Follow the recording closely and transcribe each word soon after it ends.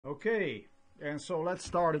Okay, and so let's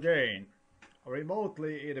start again.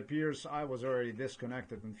 Remotely, it appears I was already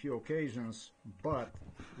disconnected on a few occasions, but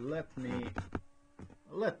let me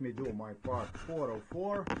do my part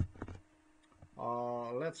 404.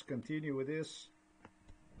 Let's continue with this.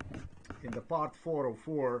 In the part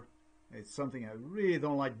 404, it's something I really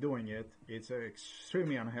don't like doing it. It's an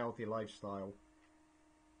extremely unhealthy lifestyle.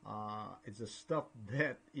 It's a stuff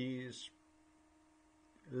that is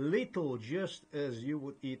lethal, just as you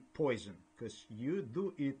would eat poison, because you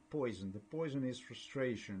do eat poison. The poison is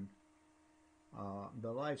frustration.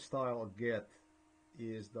 The lifestyle I get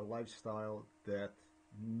is the lifestyle that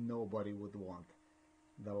nobody would want.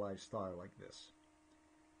 The lifestyle like this.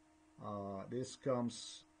 This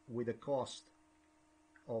comes with a cost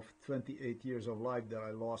of 28 years of life that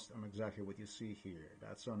I lost on exactly what you see here.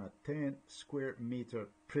 That's on a 10 square meter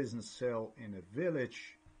prison cell in a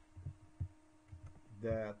village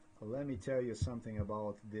that, let me tell you something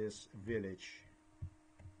about this village.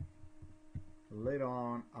 Later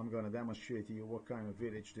on, I'm going to demonstrate to you what kind of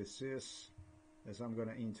village this is, as I'm going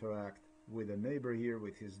to interact with a neighbor here,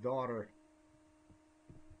 with his daughter,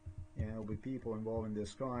 and there'll be people involved in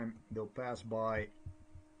this crime. They'll pass by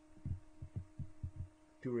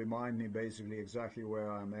to remind me basically exactly where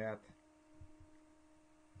I'm at.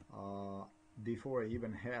 Before I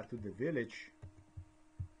even head to the village,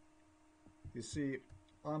 you see,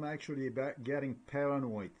 I'm actually getting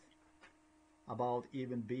paranoid about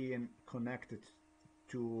even being connected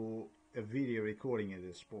to a video recording at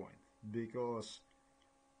this point, because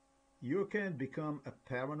you can become a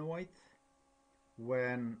paranoid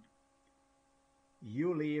when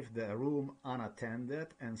you leave the room unattended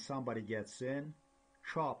and somebody gets in,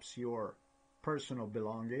 chops your personal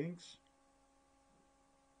belongings,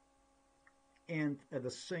 and at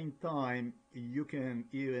the same time you can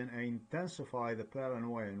even intensify the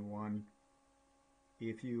paranoia in one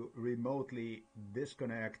if you remotely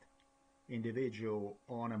disconnect individual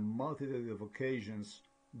on a multitude of occasions,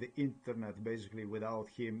 the internet, basically without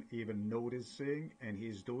him even noticing, and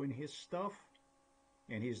he's doing his stuff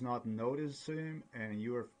and he's not noticing, and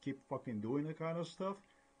you keep fucking doing that kind of stuff.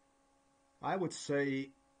 I would say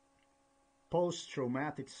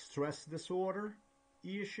post-traumatic stress disorder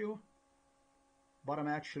issue, but I'm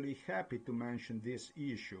actually happy to mention this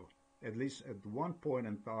issue, at least at one point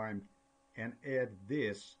in time, and add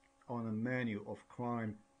this on a menu of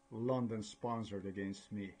crime London sponsored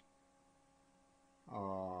against me.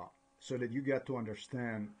 So that you get to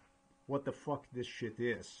understand what the fuck this shit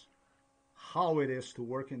is, how it is to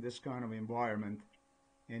work in this kind of environment.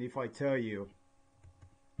 And if I tell you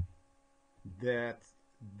that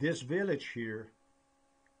this village here,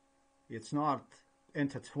 it's not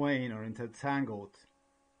intertwined or intertangled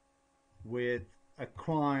with a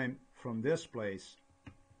crime from this place.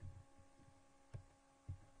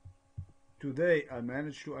 Today I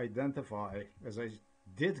managed to identify, as I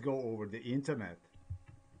did go over the internet,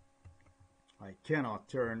 I cannot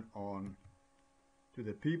turn on to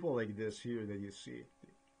the people like this here that you see,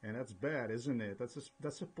 and that's bad, isn't it?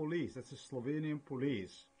 That's a police, that's a Slovenian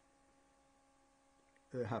police.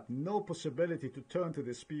 They have no possibility to turn to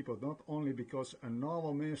these people, not only because a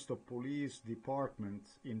Novo MESTO police department,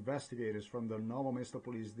 investigators from the Novo MESTO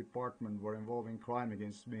police department were involved in crime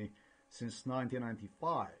against me since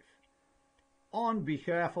 1995. On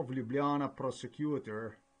behalf of Ljubljana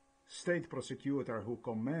prosecutor, state prosecutor who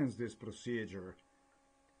commenced this procedure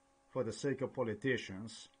for the sake of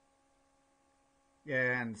politicians,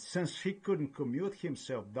 and since he couldn't commute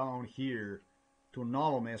himself down here to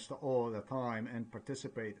Novo MESTO all the time and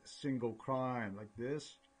participate in a single crime like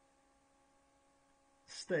this,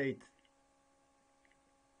 state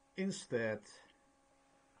instead,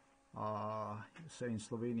 say in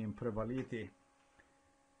Slovenian prevaliti,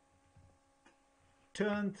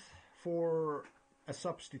 turned for a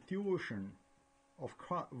substitution of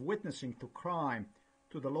witnessing to crime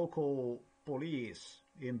to the local police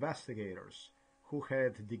investigators who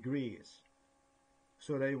had degrees,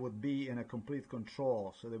 so they would be in a complete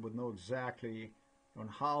control, so they would know exactly on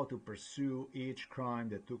how to pursue each crime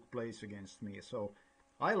that took place against me. So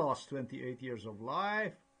I lost 28 years of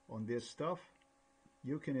life on this stuff.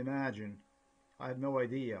 You can imagine, I have no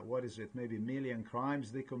idea, what is it, maybe 1 million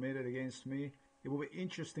crimes they committed against me. It would be an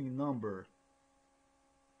interesting number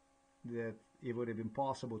that it would have been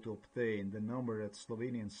possible to obtain, the number that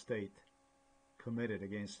Slovenian state committed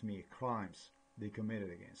against me, crimes they committed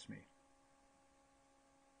against me.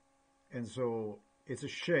 And so it's a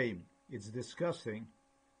shame, it's disgusting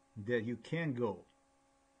that you can go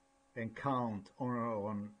and count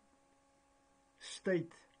on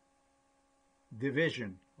state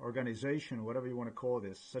division, organization, whatever you want to call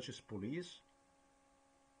this, such as police,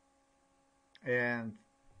 And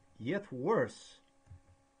yet worse,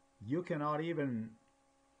 you cannot even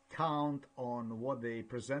count on what they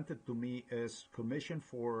presented to me as Commission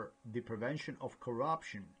for the Prevention of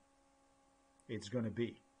Corruption it's going to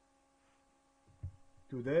be.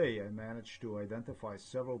 Today I managed to identify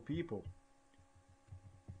several people.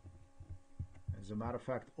 As a matter of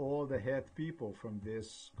fact, all the head people from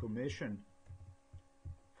this Commission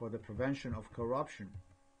for the Prevention of Corruption,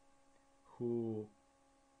 who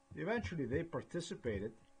eventually they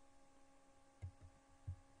participated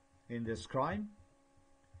in this crime,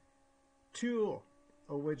 two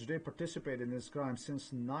of which they participated in this crime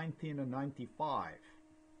since 1995.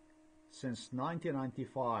 Since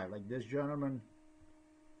 1995, like this gentleman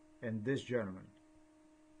and this gentleman.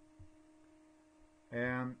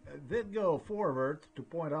 And did go forward to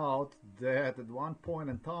point out that at one point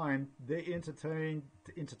in time they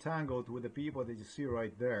intertangled with the people that you see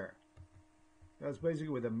right there. That's basically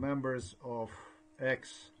with the members of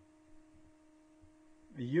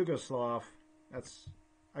ex-Yugoslav, that's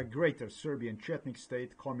a greater Serbian chetnik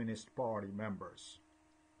state Communist Party members.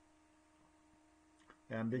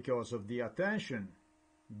 And because of the attention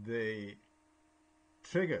they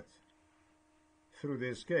triggered through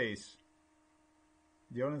this case,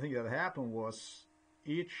 the only thing that happened was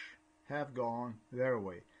each have gone their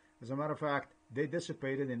way. As a matter of fact, they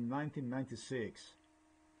dissipated in 1996.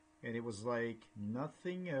 And it was like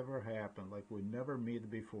nothing ever happened, like we never met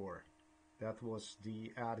before. That was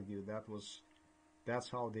the attitude, that's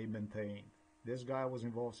how they maintained. This guy was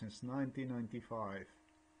involved since 1995.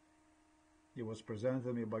 It was presented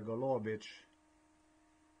to me by Golobic,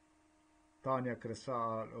 Tanja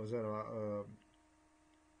Kresal,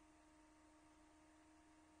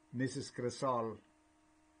 Mrs. Kresal,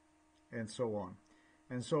 and so on.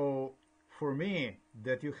 And so, for me,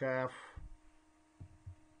 that you have,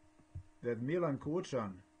 that Milan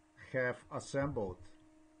Kučan have assembled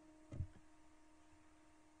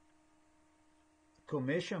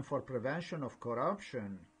Commission for Prevention of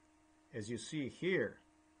Corruption, as you see here,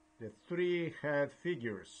 the three head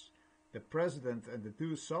figures, the president and the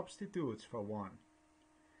two substitutes for one.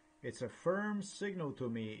 It's a firm signal to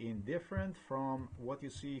me, indifferent from what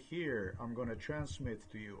you see here. I'm going to transmit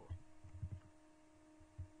to you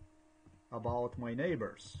about my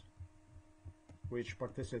neighbors, which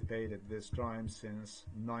participated in this crime since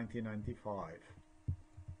 1995.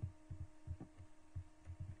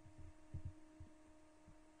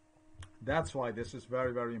 That's why this is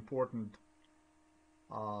very, very important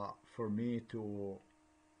for me to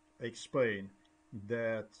explain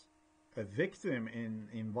that a victim in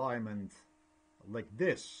environment like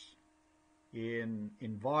this, in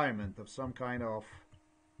environment of some kind of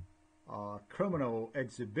criminal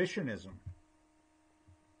exhibitionism,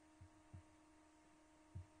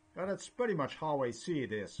 and that's pretty much how I see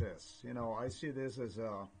this as. You know, I see this as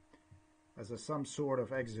some sort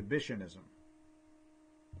of exhibitionism.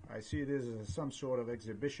 I see this as some sort of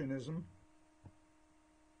exhibitionism.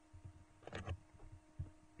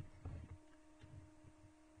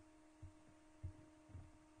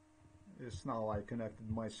 This now I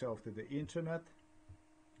connected myself to the internet.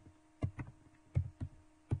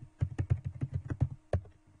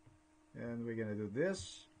 And we're going to do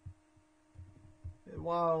this.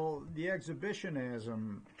 While the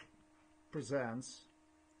exhibitionism presents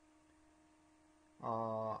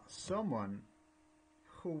someone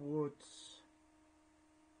who would,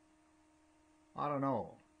 I don't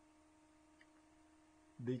know,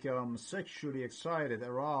 become sexually excited,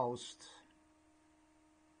 aroused,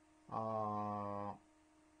 by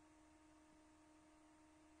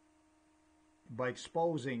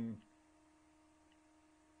exposing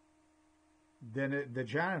the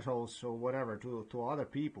genitals or whatever to other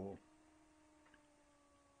people.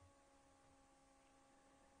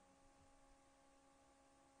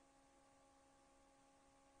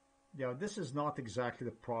 Yeah, this is not exactly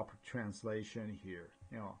the proper translation here.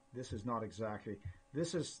 You know, this is not exactly.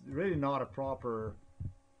 This is really not a proper.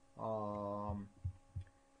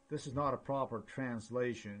 This is not a proper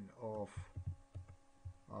translation of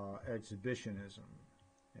exhibitionism.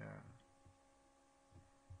 Yeah.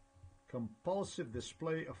 Compulsive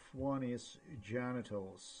display of one's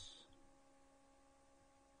genitals.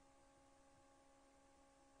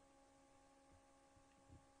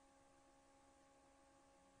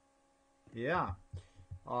 Yeah.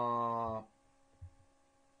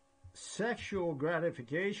 Sexual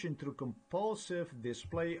gratification through compulsive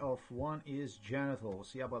display of one's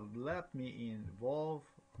genitals. Yeah, but let me involve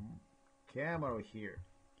camera here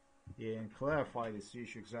and clarify this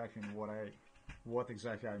issue exactly what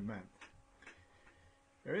exactly I meant.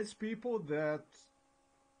 There is people that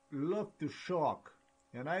love to shock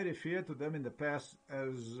And I refer to them in the past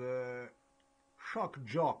as shock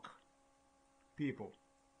jock people.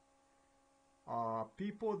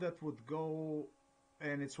 People that would go,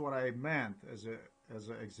 and it's what I meant as a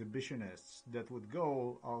exhibitionists, that would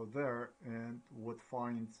go out there and would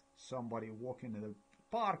find somebody walking in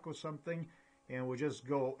a park or something, and would just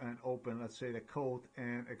go and open, let's say, the coat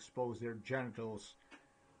and expose their genitals,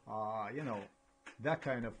 you know, that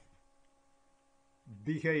kind of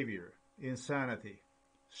behavior, insanity,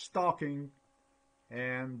 stalking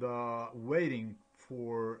and waiting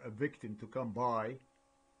for a victim to come by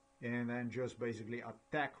and then just basically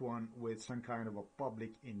attack one with some kind of a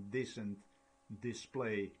public indecent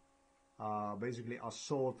display, basically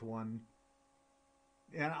assault one.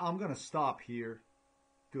 And I'm going to stop here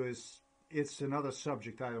because it's another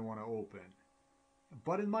subject I don't want to open.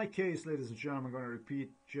 But in my case, ladies and gentlemen, I'm going to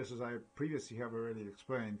repeat just as I previously have already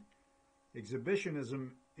explained.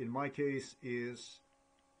 Exhibitionism, in my case, is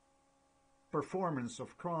performance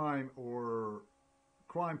of crime or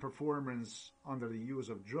crime performance under the use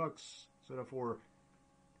of drugs. So therefore,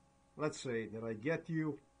 let's say that I get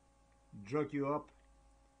you, drug you up,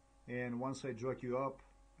 and once I drug you up,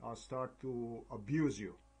 I'll start to abuse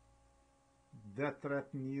you. That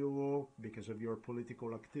threaten you because of your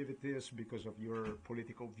political activities, because of your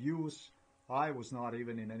political views. I was not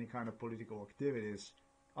even in any kind of political activities.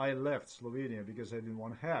 I left Slovenia because I didn't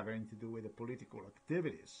want to have anything to do with the political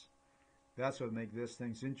activities. That's what makes these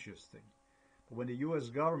things interesting. But when the US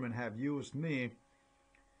government have used me,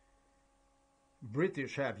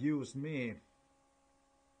 British have used me,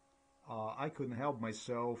 I couldn't help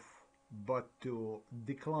myself but to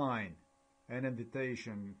decline an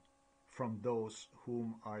invitation from those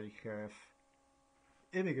whom I have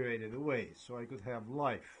immigrated away, so I could have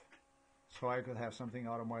life, so I could have something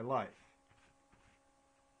out of my life.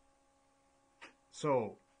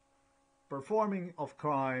 So, performing of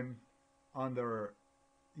crime under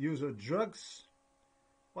use of drugs,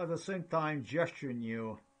 but at the same time gesturing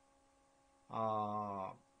you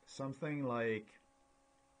something like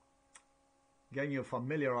getting you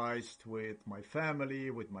familiarized with my family,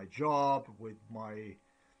 with my job, with my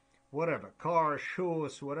whatever, car,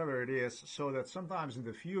 shoes, whatever it is, so that sometimes in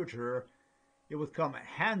the future it would come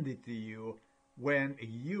handy to you when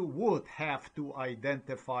you would have to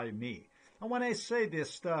identify me. And when I say this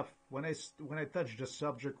stuff, when I touch the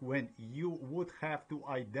subject, when you would have to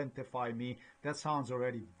identify me, that sounds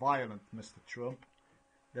already violent, Mr. Trump.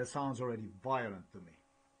 That sounds already violent to me.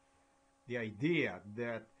 The idea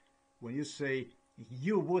that when you say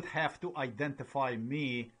you would have to identify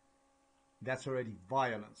me, that's already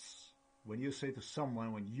violence. When you say to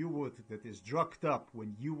someone, when you would, that is drugged up,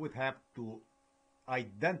 when you would have to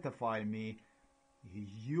identify me,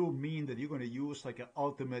 you mean that you're going to use like an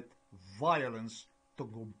ultimate violence to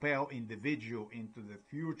compel individual into the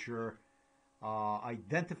future,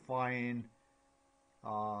 identifying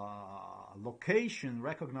location,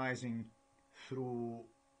 recognizing through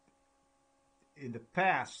in the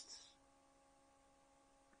past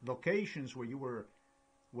locations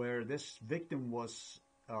where this victim was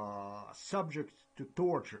subject to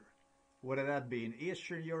torture, whether that be in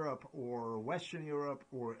Eastern Europe or Western Europe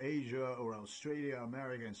or Asia or Australia,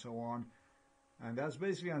 America, and so on. And that's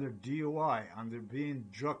basically under DUI, under being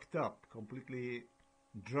drugged up, completely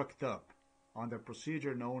drugged up, under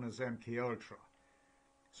procedure known as MKUltra.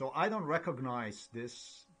 So I don't recognize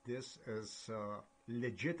this as a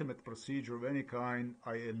legitimate procedure of any kind.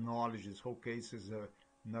 I acknowledge this whole case is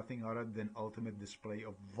nothing other than ultimate display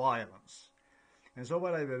of violence. And so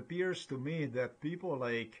what it appears to me that people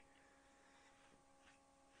like,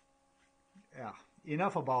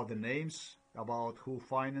 enough about the names, about who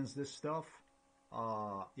financed this stuff.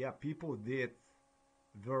 People did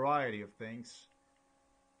variety of things,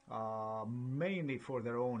 mainly for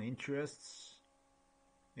their own interests,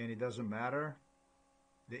 and it doesn't matter,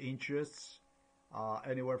 the interests,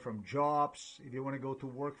 anywhere from jobs. If you want to go to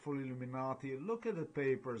work for Illuminati, look at the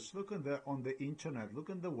papers, look at on the internet, look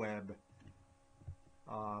at the web.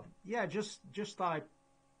 Just type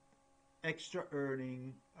extra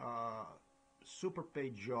earning, super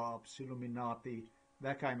paid jobs, Illuminati,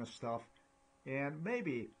 that kind of stuff. And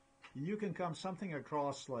maybe you can come something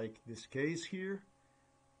across like this case here,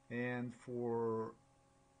 and for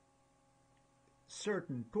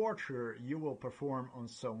certain torture you will perform on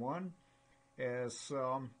someone, as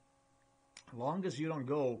long as you don't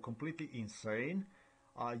go completely insane,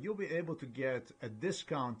 you'll be able to get a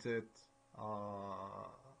discounted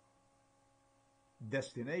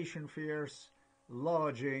destination fares,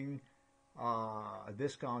 lodging,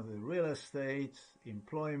 discounted real estate,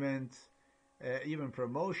 employment, even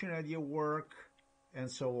promotion at your work, and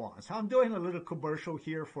so on. So I'm doing a little commercial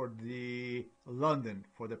here for the London,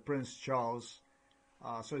 for the Prince Charles.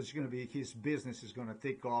 So it's going to be, his business is going to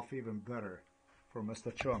take off even better for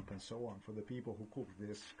Mr. Trump and so on, for the people who cook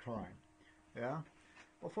this crime. Yeah?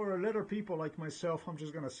 But for little people like myself, I'm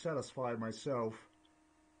just going to satisfy myself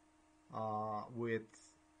with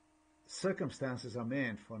circumstances I'm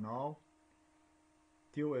in for now,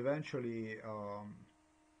 till eventually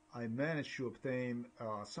I manage to obtain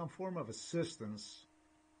some form of assistance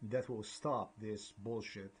that will stop this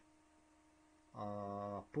bullshit,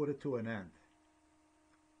 put it to an end.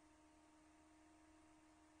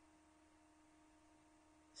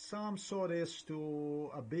 Some saw this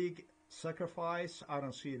to a big sacrifice. I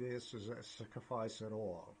don't see this as a sacrifice at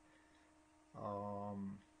all.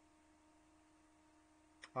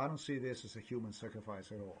 I don't see this as a human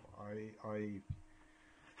sacrifice at all.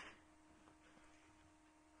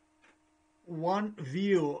 One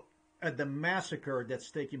view at the massacre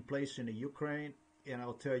that's taking place in the Ukraine, and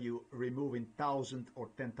I'll tell you, removing 1,000 or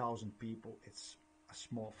 10,000 people, it's a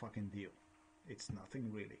small fucking deal. It's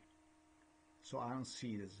nothing really. So I don't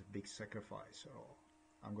see it as a big sacrifice at all.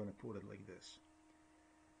 I'm going to put it like this.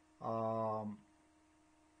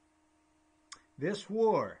 This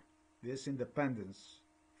war, this independence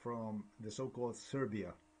from the so-called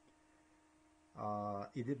Serbia,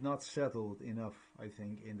 it did not settle enough, I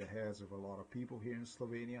think, in the heads of a lot of people here in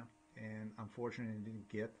Slovenia, and unfortunately didn't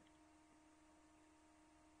get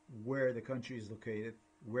where the country is located,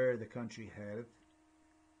 where the country headed.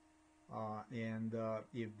 And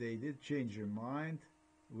if they did change their mind,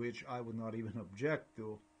 which I would not even object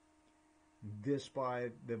to,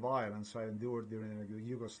 despite the violence I endured during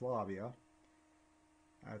Yugoslavia,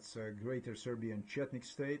 that's a greater Serbian chetnik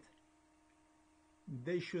state,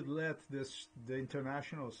 they should let the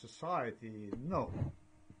international society know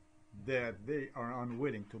that they are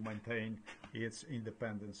unwilling to maintain its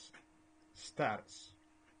independence status.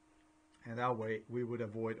 And that way we would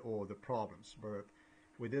avoid all the problems. But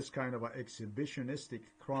with this kind of exhibitionistic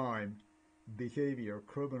crime behavior,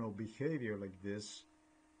 criminal behavior like this,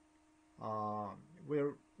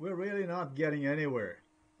 we're really not getting anywhere.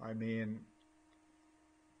 I mean,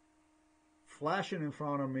 flashing in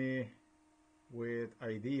front of me with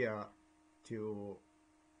idea to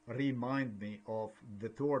remind me of the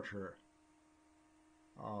torture,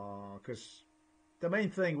 because the main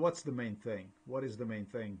thing, what's the main thing? What is the main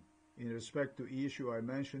thing? In respect to issue I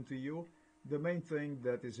mentioned to you, the main thing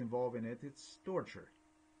that is involved in it, it's torture.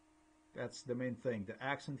 That's the main thing. The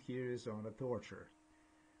accent here is on the torture.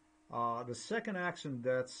 The second accent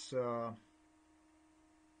that's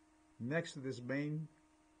next to this main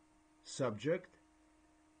subject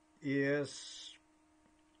is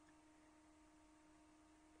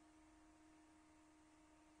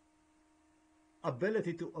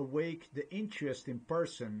ability to awake the interest in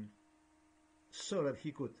person so that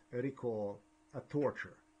he could recall a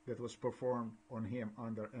torture that was performed on him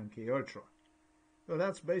under MK Ultra. So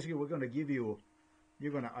that's basically, we're going to give you,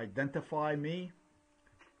 you're going to identify me,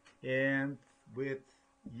 and with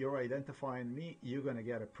your identifying me, you're going to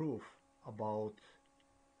get a proof about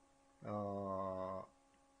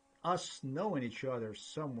us knowing each other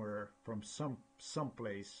somewhere from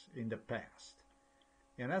someplace in the past.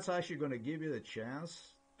 And that's actually going to give you the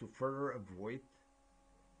chance to further avoid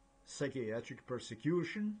psychiatric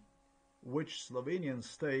persecution, which Slovenian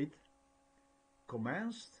state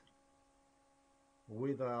commenced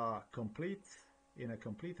with a complete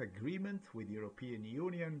agreement with the European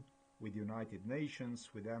Union, with United Nations,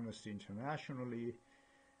 with Amnesty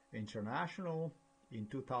International in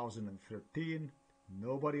 2013.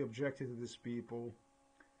 Nobody objected to these people.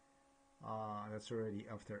 That's already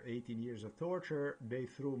after 18 years of torture. They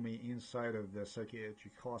threw me inside of the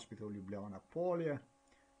psychiatric hospital Ljubljana Polje,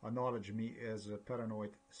 acknowledged me as a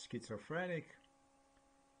paranoid schizophrenic,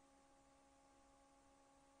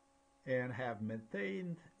 and have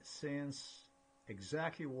maintained since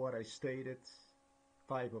exactly what I stated,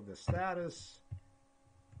 type of the status,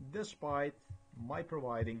 despite my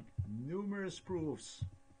providing numerous proofs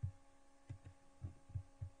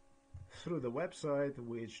through the website,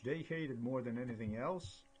 which they hated more than anything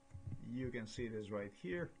else. You can see this right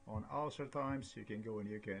here on Außer Times. You can go and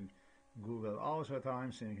you can Google Außer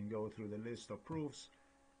Times and you can go through the list of proofs.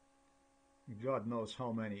 God knows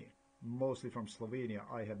how many, mostly from Slovenia,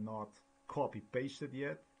 I have not copy-pasted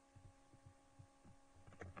yet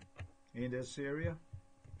in this area.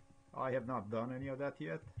 I have not done any of that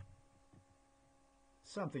yet.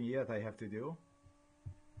 Something yet I have to do.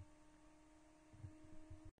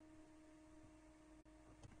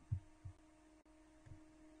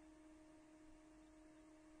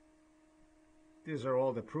 These are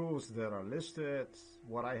all the proofs that are listed.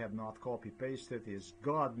 What I have not copy-pasted is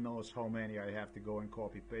God knows how many I have to go and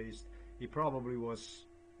copy-paste. It probably was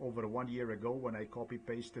over 1 year ago when I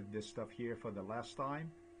copy-pasted this stuff here for the last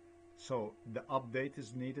time. So the update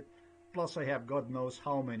is needed. Plus I have God knows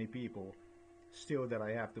how many people still that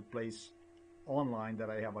I have to place online that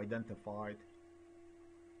I have identified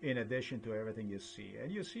in addition to everything you see.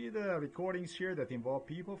 And you see the recordings here that involve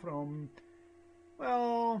people from,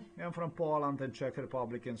 well, and from Poland and Czech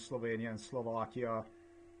Republic and Slovenia and Slovakia,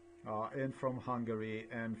 and from Hungary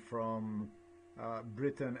and from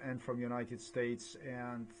Britain and from United States,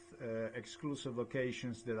 and exclusive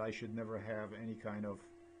locations that I should never have any kind of,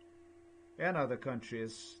 and other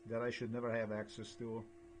countries that I should never have access to,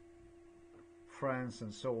 France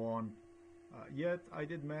and so on. Yet I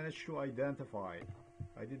did manage to identify it.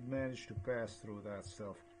 I did manage to pass through that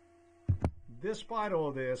stuff. Despite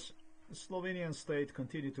all this, the Slovenian state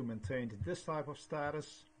continued to maintain this type of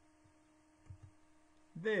status.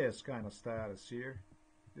 This kind of status here.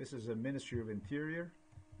 This is a Ministry of Interior.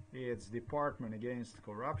 It's Department Against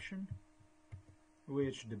Corruption,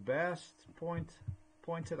 which the best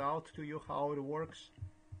pointed out to you how it works.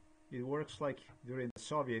 It works like during the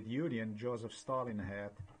Soviet Union, Joseph Stalin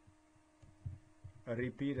had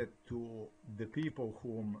repeated to the people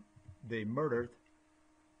whom they murdered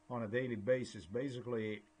on a daily basis.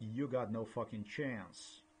 Basically, you got no fucking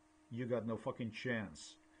chance. You got no fucking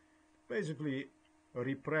chance. Basically,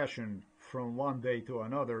 repression from one day to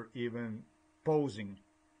another, even posing,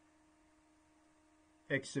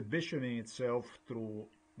 exhibitioning itself through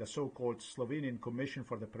the so-called Slovenian Commission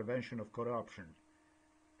for the Prevention of Corruption.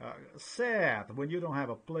 Sad when you don't have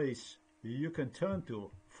a place you can turn to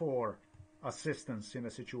for assistance in a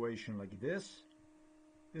situation like this.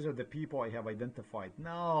 These are the people I have identified.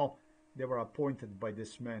 Now they were appointed by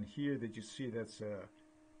this man here that you see. That's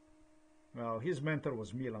well, his mentor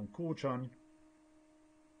was Milan Kučan.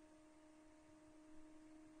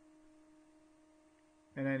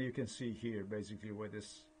 And then you can see here basically where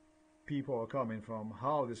these people are coming from,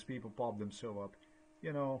 how these people pop themselves up.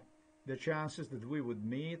 You know, the chances that we would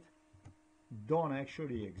meet don't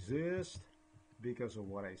actually exist because of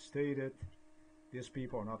what I stated. These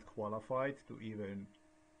people are not qualified to even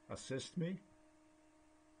assist me.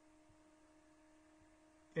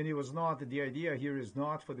 And it was not, the idea here is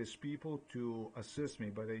not for these people to assist me,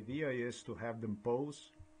 but the idea is to have them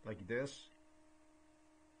pose like this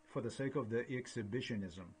for the sake of the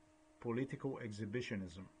exhibitionism, political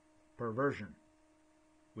exhibitionism, perversion,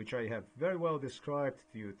 which I have very well described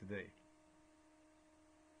to you today.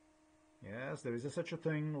 Yes, there is such a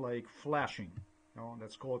thing like flashing. You know,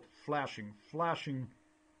 that's called flashing. Flashing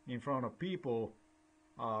in front of people,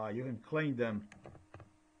 you can claim them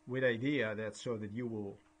with idea that so that you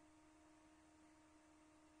will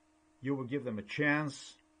give them a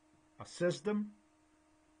chance, assist them.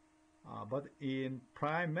 But in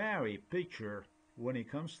primary picture, when it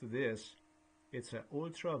comes to this, it's an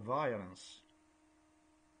ultra-violence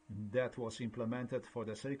that was implemented for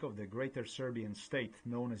the sake of the greater Serbian state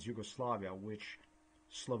known as Yugoslavia, which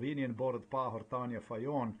Slovenian Borut Pahor, Tanja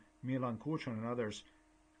Fajon, Milan Kučan and others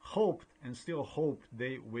hoped and still hope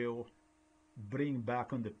they will bring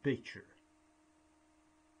back on the picture.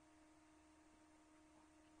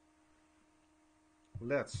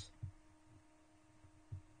 Let's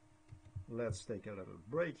take a little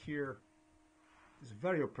break here. It's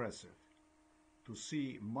very oppressive to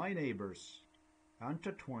see my neighbors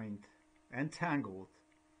intertwined, entangled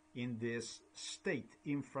in this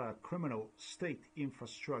criminal state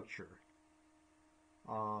infrastructure,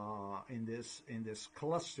 in this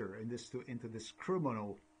cluster, into this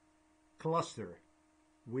criminal cluster,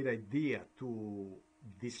 with idea to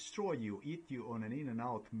destroy you, eat you on an in and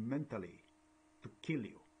out mentally, to kill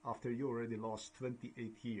you after you already lost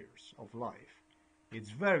 28 years of life. It's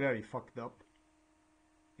very, very fucked up.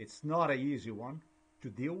 It's not an easy one to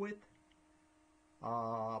deal with.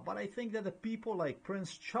 But I think that the people like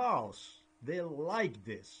Prince Charles, they like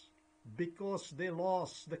this because they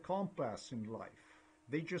lost the compass in life.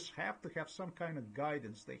 They just have to have some kind of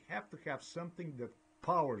guidance. They have to have something that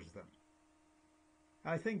powers them.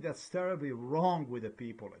 I think that's terribly wrong with the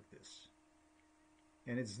people like this.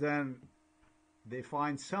 And it's then they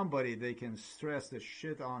find somebody they can stress the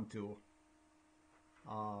shit onto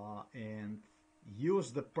and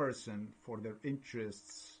use the person for their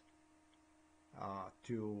interests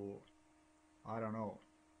to, I don't know.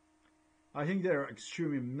 I think they're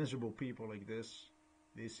extremely miserable people like this.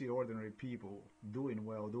 They see ordinary people doing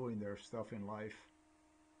well, doing their stuff in life,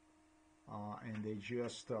 and they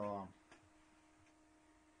just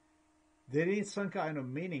they need some kind of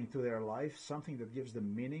meaning to their life, something that gives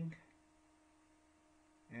them meaning.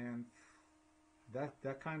 And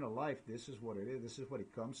that kind of life, this is what it is. This is what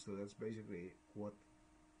it comes to. That's basically what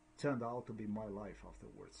turned out to be my life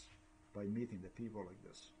afterwards, by meeting the people like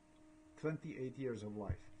this. 28 years of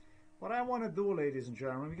life. What I want to do, ladies and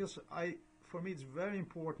gentlemen, because for me it's very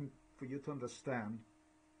important for you to understand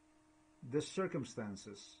the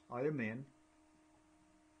circumstances I am in,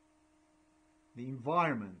 the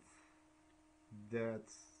environment that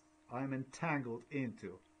I'm entangled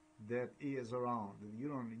into, that is around.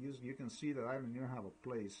 You can see that I don't even have a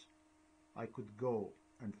place I could go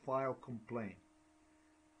and file complaint.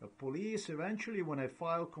 The police, eventually, when I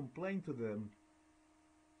filed complaint to them,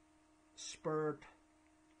 spurred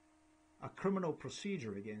a criminal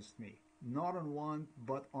procedure against me. Not on one,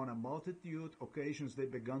 but on a multitude occasions they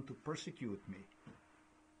began to persecute me.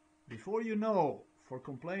 Before you know, for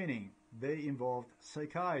complaining, they involved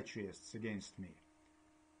psychiatrists against me.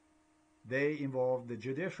 They involved the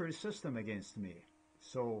judiciary system against me.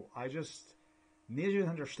 So I just need you to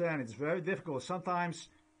understand, it's very difficult. Sometimes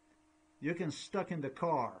you can stuck in the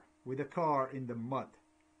car, with the car in the mud.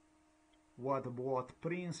 What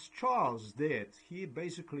Prince Charles did, he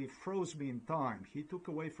basically froze me in time. He took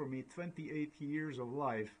away from me 28 years of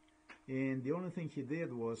life, and the only thing he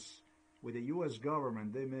did was, with the US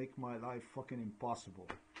government, they make my life fucking impossible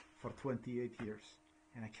for 28 years.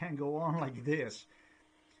 And I can't go on like this.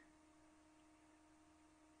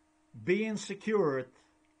 Being secured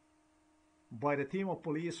by the team of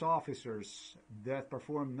police officers that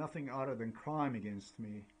performed nothing other than crime against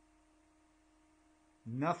me.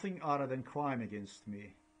 Nothing other than crime against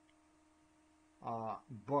me.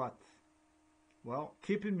 But, well,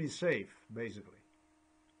 keeping me safe, basically.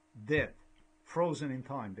 Dead. Frozen in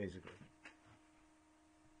time, basically.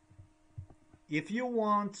 If you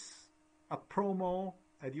want a promo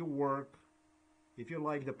at your work, if you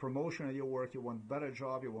like the promotion at your work, you want better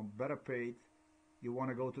job, you want better paid, you want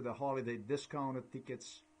to go to the holiday, discounted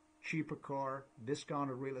tickets, cheaper car,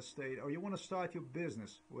 discounted real estate, or you want to start your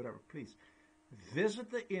business, whatever, please visit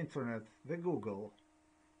the internet, the Google,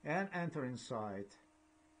 and enter inside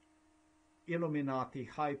Illuminati,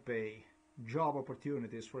 high pay, job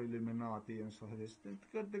opportunities for Illuminati and stuff like this.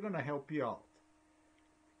 They're going to help you out.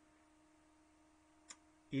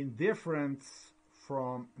 Indifferent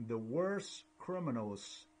from the worst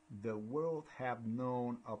criminals the world have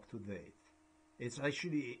known up to date. It's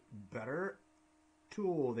actually better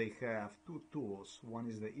tool they have, two tools. One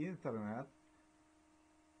is the internet,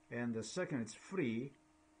 and the second, it's free,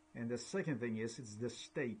 and the second thing is it's the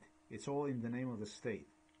state. It's all in the name of the state,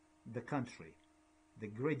 the country. The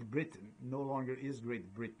Great Britain no longer is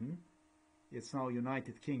Great Britain. It's now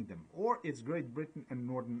United Kingdom, or it's Great Britain and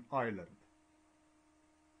Northern Ireland.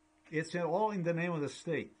 It's all in the name of the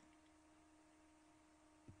state.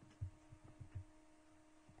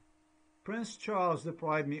 Prince Charles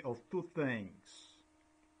deprived me of two things.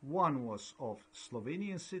 One was of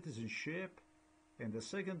Slovenian citizenship, and the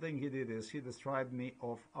second thing he did is he deprived me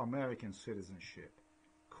of American citizenship.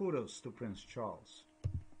 Kudos to Prince Charles.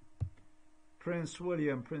 Prince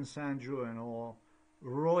William, Prince Andrew, and all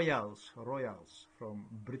royals from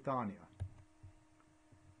Britannia.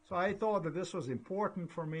 So I thought that this was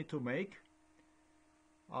important for me to make.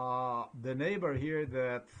 The neighbor here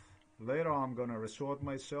that later I'm going to resort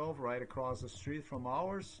myself right across the street from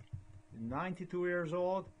ours, 92 years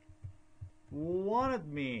old, wanted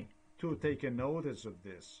me to take a notice of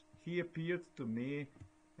this. He appeared to me,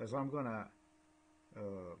 as I'm going to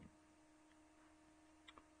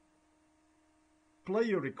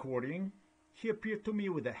play a recording, he appeared to me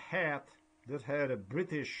with a hat that had a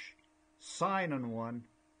British sign on one.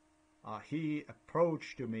 He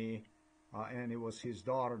approached to me, and it was his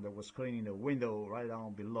daughter that was cleaning the window right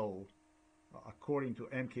down below, according to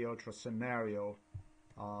MK Ultra scenario,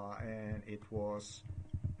 and it was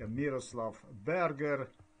a Miroslav Berger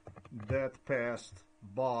that passed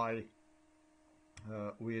by,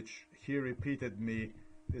 which he repeated me,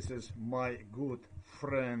 this is my good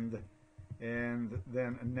friend, and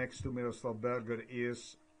then next to Miroslav Berger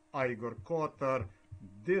is Igor KOTAR,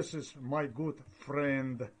 this is my good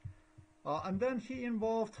friend. And then he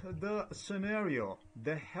involved the scenario,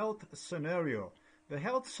 the health scenario. The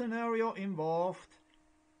health scenario involved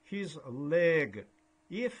his leg.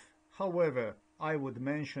 If, however, I would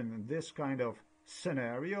mention this kind of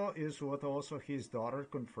scenario is what also his daughter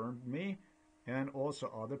confirmed me, and also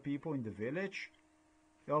other people in the village,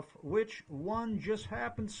 of which one just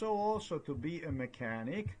happened so also to be a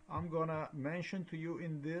mechanic, I'm gonna mention to you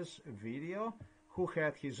in this video, who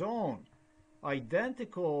had his own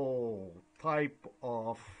identical type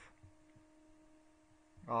of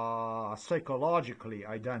psychologically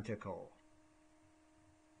identical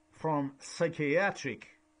from psychiatric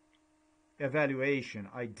evaluation,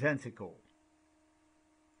 identical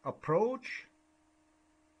approach,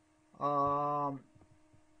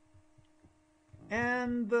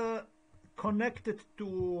 and connected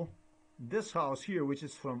to this house here, which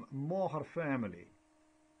is from Mohar family,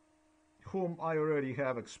 whom I already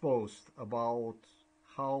have exposed about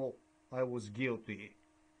how I was guilty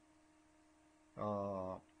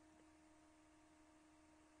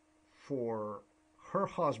for her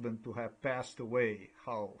husband to have passed away,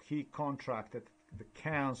 how he contracted the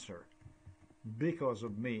cancer because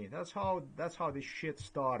of me. That's how this shit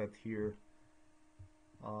started here.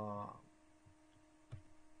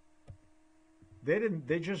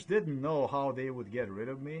 They just didn't know how they would get rid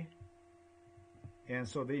of me, and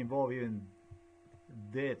so they involve even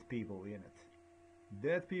dead people in it.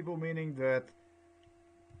 Dead people meaning that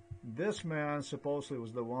this man supposedly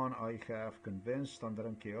was the one I have convinced under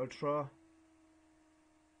MK Ultra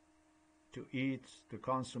to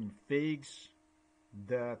consume figs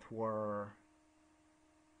that were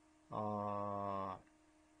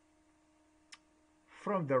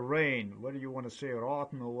from the rain, whether you want to say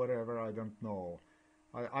rotten or whatever, I don't know.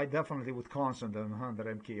 I definitely would consume them under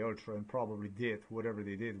MK Ultra, and probably did whatever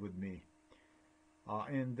they did with me.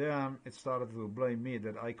 And then it started to blame me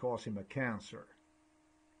that I caused him a cancer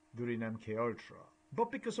during MK Ultra.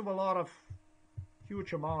 But because of a lot of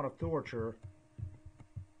huge amount of torture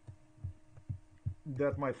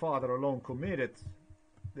that my father alone committed,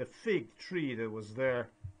 the fig tree that was there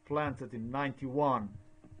planted in 91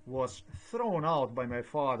 was thrown out by my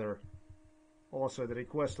father, also at the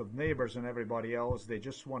request of neighbors and everybody else. They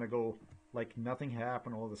just want to go like nothing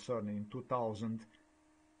happened all of a sudden. In 2000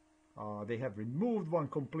 they have removed one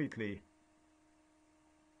completely.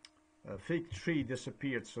 A fig tree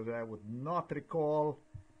disappeared, so that I would not recall.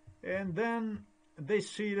 And then they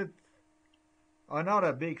seeded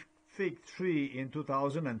another big fig tree in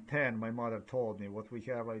 2010. My mother told me what we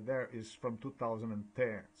have right there is from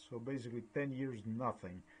 2010. So basically 10 years,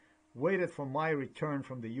 nothing. Waited for my return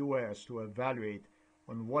from the U.S. to evaluate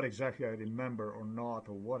on what exactly I remember or not,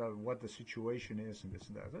 or what the situation is and this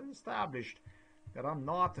and that. I established that I'm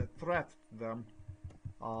not a threat to them,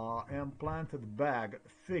 and planted back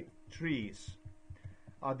fig trees.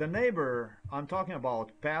 The neighbor I'm talking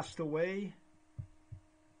about passed away.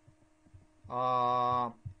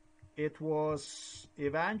 It was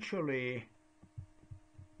eventually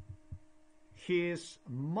his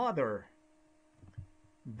mother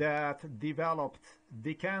that developed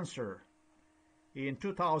the cancer. In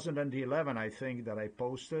 2011, I think that I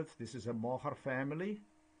posted, this is a Mohar family,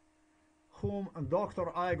 whom Dr.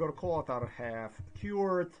 Igor KOTAR have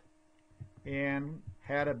cured and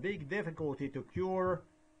had a big difficulty to cure.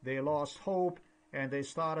 They lost hope, and they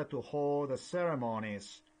started to hold the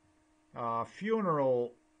ceremonies,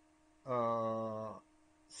 funeral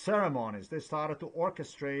ceremonies. They started to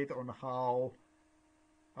orchestrate on how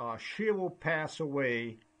she will pass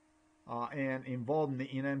away, and involved me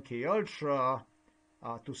in MK Ultra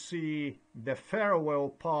to see the farewell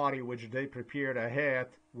party which they prepared ahead,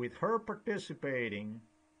 with her participating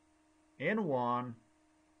in one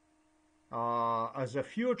as a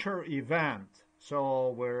future event. So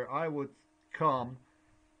where I would come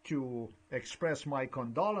to express my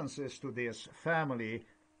condolences to this family,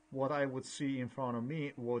 what I would see in front of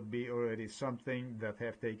me would be already something that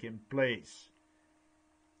have taken place.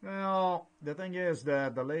 Well, the thing is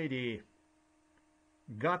that the lady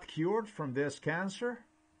got cured from this cancer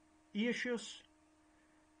issues.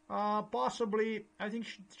 Possibly, I think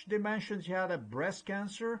they mentioned she had a breast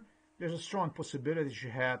cancer. There's a strong possibility she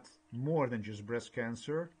had more than just breast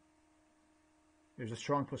cancer. There's a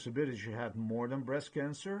strong possibility she had more than breast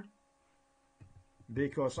cancer,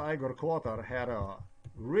 because Igor KOTAR had a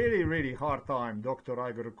really, really hard time, Dr.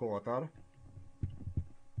 Igor KOTAR,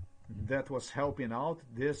 that was helping out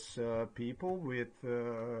these people with,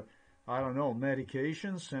 I don't know,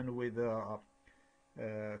 medications and with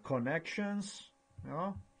connections. You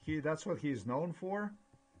know? That's what he's known for.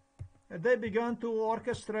 And they began to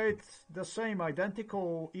orchestrate the same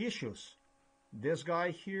identical issues. This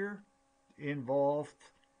guy here involved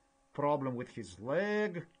problem with his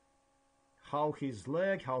leg, how he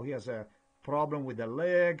has a problem with the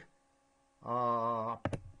leg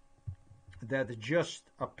that just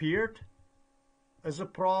appeared as a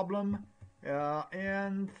problem,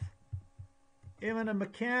 and even a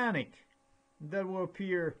mechanic that will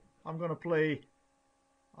appear. I'm going to play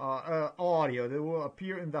audio that will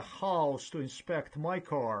appear in the house to inspect my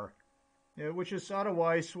car, which is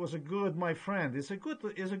otherwise was a good, my friend, is a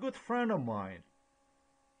good friend of mine.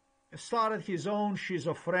 Started his own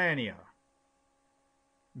schizophrenia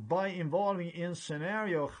by involving in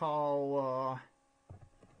scenario how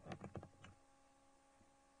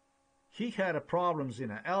he had problems in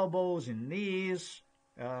the elbows, in knees.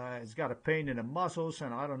 He's got a pain in the muscles,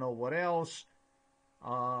 and I don't know what else.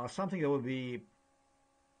 Something that would be,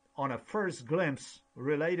 on a first glimpse,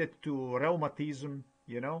 related to rheumatism,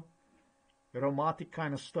 you know, rheumatic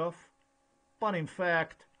kind of stuff. But in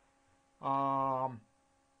fact,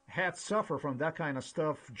 had suffered from that kind of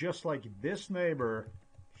stuff, just like this neighbor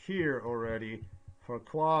here already, for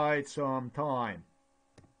quite some time.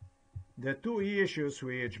 The two issues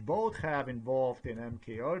which both have involved in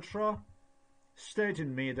MK Ultra stated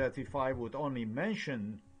me that if I would only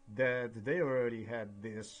mention that they already had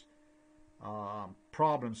these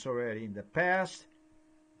problems already in the past,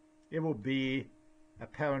 it would be a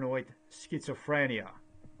paranoid schizophrenia.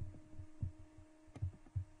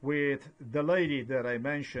 With the lady that I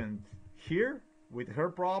mentioned here, with her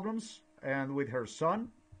problems, and with her son,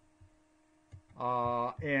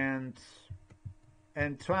 and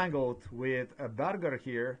entangled with a Berger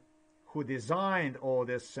here, who designed all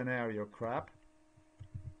this scenario crap,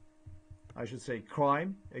 I should say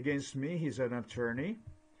crime against me. He's an attorney.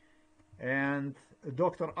 And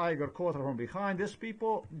Dr. Igor KOTAR from behind. These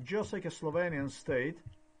people, just like a Slovenian state,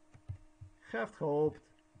 have hoped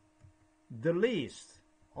the least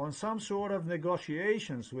on some sort of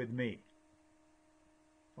negotiations with me,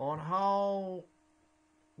 on how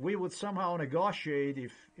we would somehow negotiate,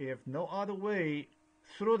 if no other way,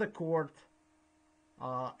 through the court,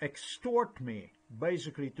 extort me,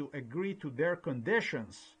 basically to agree to their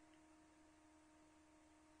conditions,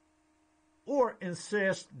 or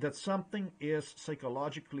insist that something is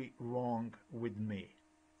psychologically wrong with me.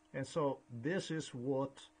 And so this is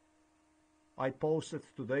what I posted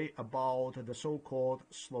today about the so-called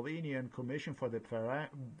Slovenian Commission for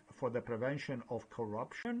the Prevention of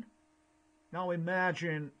Corruption. Now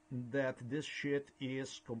imagine that this shit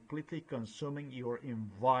is completely consuming your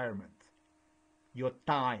environment, your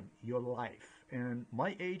time, your life. And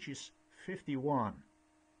my age is 51,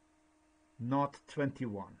 not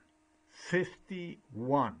 21.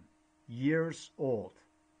 51 years old.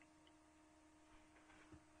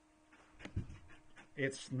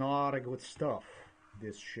 It's not a good stuff,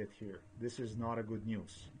 this shit here. This is not a good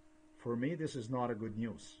news. For me, this is not a good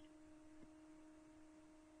news.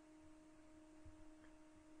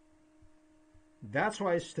 That's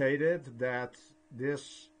why I stated that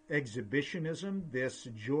this exhibitionism, this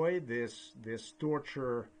joy, this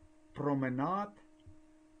torture promenade,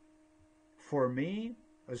 for me,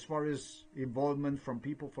 as far as involvement from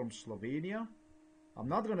people from Slovenia, I'm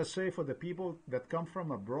not going to say for the people that come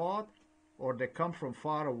from abroad or that come from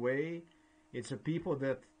far away. It's a people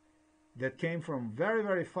that came from very,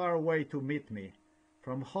 very far away to meet me,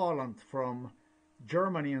 from Holland, from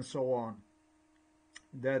Germany, and so on,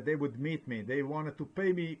 that they would meet me. They wanted to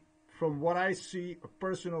pay me, from what I see, a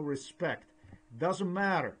personal respect. Doesn't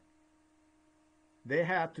matter. They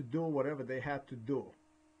had to do whatever they had to do.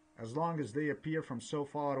 As long as they appear from so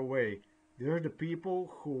far away, they're the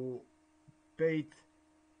people who paid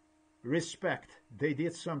respect. They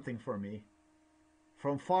did something for me.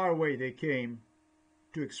 From far away they came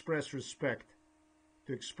to express respect,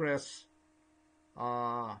 to express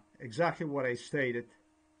exactly what I stated.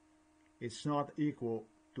 It's not equal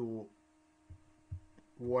to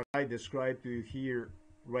what I described to you here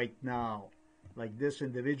right now. Like this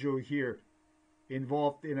individual here,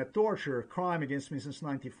 involved in a torture crime against me since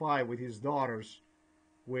 '95 with his daughters,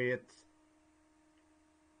 with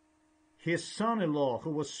his son-in-law who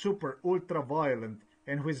was super ultra violent,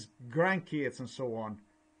 and his grandkids and so on.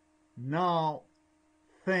 Now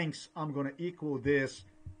thinks I'm going to equal this,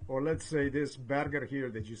 or let's say this Berger here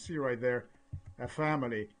that you see right there, a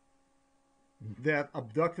family that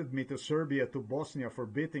abducted me to Serbia, to Bosnia for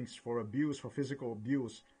beatings, for abuse, for physical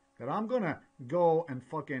abuse, that I'm going to go and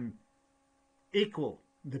fucking equal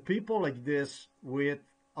the people like this with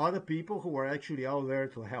other people who are actually out there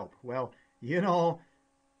to help. Well, you know,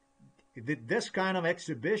 this kind of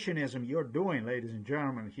exhibitionism you're doing, ladies and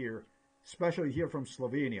gentlemen, here, especially here from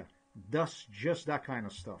Slovenia, does just that kind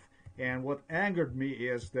of stuff. And what angered me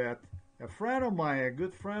is that a friend of mine, a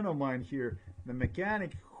good friend of mine here, the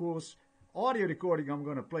mechanic whose audio recording I'm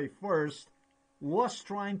going to play first, was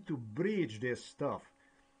trying to breach this stuff.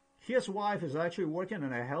 His wife is actually working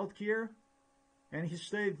in a healthcare, and he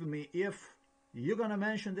stated to me, if you're going to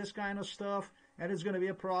mention this kind of stuff, and it's going to be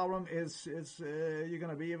a problem, you're going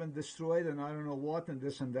to be even destroyed, and I don't know what, and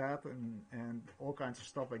this and that, and all kinds of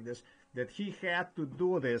stuff like this, that he had to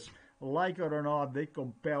do this. Like it or not, they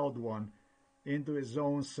compelled one into his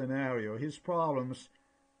own scenario. His problems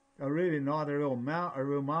are really not a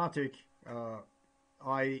rheumatic.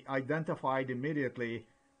 I identified immediately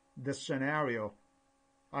the scenario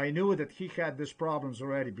I knew that he had these problems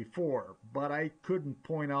already before, but I couldn't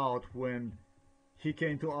point out when he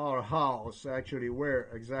came to our house, actually, where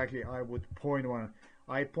exactly I would point one.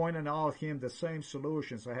 I pointed out him the same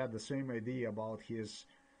solutions. I had the same idea about his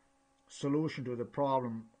solution to the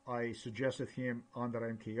problem I suggested him under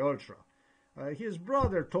MK Ultra. His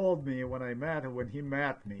brother told me when he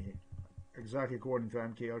met me, exactly according to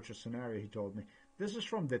MK Ultra scenario, he told me, this is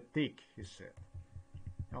from the TEDI KIK, he said.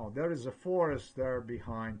 Now, there is a forest there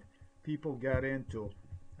behind. People get into.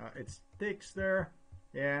 It's ticks there,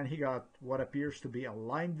 and he got what appears to be a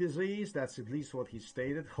Lyme disease. That's at least what he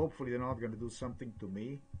stated. Hopefully they're not going to do something to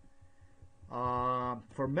me.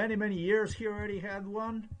 For many, many years he already had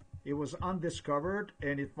one. It was undiscovered,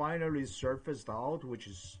 and it finally surfaced out, which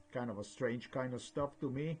is kind of a strange kind of stuff to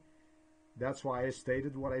me. That's why I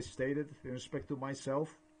stated what I stated in respect to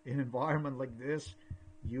myself. In an environment like this,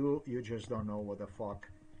 you just don't know what the fuck.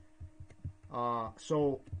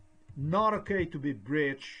 So, not okay to be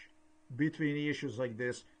bridge between issues like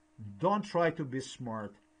this. Don't try to be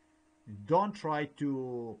smart. Don't try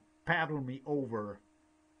to paddle me over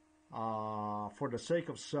for the sake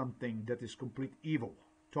of something that is complete evil.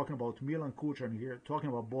 Talking about Milan Kučan here, talking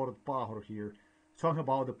about Borut Pahor here, talking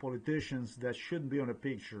about the politicians that shouldn't be on a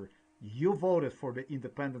picture. You voted for the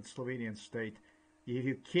independent Slovenian state. If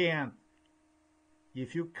you can't,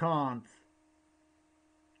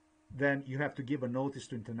 then you have to give a notice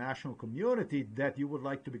to international community that you would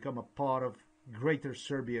like to become a part of greater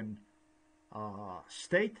Serbian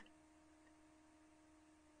state.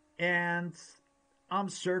 And I'm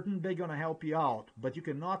certain they're going to help you out, but you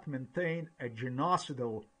cannot maintain a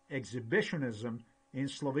genocidal exhibitionism in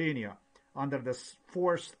Slovenia under the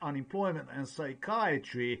forced unemployment and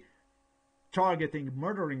psychiatry, targeting,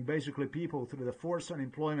 murdering basically people through the forced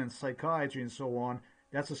unemployment, psychiatry, and so on.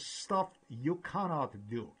 That's a stuff you cannot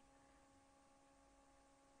do.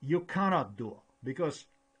 You cannot do, because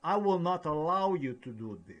I will not allow you to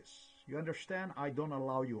do this. You understand? I don't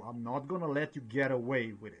allow you. I'm not going to let you get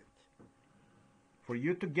away with it. For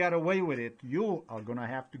you to get away with it, you are going to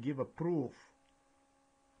have to give a proof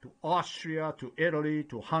to Austria, to Italy,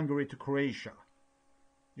 to Hungary, to Croatia.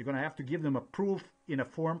 You're going to have to give them a proof in a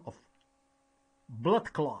form of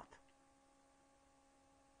blood clot.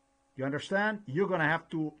 You understand? You're going to have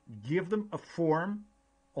to give them a form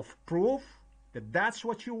of proof that that's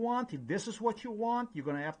what you want. If this is what you want, you're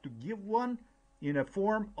going to have to give one in a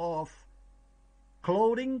form of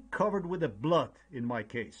clothing covered with the blood, in my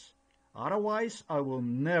case. Otherwise, I will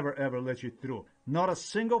never ever let you through. Not a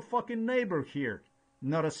single fucking neighbor here,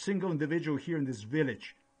 not a single individual here in this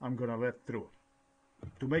village I'm going to let through.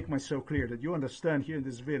 To make myself clear that you understand, here in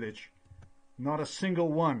this village, not a single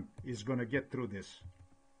one is going to get through this.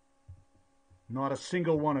 Not a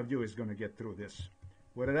single one of you is going to get through this.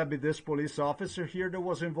 Whether that be this police officer here that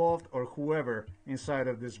was involved or whoever inside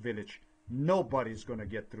of this village. Nobody's going to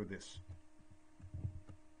get through this.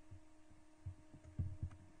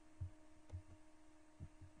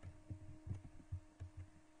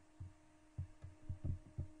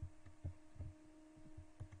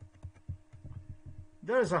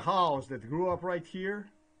 There's a house that grew up right here.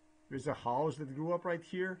 There's a house that grew up right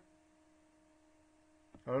here.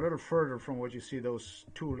 A little further from what you see, those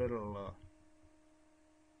two little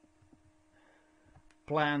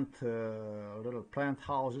little plant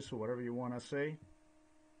houses, or whatever you want to say.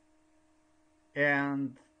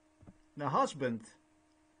 And the husband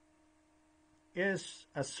is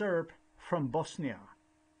a Serb from Bosnia,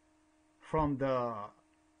 from the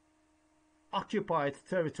occupied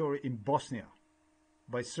territory in Bosnia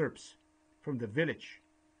by Serbs, from the village.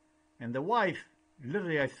 And the wife,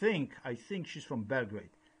 literally, I think she's from Belgrade.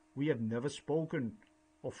 We have never spoken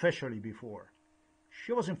officially before.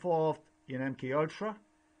 She was involved in MK Ultra.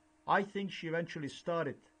 I think she eventually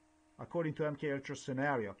started, according to MK Ultra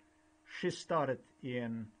scenario, she started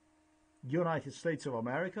in United States of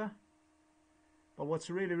America. But what's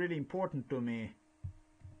really, really important to me,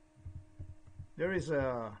 there is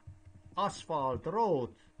a asphalt road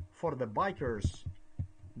for the bikers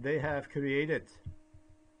they have created.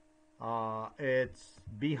 It's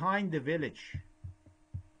behind the village.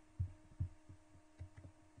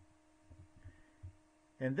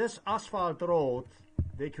 And this asphalt road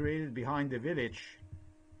they created behind the village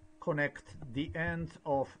connect the end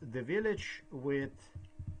of the village with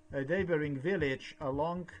a neighboring village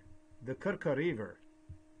along the Krka River.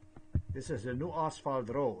 This is a new asphalt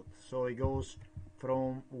road. So it goes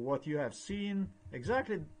from what you have seen,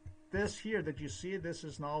 exactly this here that you see, this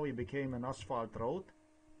is now, it became an asphalt road.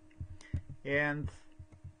 And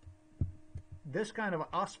this kind of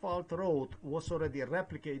asphalt road was already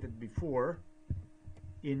replicated before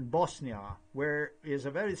in Bosnia, where is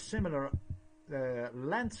a very similar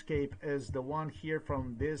landscape as the one here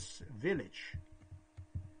from this village.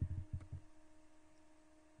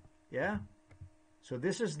 Yeah? So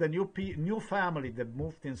this is the new family that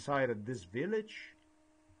moved inside of this village.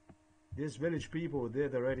 These village people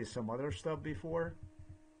did already some other stuff before.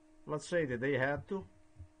 Let's say that they had to.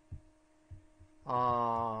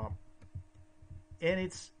 And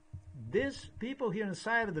it's these people here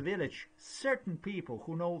inside of the village, certain people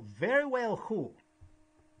who know very well who.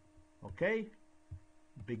 Okay?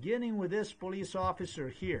 Beginning with this police officer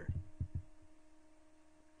here.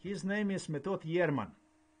 His name is Metod Jerman,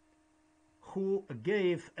 who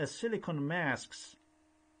gave a silicone masks,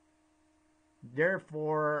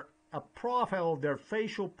 therefore a profile, their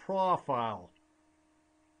facial profile,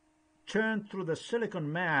 turned through the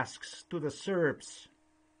silicone masks to the Serbs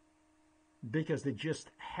because they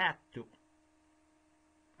just had to.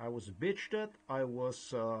 I was bitched at, I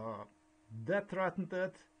was death threatened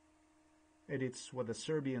at, and it's what the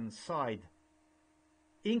Serbian side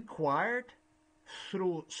inquired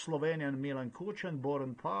through Slovenian Milan Kučan,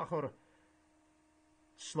 Boran Pahor,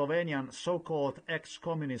 Slovenian so-called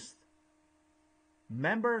ex-communist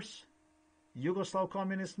members, Yugoslav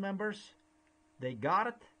communist members. They got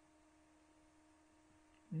it.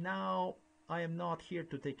 Now, I am not here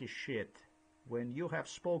to take a shit. When you have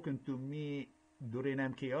spoken to me during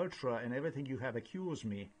MK Ultra and everything you have accused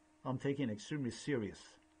me, I'm taking extremely serious.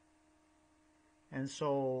 And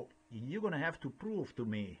so, you're going to have to prove to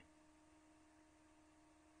me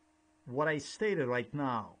what I stated right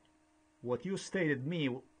now. What you stated me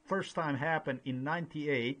first time happened in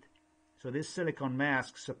 98. So this silicone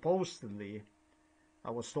mask supposedly,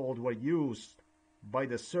 I was told, were used by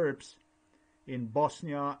the Serbs in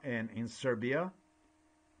Bosnia and in Serbia.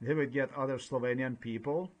 They would get other Slovenian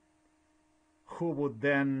people who would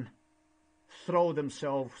then throw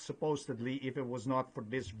themselves, supposedly, if it was not for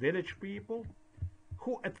these village people,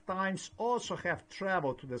 who at times also have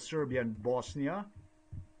traveled to the Serbia and Bosnia.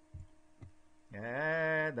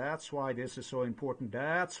 Yeah, that's why this is so important.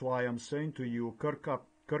 That's why I'm saying to you, Krka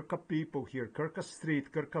people here, Krka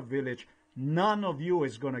street, Krka village, none of you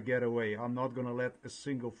is going to get away. I'm not going to let a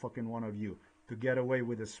single fucking one of you to get away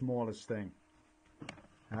with the smallest thing.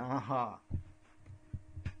 Aha.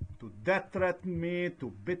 To death threaten me, to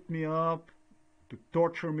beat me up, to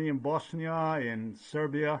torture me in Bosnia and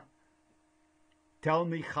Serbia, tell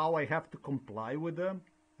me how I have to comply with them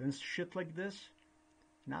and shit like this.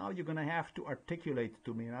 Now you're going to have to articulate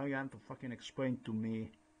to me. Now you have to fucking explain to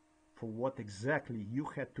me for what exactly you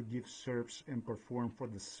had to give Serbs and perform for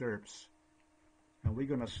the Serbs. And we're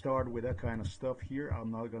going to start with that kind of stuff here.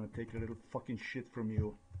 I'm not going to take a little fucking shit from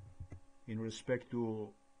you in respect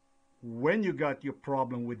to when you got your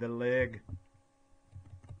problem with the leg.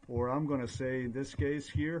 Or I'm going to say in this case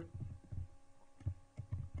here,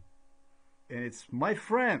 and it's my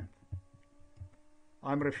friend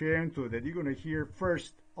I'm referring to, that you're going to hear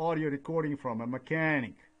first audio recording from a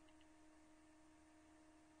mechanic,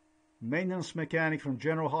 maintenance mechanic from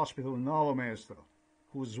General Hospital in Novo, MESTO,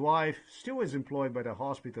 whose wife still is employed by the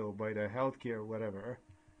hospital, by the healthcare, whatever,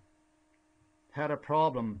 had a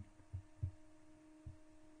problem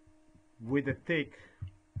with the thick,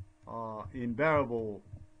 unbearable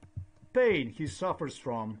pain he suffers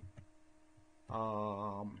from,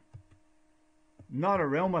 not a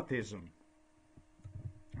rheumatism,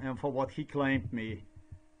 and for what he claimed me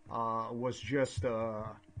was just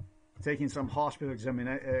taking some hospital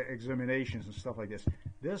examinations and stuff like this.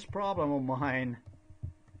 This problem of mine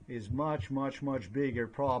is much, much, much bigger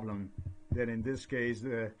problem than in this case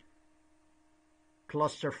the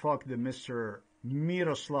clusterfuck, the Mr.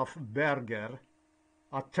 Miroslav Berger,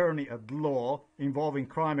 attorney at law involving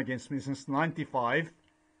crime against me since '95,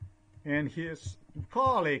 and his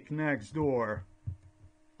colleague next door,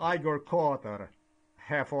 IGOR KOTAR,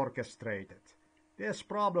 have orchestrated. This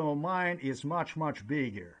problem of mine is much, much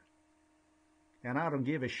bigger. And I don't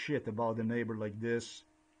give a shit about the neighbor like this.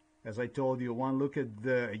 As I told you, one look at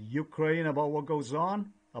the Ukraine about what goes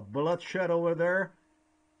on, a bloodshed over there.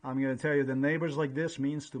 I'm going to tell you, the neighbors like this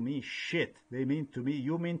means to me shit. They mean to me,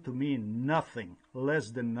 you mean to me nothing, less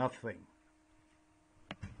than nothing.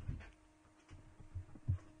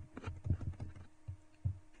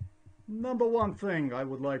 Number one thing I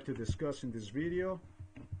would like to discuss in this video.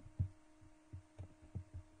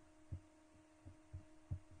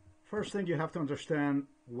 First thing you have to understand,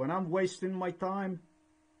 when I'm wasting my time,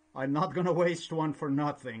 I'm not going to waste one for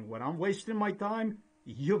nothing. When I'm wasting my time,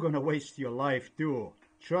 you're going to waste your life too.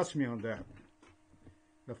 Trust me on that.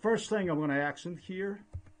 The first thing I'm going to accent here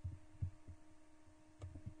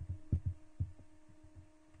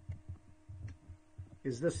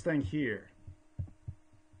is this thing here.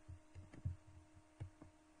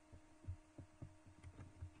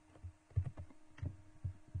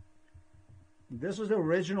 This is the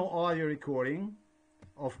original audio recording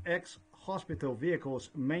of ex-hospital vehicles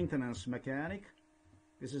maintenance mechanic.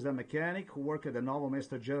 This is the mechanic who worked at the Novo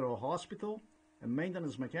MESTO General Hospital, a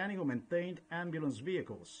maintenance mechanic who maintained ambulance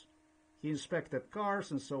vehicles. He inspected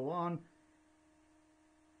cars and so on,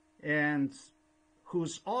 and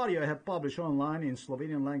whose audio I have published online in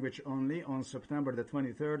Slovenian language only on September the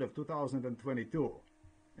 23rd of 2022.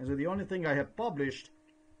 And so the only thing I have published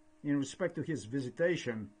in respect to his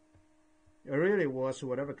visitation really was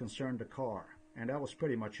whatever concerned the car, and that was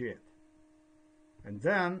pretty much it. And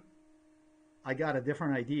then I got a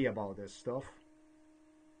different idea about this stuff,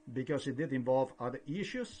 because it did involve other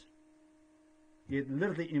issues. It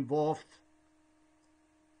literally involved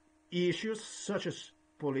issues such as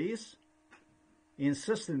police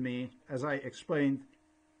insisted me, as I explained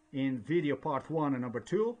in video part 1 and number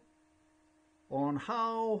 2, on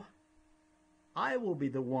how I will be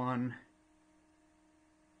the one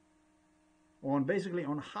on basically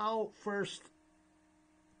on how first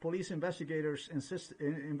police investigator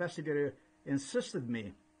insisted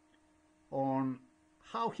me on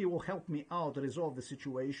how he will help me out to resolve the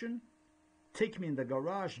situation, take me in the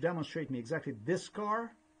garage, demonstrate me exactly this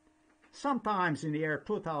car, sometimes in the year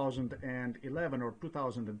 2011 or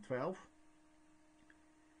 2012,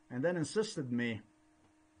 and then insisted me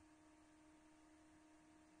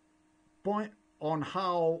point on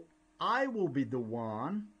how I will be the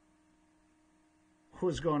one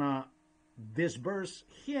who's gonna disburse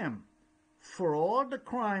him for all the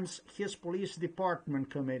crimes his police department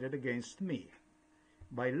committed against me,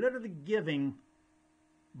 by literally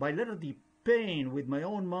paying with my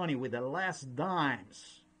own money, with the last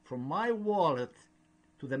dimes from my wallet,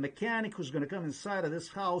 to the mechanic who's going to come inside of this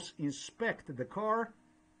house, inspect the car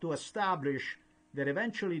to establish that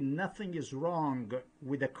eventually nothing is wrong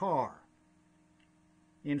with the car.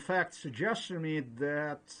 In fact, suggested me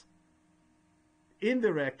that,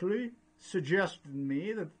 indirectly suggested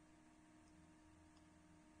me that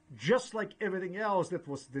just like everything else that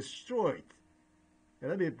was destroyed,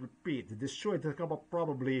 let me repeat, destroyed about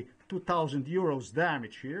probably 2,000 euros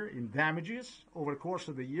damage here in damages over the course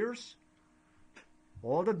of the years.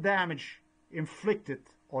 All the damage inflicted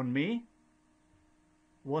on me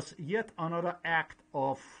was yet another act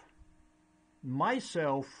of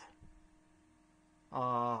myself,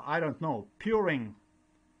 I don't know, pouring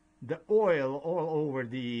the oil all over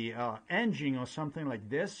the engine or something like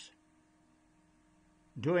this,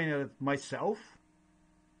 doing it myself,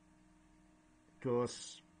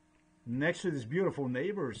 because next to these beautiful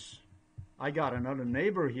neighbors, I got another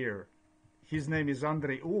neighbor here. His name is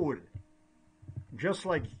Andrei Ul. Just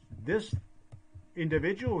like this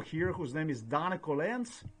individual here, whose name is Dane Kolenc.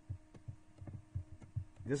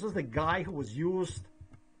 This is the guy who was used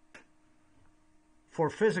for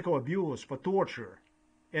physical abuse, for torture,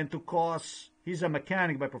 and to cause, he's a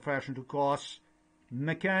mechanic by profession, to cause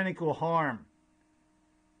mechanical harm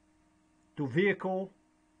to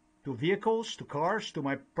vehicles, to cars, to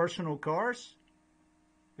my personal cars,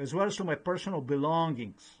 as well as to my personal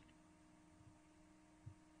belongings.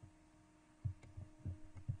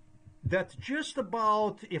 That just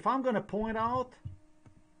about, if I'm going to point out,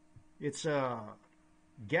 it's a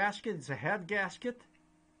gasket, it's a head gasket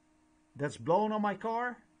that's blown on my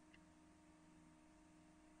car.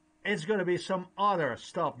 It's going to be some other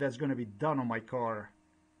stuff that's going to be done on my car.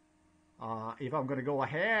 If I'm going to go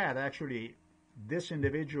ahead, actually, this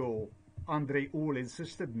individual, Andrei Ul,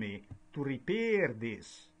 insisted me to repair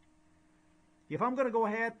this. If I'm going to go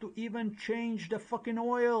ahead to even change the fucking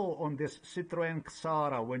oil on this Citroen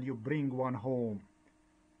Xara when you bring one home,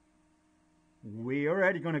 we're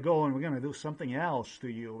already going to go and we're going to do something else to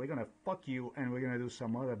you. We're going to fuck you and we're going to do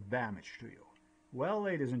some other damage to you. Well,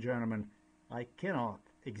 ladies and gentlemen, I cannot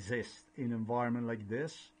exist in an environment like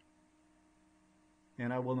this,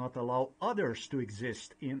 and I will not allow others to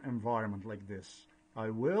exist in an environment like this. I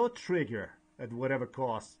will trigger, at whatever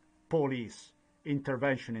cost, police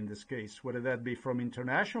intervention in this case, whether that be from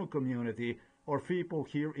international community or people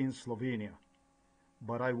here in Slovenia.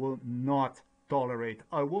 But I will not tolerate,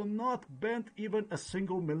 I will not bend even a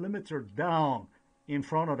single millimeter down in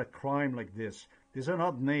front of a crime like this. These are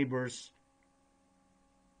not neighbors.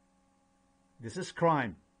 This is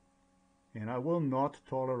crime. And I will not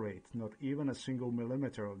tolerate not even a single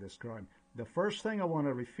millimeter of this crime. The first thing I want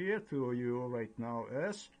to refer to you right now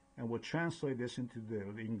is, and we'll translate this into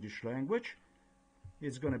the English language,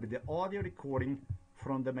 it's going to be the audio recording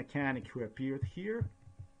from the mechanic who appeared here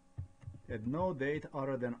at no date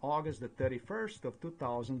other than August the 31st of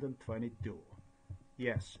 2022.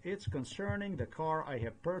 Yes, it's concerning the car I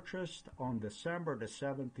have purchased on December the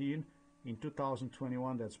 17th in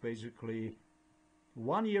 2021. That's basically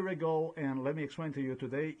 1 year ago, and let me explain to you,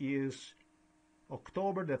 today is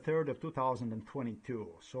October the 3rd of 2022.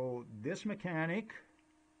 So this mechanic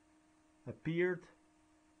appeared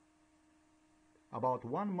about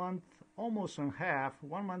 1 month, almost and a half,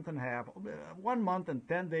 1 month and a half, 1 month and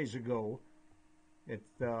 10 days ago in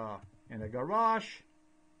the garage,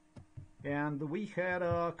 and we had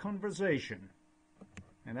a conversation,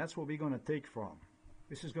 and that's what we're going to take from.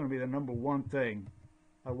 This is going to be the number one thing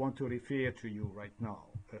I want to refer to you right now.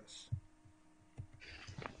 Yes.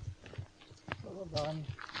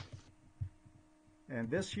 And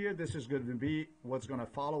this here, this is going to be what's going to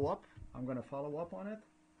follow up. I'm going to follow up on it.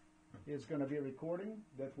 It's going to be a recording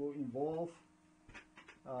that will involve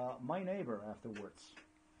my neighbor afterwards,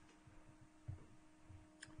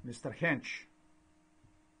 Mr. Hench.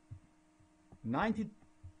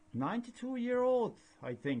 92-year-old,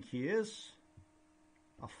 I think he is,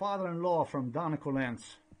 a father-in-law from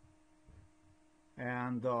Danikolens.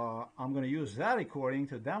 And I'm going to use that recording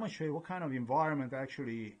to demonstrate what kind of environment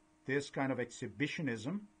actually this kind of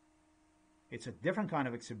exhibitionism. It's a different kind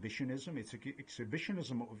of exhibitionism. It's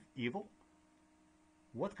exhibitionism of evil.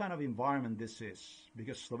 What kind of environment this is.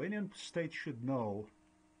 Because Slovenian state should know,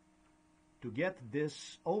 to get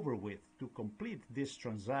this over with, to complete this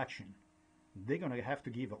transaction, they're going to have to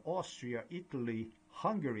give Austria, Italy,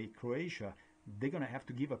 Hungary, Croatia, they're going to have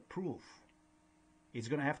to give a proof. It's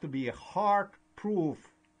going to have to be a hard proof,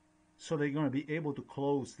 so they're going to be able to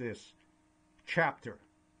close this chapter.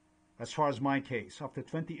 As far as my case, after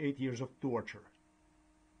 28 years of torture.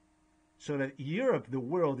 So that Europe, the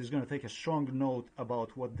world, is going to take a strong note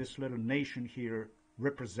about what this little nation here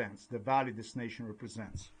represents, the value this nation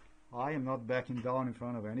represents. I am not backing down in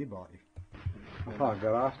front of anybody. Aha,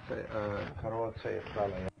 grazie, karoce,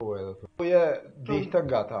 hvala. To je dihta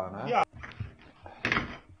gata, ne? Ja.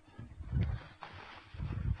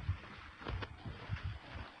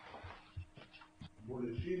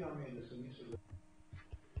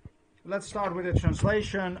 Let's start with a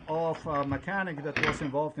translation of a mechanic that was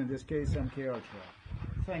involved in this case, MKR.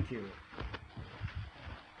 Thank you.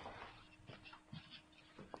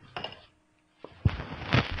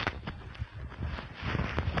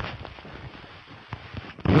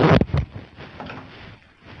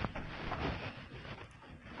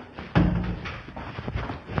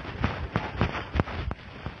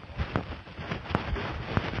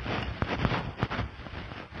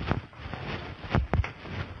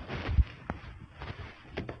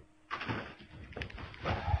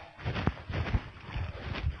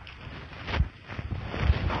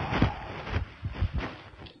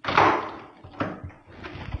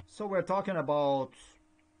 So we're talking about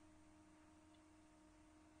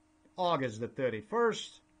August the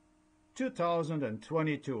 31st,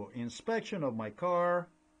 2022. Inspection of my car,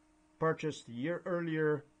 purchased a year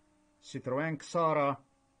earlier, Citroën Xara,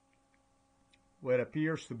 where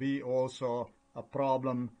appears to be also a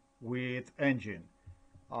problem with engine.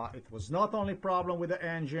 It was not only problem with the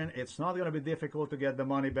engine. It's not going to be difficult to get the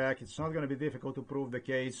money back. It's not going to be difficult to prove the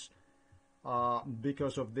case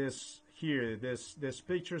because of this here, this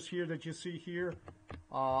pictures here that you see here.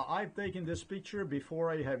 I've taken this picture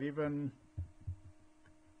before I have even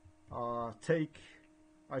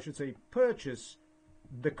purchased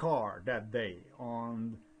the car that day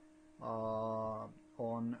on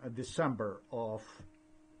December of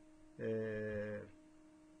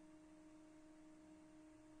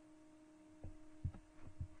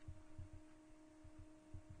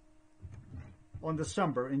on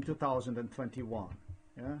December in 2021.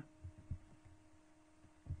 Yeah.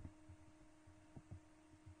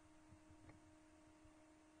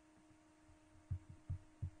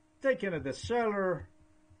 Taken at the seller,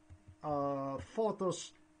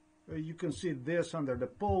 photos, you can see this under the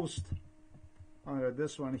post, under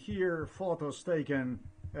this one here, photos taken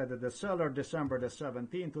at the seller December the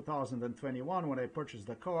 17th, 2021, when I purchased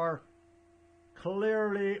the car.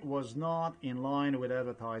 Clearly was not in line with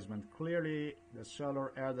advertisement. Clearly the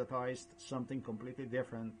seller advertised something completely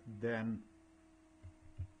different than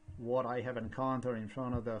what I have encountered in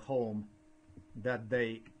front of the home that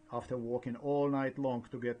day, after walking all night long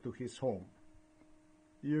to get to his home.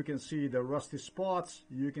 You can see the rusty spots,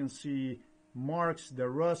 you can see marks, the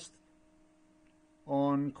rust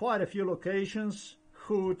on quite a few locations,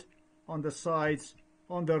 hood on the sides,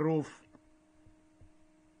 on the roof.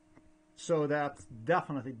 So that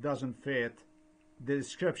definitely doesn't fit the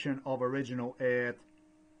description of original ad.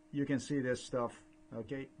 You can see this stuff,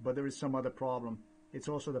 okay? But there is some other problem. It's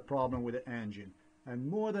also the problem with the engine. And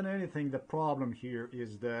more than anything, the problem here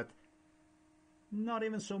is that Not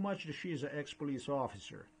even so much that she is an ex-police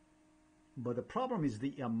officer. But the problem is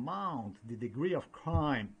the amount, the degree of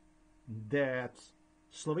crime that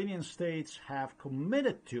Slovenian states have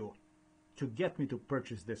committed to get me to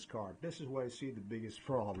purchase this card. This is where I see the biggest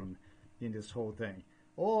problem in this whole thing.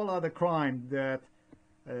 All other crime that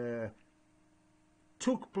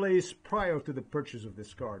took place prior to the purchase of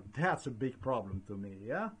this card, that's a big problem to me,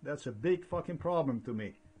 yeah? That's a big fucking problem to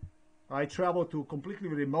me. I travel to a completely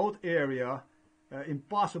remote area,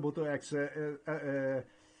 impossible to access,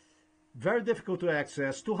 very difficult to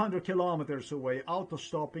access, 200 kilometers away, auto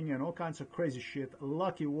stopping and all kinds of crazy shit.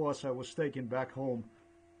 Lucky was I was taken back home,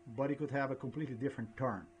 but it could have a completely different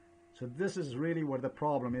turn. So this is really where the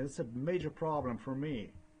problem is. It's a major problem for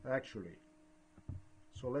me, actually.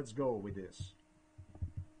 So let's go with this.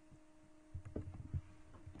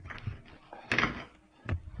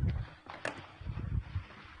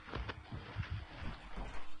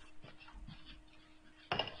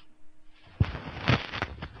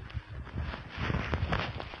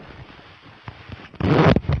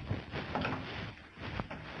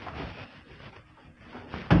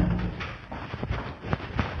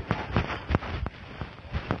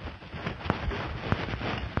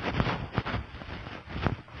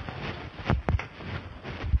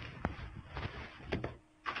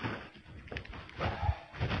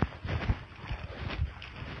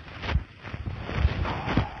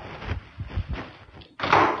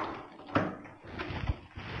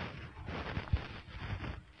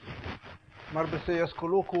 Mar bi se jaz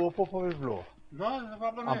kolo kupil, pa bi bilo.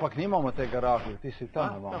 Ampak nimamo te garaže, ti si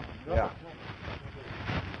tam, ne bom. Ja.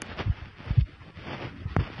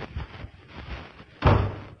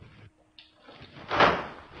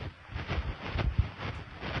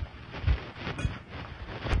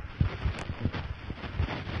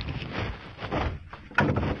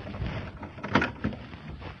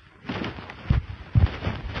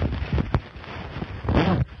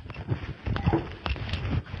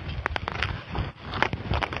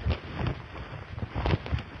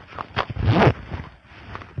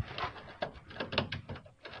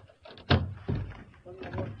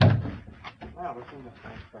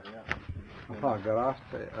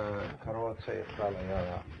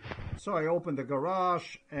 So I opened the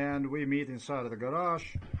garage and we meet inside of the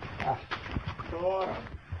garage. Ja,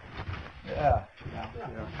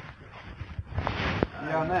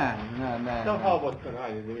 ne. Sam haubo odpr,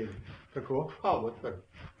 ajde da vidim. Kako? Haubo odpr.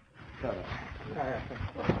 Sada. Ja.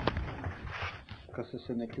 Kad si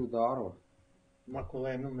se neki udaril? Ma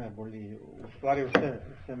koleno me boli. U stvari vse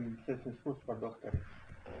sem spustil doktor.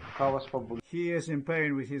 Kaj vas pa boli? He is in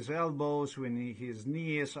pain with his elbows, with his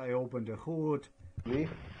knees. I opened the hood.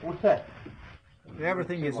 Vse.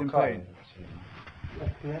 Everything is in pain.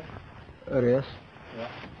 Res? Ja.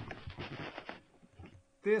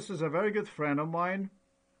 This is a very good friend of mine.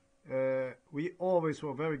 We always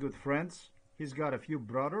were very good friends. He's got a few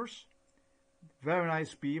brothers. Very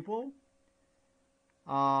nice people.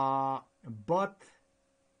 But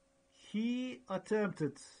he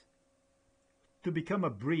attempted to become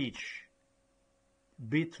a breach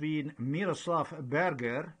between Miroslav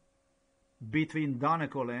Berger, between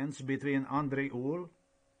Danekolens, between Andrei Ul,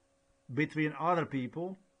 between other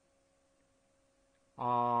people.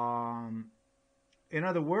 In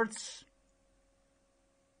other words,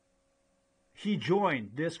 he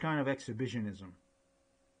joined this kind of exhibitionism.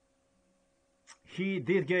 He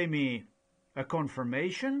did give me a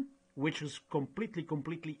confirmation, which was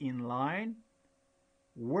completely in line,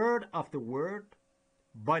 word after word,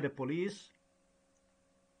 by the police,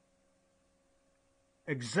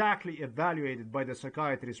 exactly evaluated by the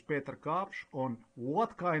psychiatrist Peter Kapš on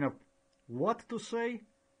what to say,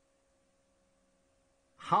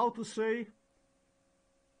 how to say,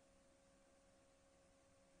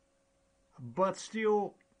 but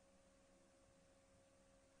still,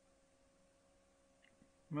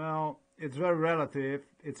 well, it's very relative.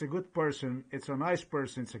 It's a good person. It's a nice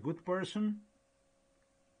person. It's a good person.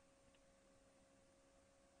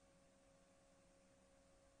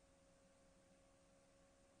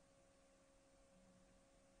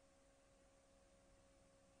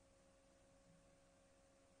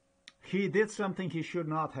 He did something he should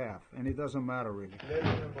not have, and it doesn't matter really.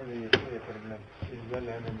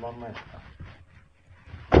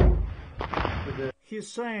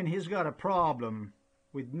 He's saying he's got a problem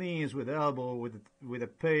with knees, with elbow, with a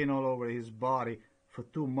pain all over his body for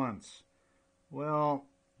 2 months. Well,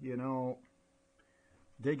 you know,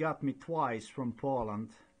 they got me twice from Poland.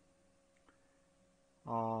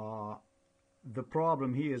 The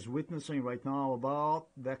problem he is witnessing right now about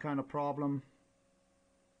that kind of problem,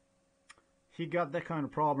 he got that kind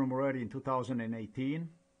of problem already in 2018.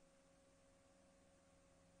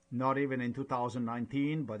 not even in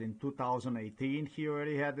 2019, but in 2018, he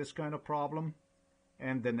already had this kind of problem.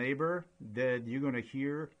 And the neighbor that you're going to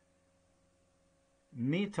hear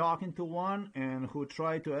me talking to one, and who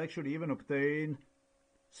tried to actually even obtain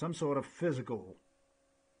some sort of physical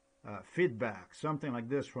feedback, something like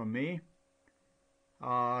this from me.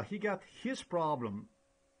 He got his problem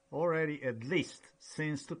already at least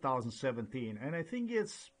since 2017. And I think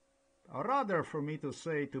it's rather for me to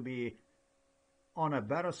say to be on a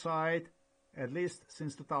better side, at least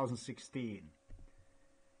since 2016.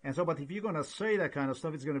 And so, but if you're going to say that kind of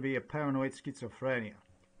stuff, it's going to be a paranoid schizophrenia.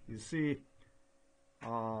 You see,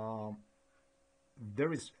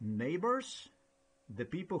 there is neighbors, the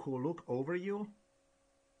people who look over you,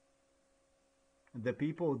 the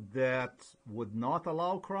people that would not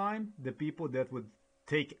allow crime, the people that would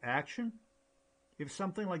take action if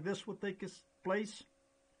something like this would take place,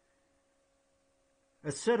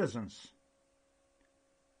 as citizens.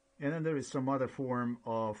 And then there is some other form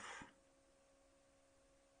of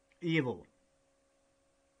evil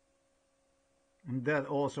that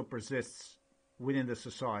also persists within the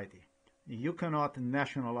society. You cannot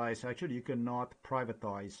nationalize, actually you cannot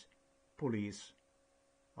privatize police.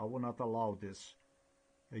 I will not allow this.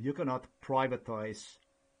 You cannot privatize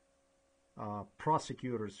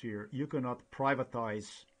prosecutors here. You cannot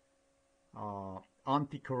privatize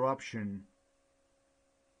anti-corruption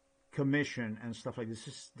commission and stuff like this.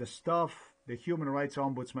 This is the stuff, the human rights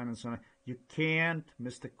ombudsman and so on. You can't,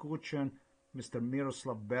 Mr. Kuchan, Mr.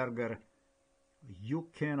 Miroslav Berger, you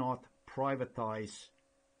cannot privatize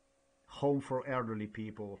home for elderly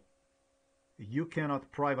people. You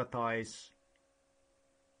cannot privatize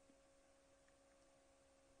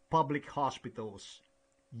public hospitals.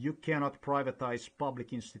 You cannot privatize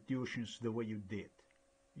public institutions the way you did.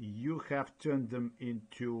 You have turned them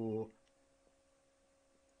into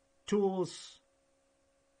tools,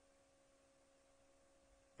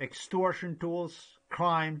 extortion tools,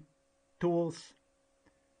 crime tools,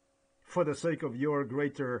 for the sake of your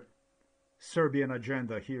greater Serbian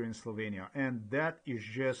agenda here in Slovenia. And that is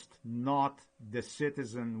just not the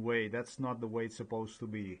citizen way. That's not the way it's supposed to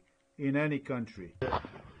be in any country.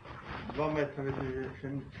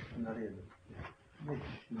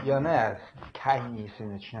 Ja ne, kaj nisi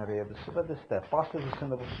nič naredil, seveda ste, pa ste se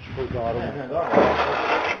ne boste podarili. Ne, dobro.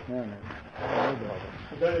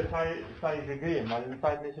 Saj že grem, ali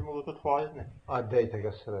saj nisem mogel tudi hoditi, ne. A dejte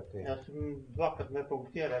ga sreti. Jaz sem dvakrat me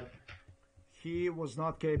punktiral. He was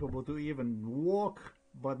not capable to even walk,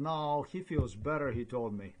 but now he feels better, he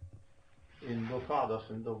told me. In blokado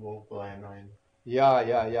sem dobil po eno in...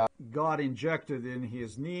 Ja. God injected in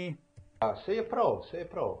his knee. Se je prav,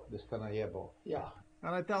 da ste najebal. Ja.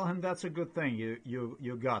 And I tell him that's a good thing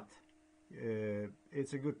you got.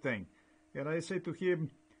 It's a good thing. And I say to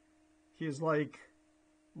him, he's like,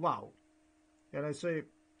 wow. And I say,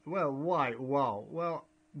 well, why? Wow. Well,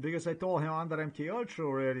 because I told him under MK Ultra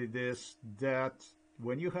already that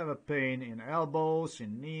when you have a pain in elbows,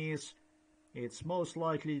 in knees, it's most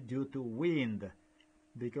likely due to wind.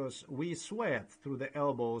 Because we sweat through the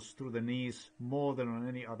elbows, through the knees, more than on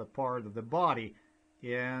any other part of the body.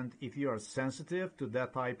 And if you are sensitive to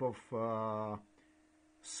that type of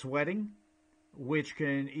sweating, which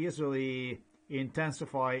can easily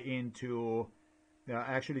intensify into,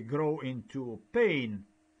 actually grow into pain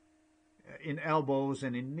in elbows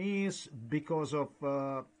and in knees because of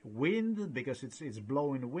wind, because it's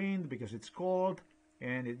blowing wind, because it's cold,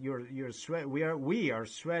 and we are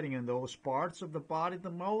sweating in those parts of the body the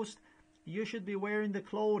most. You should be wearing the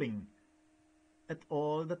clothing at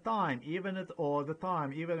all the time, even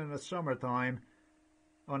in the summertime,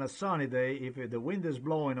 on a sunny day. If the wind is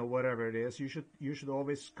blowing or whatever it is, you should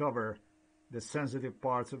always cover the sensitive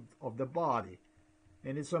parts of the body.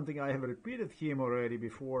 And it's something I have repeated him already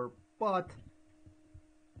before, but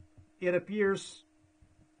it appears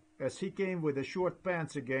as he came with the short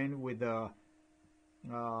pants again, with a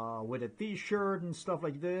t-shirt and stuff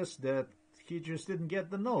like this, that he just didn't get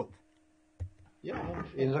the note. Ja,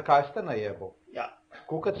 in zakaj ste najebal? Ja.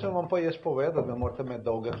 Kukaj sem vam pa jaz povedal, da morate imeti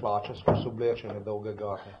dolge hlače, skozi oblečene, dolge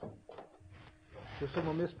gate. To sem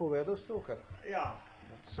vam jaz povedal, Stukar? Ja.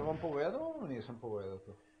 Sem vam povedal, ali nisem povedal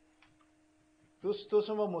to? To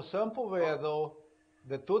sem vam vsem povedal,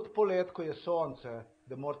 da tudi polet, ko je sonce,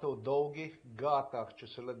 da morate v dolgih gatah, če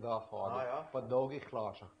se le da hoditi, ja. Pa dolgih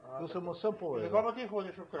hlačah. To sem vsem povedal. Zakaj pa ti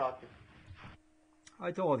hodiš v kratkih?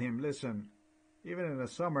 I told him, listen, even in the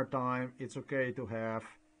summertime, it's okay to have,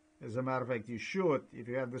 as a matter of fact, you should, if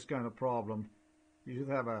you have this kind of problem, you should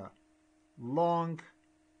have a long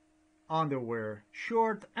underwear,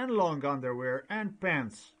 short and long underwear, and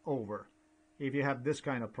pants over, if you have this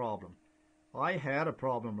kind of problem. I had a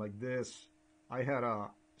problem like this. I had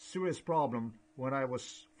a serious problem when I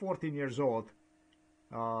was 14 years old,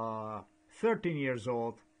 13 years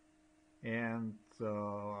old, and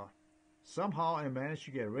somehow I managed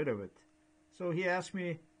to get rid of it. So he asked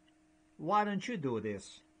me, why don't you do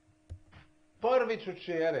this? Prvič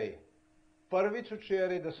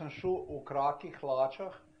včeraj, da sem šel v kratkih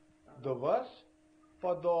hlačah do vas,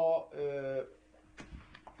 pa do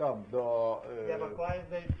tam, do...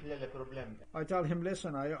 I tell him,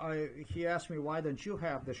 listen, he asked me, why don't you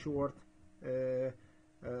have the short, the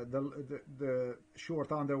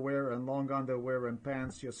short underwear and long underwear and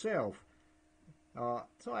pants yourself?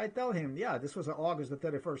 So I tell him, yeah, this was August the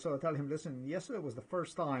 31st, so I tell him, listen, yesterday was the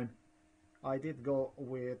first time I did go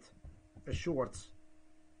with shorts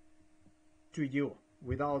to you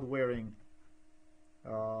without wearing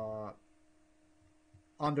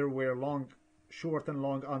underwear, short and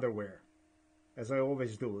long underwear, as I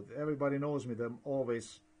always do. Everybody knows me that I'm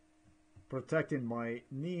always protecting my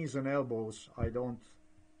knees and elbows. I don't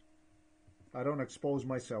expose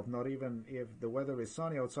myself, not even if the weather is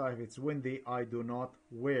sunny outside. If it's windy, I do not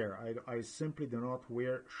wear. I simply do not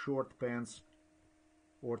wear short pants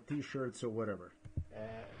or t-shirts or whatever.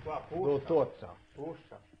 Do toca.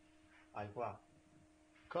 Aj qua.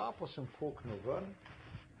 Kapo sem puknil ven,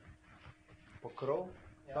 pokrov,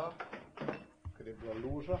 tak, ker je bila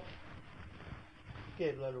luža. Kje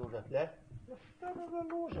je bila luža? Tle? Tam je bila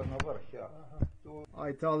luža na vrh, ja.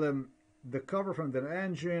 I tell him the cover from the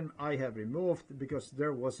engine I have removed because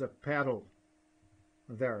there was a paddle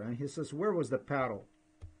there. And he says, where was the paddle?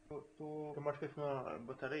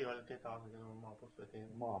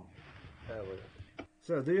 Mom.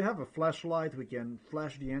 So, do you have a flashlight? We can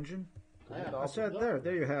flash the engine? I said,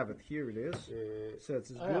 there you have it. Here it is. He said,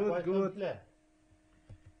 it's good.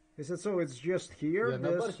 He said, so it's just here?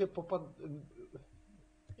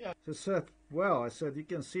 He said, well, I said, you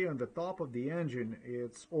can see on the top of the engine,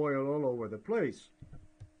 it's oil all over the place.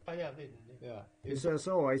 He says,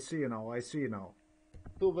 oh, I see now.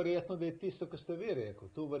 Tu verjetno, da je tisto, kar ste vi rekel.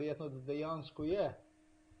 Tu verjetno, da dejansko je.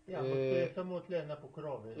 Ja, to je samo tle na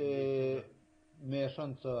pokrovi.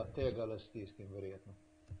 Mešanca tega lastiskim, verjetno.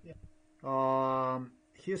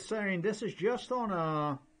 He's saying this is just on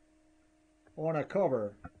a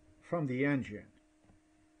cover from the engine.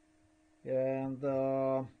 And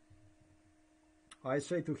I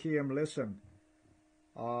say to him, listen,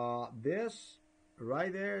 this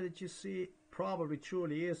right there that you see probably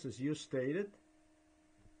truly is, as you stated,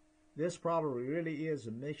 this probably really is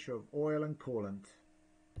a mixture of oil and coolant.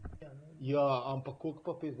 Ja, ampak koliko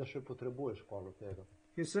pa pizda še potrebuješ palo tega?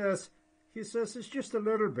 He says it's just a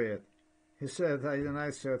little bit. He said, and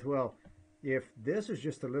I said, well, if this is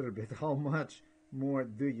just a little bit, how much more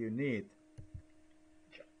do you need?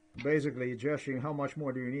 Basically, gesturing how much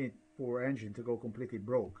more do you need for engine to go completely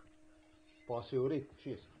broke? Pa si urit,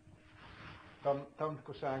 čist. Tam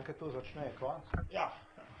ko se enkrat to začne, konc? Ja.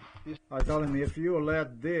 I tell him, if you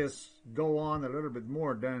let this go on a little bit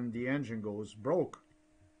more, then the engine goes broke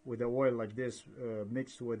with the oil like this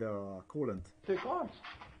mixed with coolant. To je konc.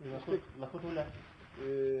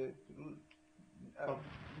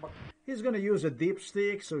 He's going to use a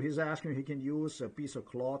dipstick, so he's asking if he can use a piece of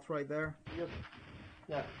cloth right there.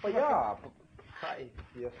 Ja, pa ja, kaj,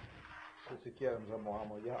 jaz se sekiram za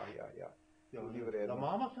mamo, ja. Ni vredno. Za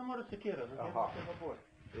mama se mora sekirati,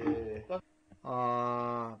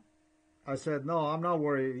 I said, no, I'm not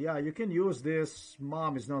worried. Yeah, you can use this.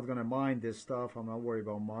 Mom is not going to mind this stuff. I'm not worried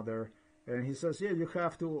about mother. And he says, yeah, you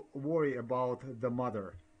have to worry about the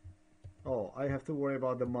mother. Oh, I have to worry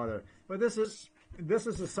about the mother. But this is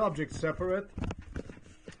a subject separate.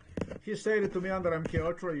 He stated to me under MK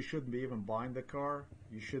Ultra, you shouldn't be even buying the car.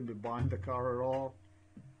 You shouldn't be buying the car at all.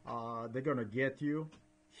 They're going to get you.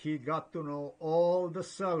 He got to know all the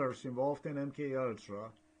sellers involved in MK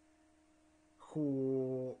Ultra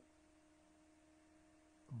who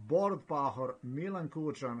Borpahor, Milan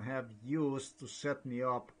Kučan have used to set me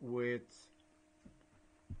up with,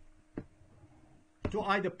 to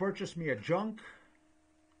either purchase me a junk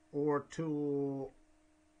or to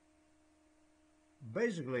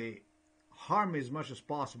basically harm me as much as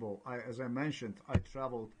possible. As I mentioned, I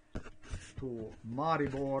traveled to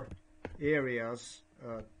Maribor areas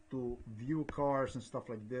to view cars and stuff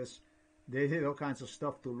like this. They did all kinds of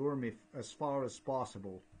stuff to lure me as far as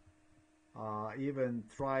possible. Even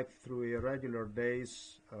tried through irregular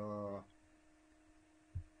days.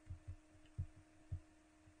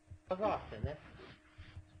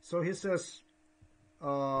 So he says,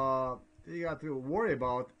 you got to worry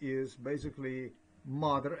about is basically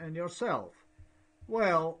mother and yourself.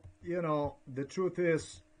 Well, you know, the truth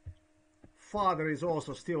is, father is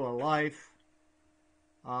also still alive.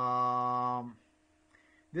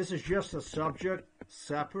 This is just a subject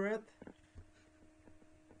separate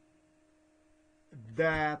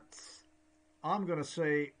that I'm going to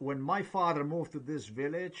say when my father moved to this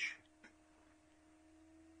village,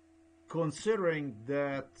 considering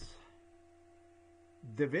that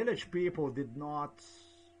the village people did not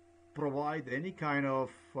provide any kind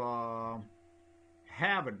of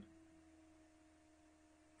heaven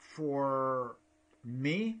for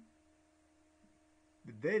me,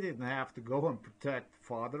 they didn't have to go and protect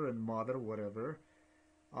father and mother, whatever.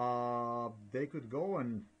 They could go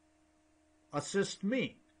and assist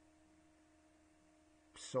me.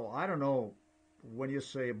 So I don't know when you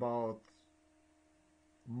say about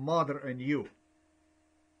mother and you.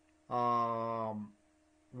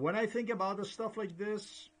 When I think about the stuff like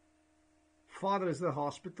this, father is in the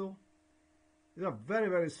hospital. These are very,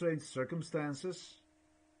 very strange circumstances.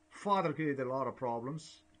 Father created a lot of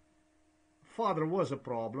problems. Father was a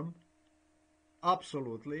problem,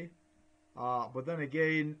 absolutely. But then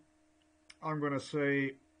again, I'm going to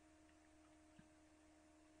say,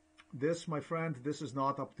 this, my friend, this is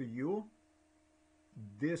not up to you.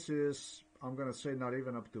 This is, I'm going to say, not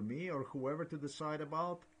even up to me or whoever to decide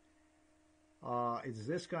about. It's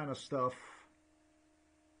this kind of stuff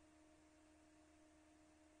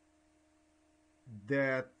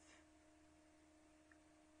that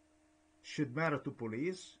should matter to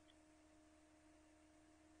police.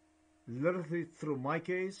 Literally through my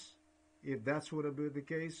case, if that's what would be the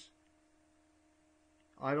case,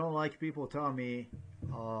 I don't like people telling me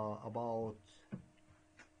about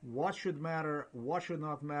what should matter, what should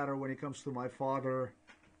not matter when it comes to my father.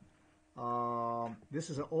 This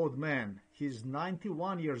is an old man. He's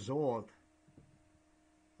 91 years old.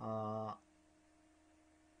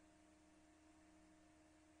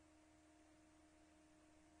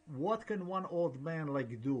 What can one old man like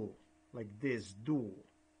this do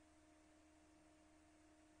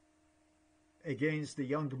against the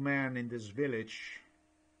young man in this village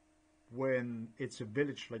when it's a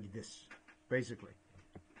village like this, basically?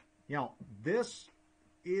 You know, this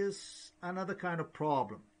is another kind of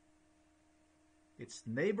problem. It's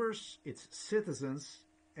neighbors, it's citizens,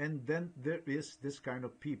 and then there is this kind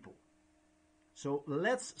of people. So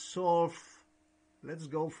let's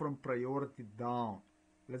go from priority down.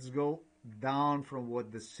 Let's go down from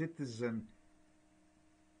what the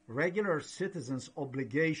regular citizen's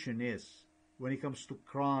obligation is when it comes to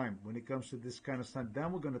crime, when it comes to this kind of stuff.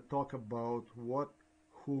 Then we're going to talk about what,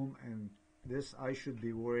 whom, and this I should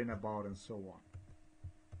be worrying about, and so on.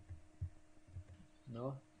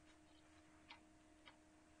 No?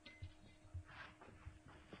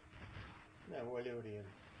 Ne, olje je v redu.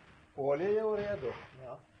 Olje je v redu.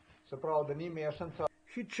 Ja. Se pravi, da ni mešanica.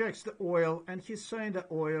 He checks the oil, and he's saying the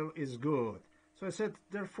oil is good. So I said,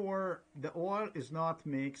 therefore, the oil is not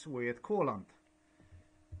mixed with coolant.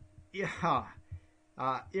 Yeah,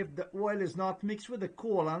 if the oil is not mixed with the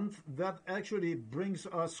coolant, that actually brings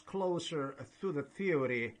us closer to the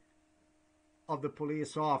theory of the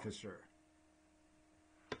police officer.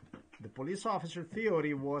 The police officer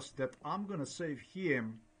theory was that I'm going to save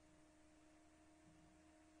him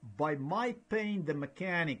by my paying the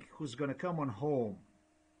mechanic who's going to come on home.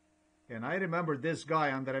 And I remember this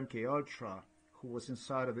guy under MK Ultra who was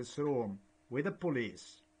inside of this room with the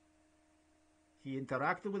police. He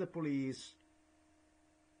interacted with the police,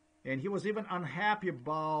 and he was even unhappy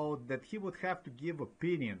about that he would have to give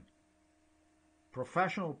opinion,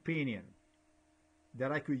 professional opinion,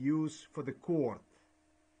 that I could use for the court.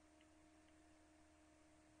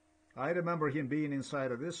 I remember him being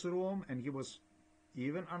inside of this room, and he was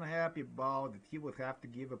even unhappy about that he would have to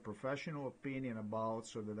give a professional opinion about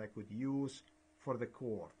so that I could use for the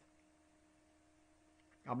court.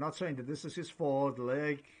 I'm not saying that this is his fault,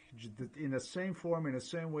 like in the same form, in the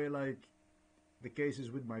same way like the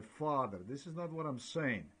cases with my father. This is not what I'm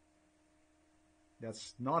saying.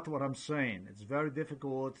 That's not what I'm saying. It's very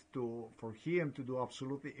difficult for him to do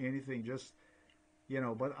absolutely anything, just,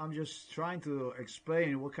 but I'm just trying to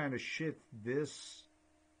explain what kind of shit this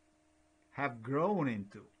have grown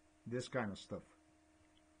into, this kind of stuff.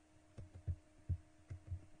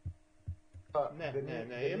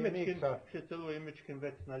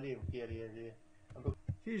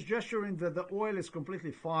 He's gesturing that the oil is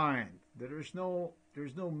completely fine. There's no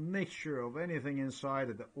mixture of anything inside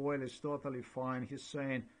it. The oil is totally fine. He's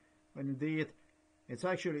saying, and indeed, it's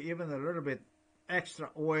actually even a little bit extra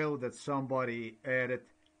oil that somebody added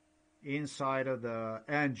inside of the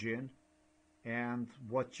engine. And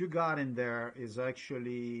what you got in there is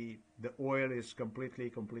actually, the oil is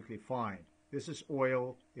completely fine. This is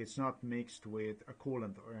oil. It's not mixed with a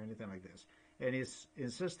coolant or anything like this. And he's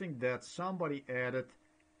insisting that somebody added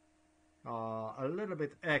a little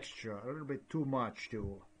bit extra, a little bit too much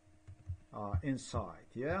to inside,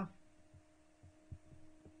 yeah?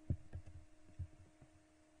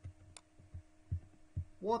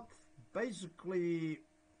 What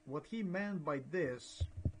he meant by this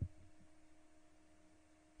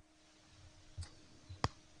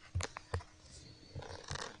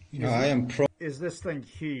is this thing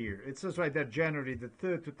here. It says right there, January the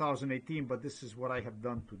 3rd, 2018, but this is what I have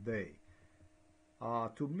done today.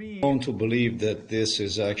 To me, I want to believe that this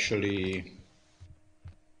is actually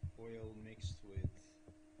oil mixed with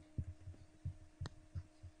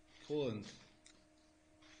coolant.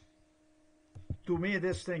 To me,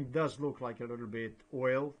 this thing does look like a little bit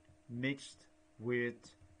oil mixed with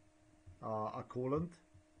a coolant.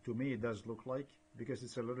 To me, it does look like, because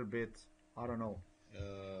it's a little bit, I don't know.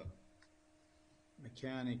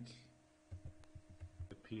 Mechanic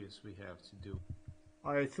appears we have to do.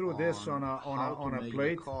 I threw this on a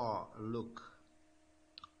plate. A car look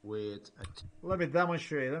with Let me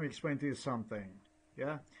demonstrate. Let me explain to you something.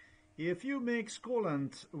 Yeah, if you mix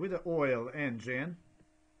coolant with the oil engine,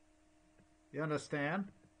 you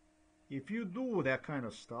understand? If you do that kind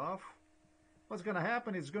of stuff, what's going to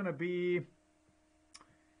happen is going to be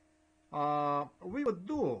we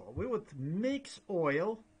would mix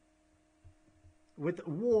oil with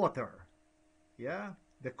water. Yeah,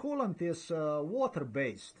 the coolant is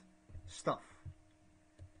water-based stuff.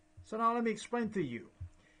 So now let me explain to you.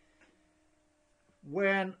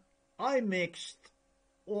 When I mixed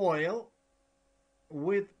oil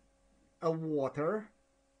with a water,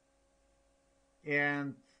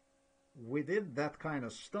 and we did that kind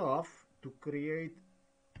of stuff to create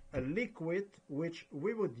a liquid which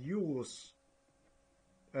we would use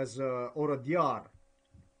as a orodyar.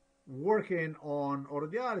 Working on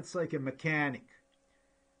orodyar, it's like a mechanic.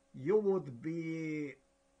 You would be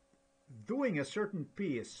doing a certain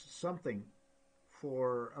piece, something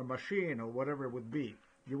for a machine or whatever it would be.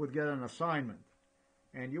 You would get an assignment,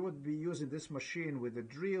 and you would be using this machine with the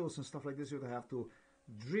drills and stuff like this. You would have to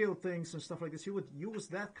drill things and stuff like this. You would use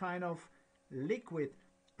that kind of liquid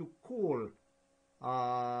to cool,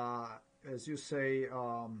 as you say,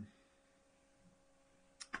 I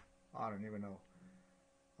don't even know.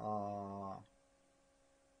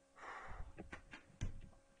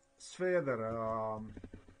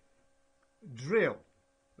 Drill.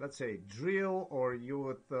 Let's say drill, or you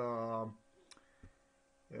would,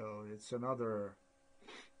 it's another.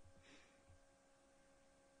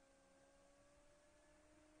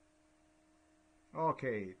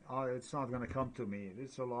 Okay, it's not going to come to me.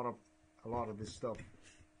 It's a lot of this stuff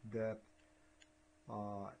that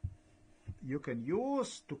you can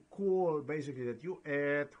use to cool, basically, that you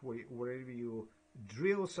add wherever you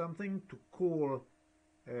drill something to cool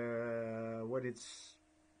when it's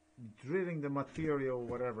drilling the material,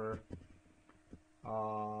 whatever.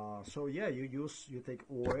 So yeah, you take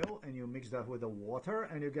oil and you mix that with the water,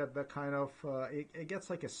 and you get that kind of it gets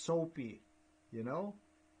like a soapy, you know.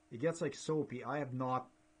 It gets like soapy. I have not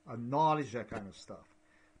acknowledged that kind of stuff.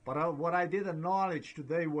 But what I did acknowledge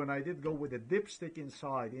today, when I did go with the dipstick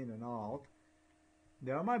inside, in and out,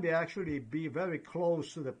 there might actually be very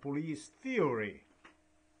close to the police theory.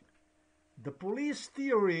 The police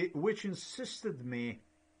theory, which insisted me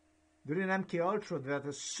during MK Ultra, that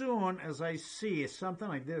as soon as I see something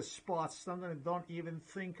like this, spots something, I don't even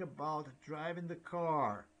think about driving the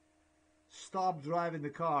car. Stop driving the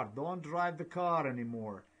car. Don't drive the car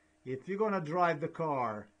anymore. If you're going to drive the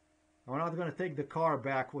car, we're not going to take the car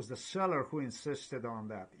back, was the seller who insisted on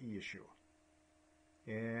that issue.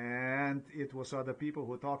 And it was other people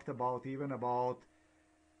who talked about, even about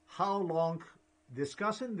how long,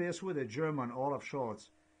 discussing this with a German, Olaf Scholz,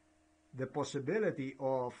 the possibility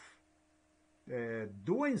of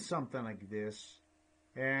doing something like this,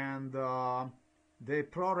 and they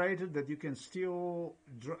prorated that you can still,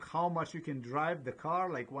 how much you can drive the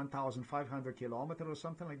car, like 1,500 kilometers or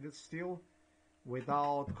something like this still,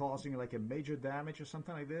 without causing like a major damage or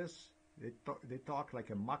something like this. They talk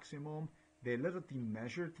like a maximum. They literally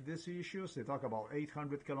measured these issues. They talk about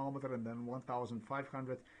 800 kilometers and then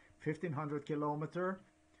 1,500, 1,500 kilometers.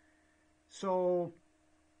 So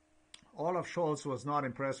Olaf Scholz was not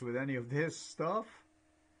impressed with any of this stuff.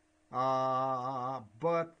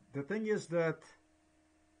 But the thing is that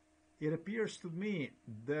it appears to me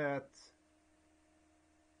that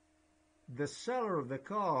the seller of the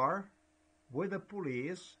car with the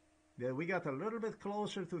police, that we got a little bit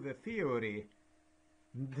closer to the theory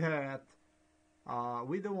that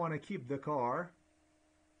we don't want to keep the car.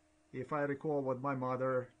 If I recall what my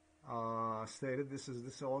mother stated, this is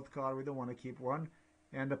this old car, we don't want to keep one.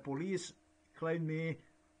 And the police claimed me,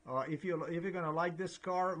 if you're gonna like this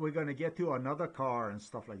car, we're gonna get you another car and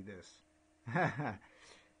stuff like this.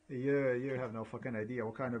 You have no fucking idea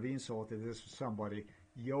what kind of insult it is for somebody.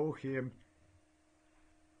 You owe him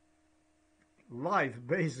life,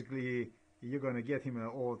 basically. You're gonna get him an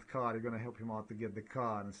old car. You're gonna help him out to get the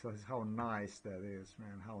car, and so how nice that is,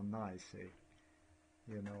 man. How nice, eh?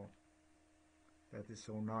 You know, that is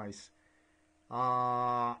so nice.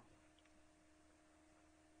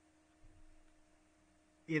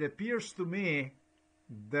 It appears to me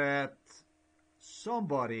that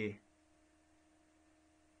somebody,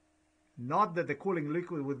 not that the cooling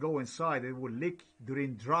liquid would go inside, it would leak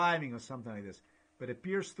during driving or something like this, but it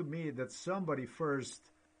appears to me that somebody first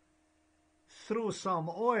threw some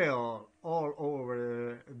oil all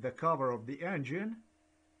over the cover of the engine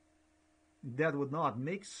that would not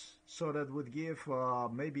mix, so that would give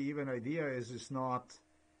maybe even idea is it's not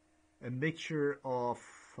a mixture of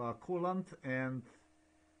coolant and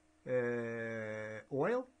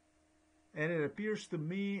oil. And it appears to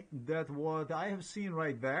me that what I have seen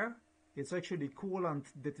right there, it's actually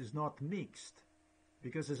coolant that is not mixed,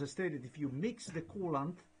 because as I stated, if you mix the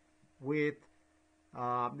coolant with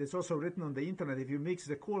it's also written on the internet, if you mix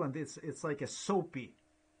the coolant, it's like a soapy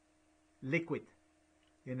liquid.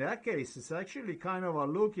 In that case, it's actually kind of a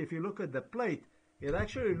look, if you look at the plate, it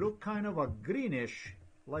actually look kind of a greenish,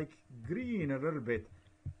 like green a little bit.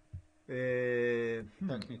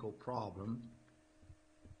 Technical problem.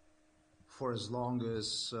 For as long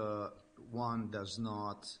as one does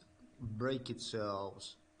not break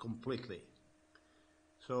itself completely.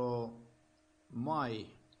 So my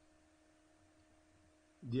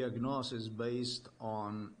diagnosis based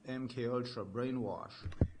on MK Ultra brainwash.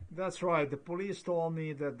 That's right. The police told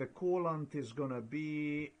me that the coolant is going to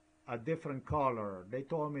be a different color. They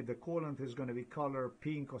told me the coolant is going to be color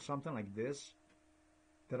pink or something like this.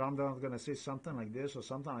 That I'm not going to say something like this or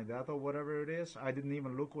something like that or whatever it is. I didn't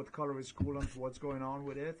even look what color is coolant, what's going on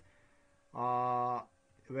with it.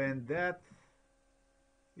 When that,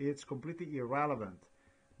 it's completely irrelevant.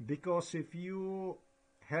 Because if you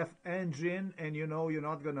have engine and you know you're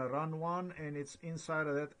not going to run one and it's inside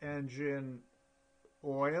of that engine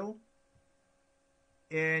oil,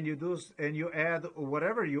 and you add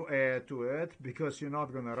whatever you add to it, because you're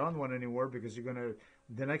not going to run one anymore, because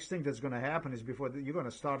the next thing that's going to happen is before you're going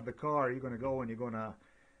to start the car, you're going to go and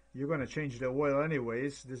you're going to change the oil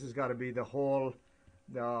anyways. This has got to be the whole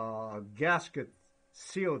gasket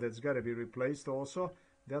seal that's got to be replaced also.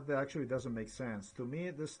 That actually doesn't make sense to me.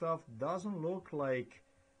 This stuff doesn't look like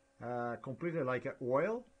completely like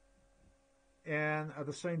oil, and at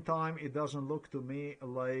the same time it doesn't look to me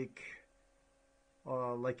like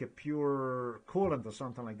a pure coolant or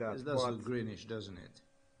something like that. It does look greenish, doesn't it?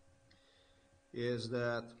 Is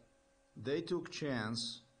that they took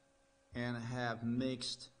chance and have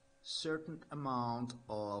mixed certain amount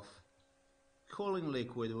of cooling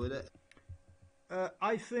liquid with it.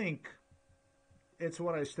 I think it's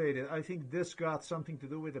what I stated. I think this got something to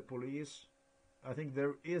do with the police. I think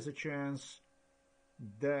there is a chance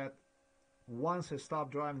that once I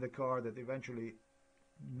stop driving the car, that eventually,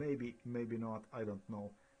 maybe not, I don't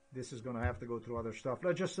know. This is going to have to go through other stuff.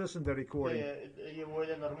 Let's just listen to the recording. Je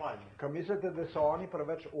olje normalno. Kaj mislite, da so oni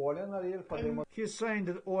preveč olja naredili? Pa da ima... He's saying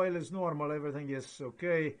that oil is normal, everything is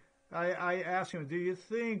okay. I asked him, do you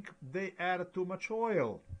think they added too much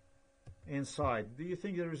oil inside? Do you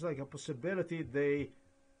think there is like a possibility they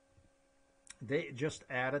just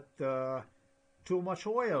added too much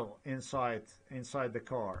oil inside the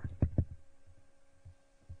car?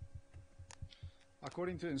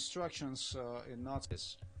 According to instructions in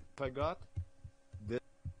Nazis, I got. Do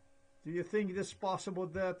you think it is possible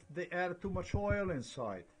that they added too much oil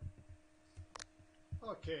inside?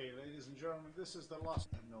 Okay, ladies and gentlemen, this is the last.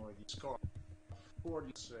 I have no idea. This car,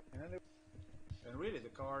 and really the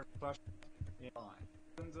car flashed in line.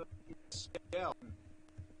 And yeah,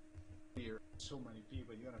 here, so many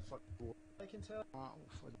people, you're gonna fucking. I can tell.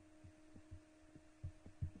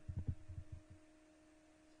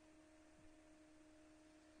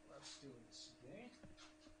 Let's do this again.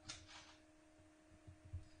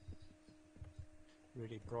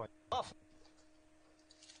 Really bright. Off.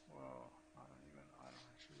 Well, I don't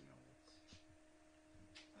actually know what.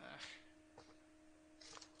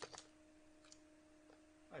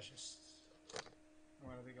 I just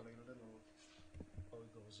want to think a little how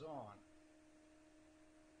it goes on.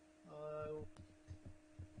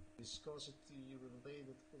 Viscosity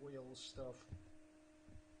related oil stuff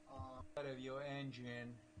out of your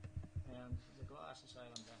engine, and the glasses I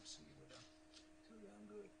don't see with them too damn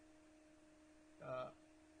good.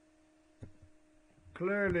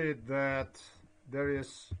 Clearly that there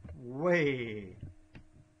is way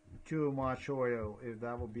too much oil. If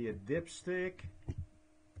that would be a dipstick,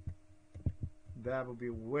 that would be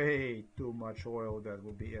way too much oil that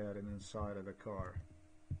will be added inside of the car.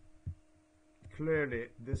 Clearly,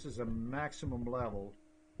 this is a maximum level.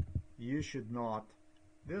 You should not.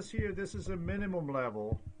 This is a minimum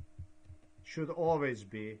level. Should always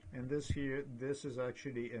be. And this is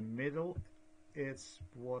actually a middle. It's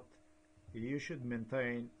what you should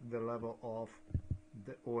maintain the level of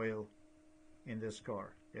the oil in this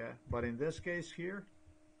car. Yeah. But in this case here,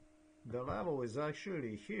 the level is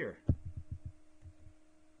actually here.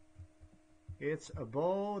 It's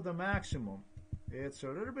above the maximum. It's a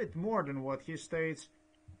little bit more than what he states.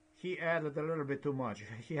 He added a little bit too much.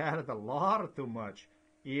 He added a lot too much.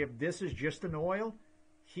 If this is just an oil,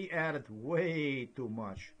 he added way too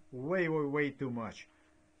much. Way too much.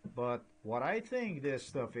 But what I think this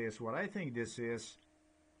stuff is, I think this is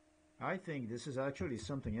actually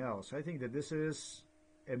something else. I think that this is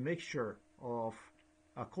a mixture of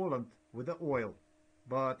a coolant with the oil.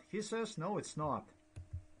 But he says, no, it's not.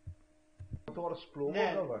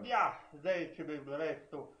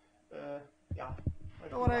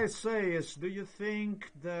 What I say is, do you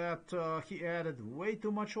think that he added way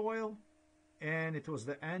too much oil and it was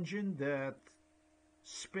the engine that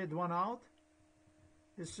spit one out?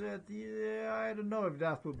 He said, yeah, I don't know if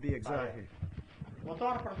that would be exactly.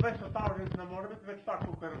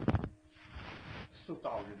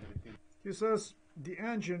 He says the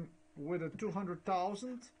engine with a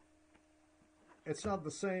 200,000, it's not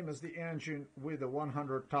the same as the engine with a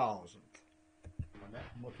 100,000.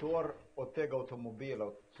 Motor od tega automobila,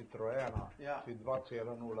 od Citroena, je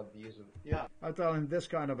 2.0 diesel. I tell him this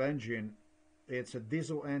kind of engine, it's a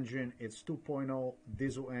diesel engine, it's 2.0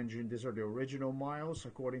 diesel engine. These are the original miles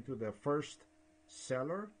according to the first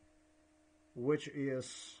seller, which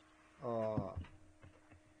is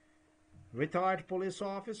retired police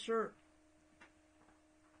officer,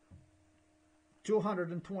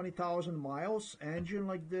 220,000 miles, engine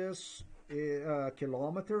like this,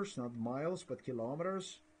 kilometers, not miles, but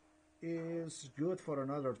kilometers, is good for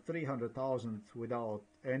another 300,000 without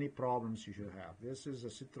any problems you should have. This is a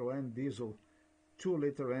Citroen diesel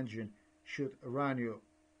 2-liter engine, should run you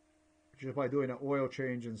just by doing an oil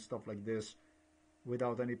change and stuff like this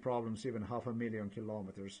without any problems, even 500,000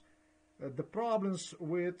 kilometers. The problems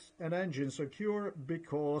with an engine occur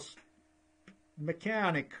because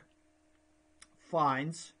mechanic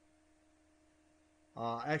finds,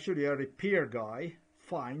 actually a repair guy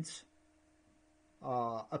finds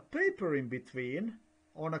a paper in between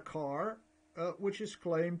on a car which is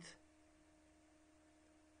claimed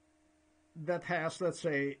that has, let's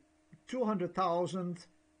say, 200,000,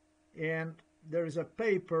 and there is a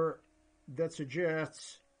paper that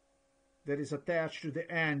suggests that is attached to the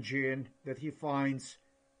engine that he finds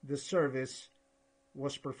the service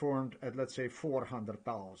was performed at, let's say,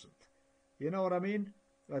 400,000. You know what I mean?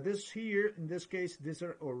 This here, in this case, these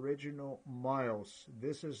are original miles.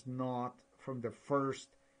 This is not from the first,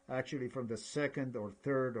 actually from the second or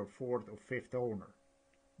third or fourth or fifth owner.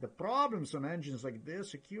 The problems on engines like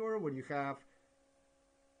this occur when you have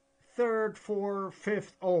third, fourth,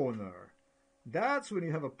 fifth owner. That's when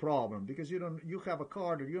you have a problem, because you have a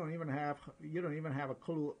car that you don't even have a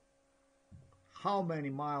clue how many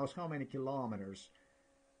miles, how many kilometers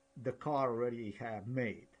the car already have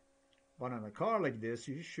made. But on a car like this,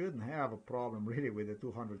 you shouldn't have a problem really with the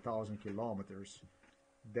 200,000 kilometers.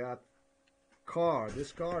 This car,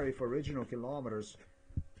 if original kilometers,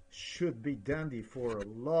 should be dandy for a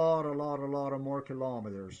lot of more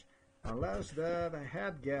kilometers, unless that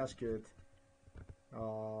head gasket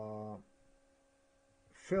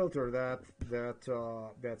filter,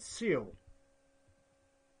 that seal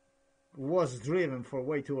was driven for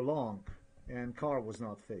way too long and car was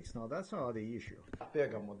not fixed. Now that's not the issue.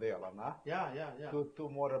 Tega modela, na? Ja. Tu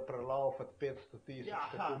mora prelaufati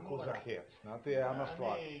 500,000 sekund za hec. To je ena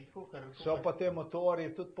stvar. So pa te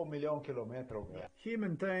motori tudi po 1,000,000 kilometrov. He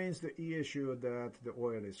maintains the issue that the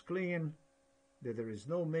oil is clean, that there is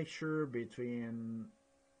no mixture between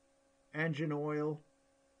engine oil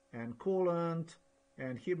and coolant,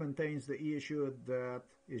 and he maintains the issue that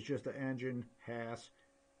it's just the engine has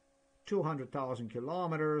 200,000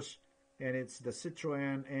 kilometers, and it's the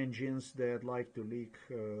Citroen engines that like to leak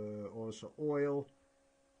also oil,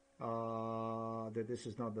 that this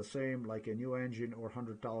is not the same like a new engine or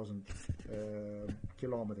 100,000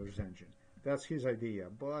 kilometers engine. That's his idea,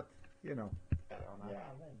 but, you know.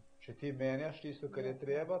 Če ti menjaš tisto, kar je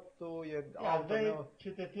treba, to je... Zdaj,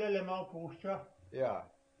 če te tlele malo pušča, Ja.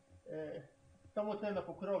 samo tle na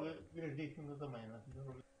pokrovi greš dihnilo za mene.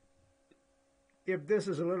 If this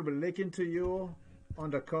is a little bit leaking to you on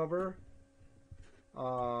the cover,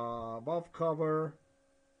 above cover,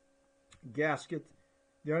 gasket.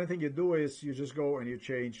 The only thing you do is you just go and you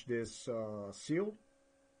change this seal,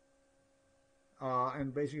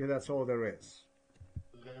 and basically that's all there is.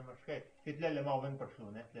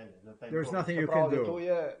 There's nothing you can do.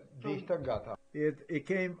 It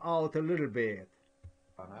came out a little bit.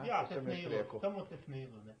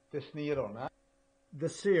 The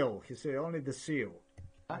seal, he said, only the seal.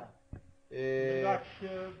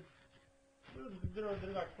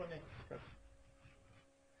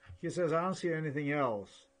 He says, I don't see anything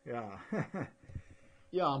else. Yeah.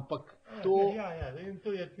 Ja, ampak to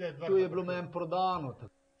je bilo meni prodano.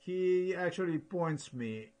 He actually points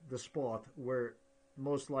me the spot where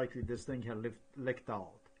most likely this thing had leaked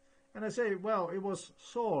out. And I say, well, it was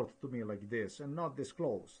sold to me like this and not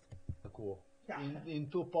disclosed. Tako. In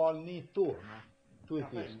tu pol ni tu, ne? Tu je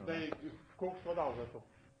tisto.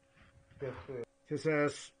 He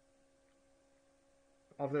says,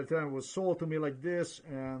 after the time it was sold to me like this,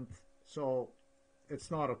 and so it's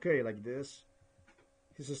not okay like this.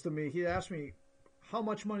 He says to me, he asked me, how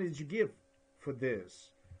much money did you give for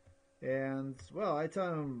this? And, well, I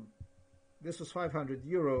tell him, this was 500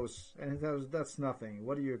 euros, and he tells, that's nothing.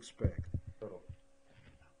 What do you expect?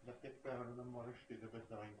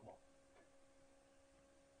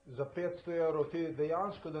 Za 500 evrov ti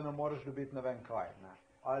dejansko, da ne moreš dobiti ne vem kaj, ne?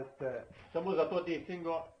 Ali te... Samo za to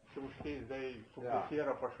tistingo se boš ti zdaj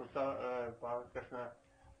fokusiral, pa še pa kakšne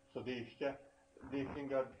sodišče,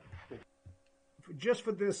 tistinga... Just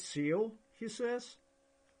for this seal, he says,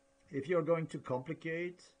 if you're going to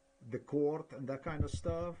complicate the court and that kind of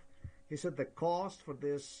stuff, he said the cost for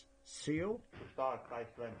this seal,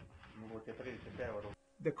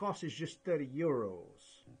 the cost is just 30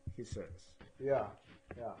 euros, he says. Yeah,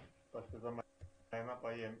 yeah.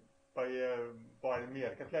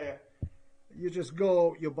 You just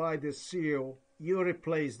go, you buy this seal, you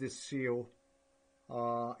replace this seal,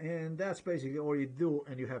 and that's basically all you do,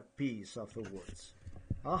 and you have peace afterwards.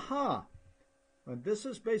 Aha! And this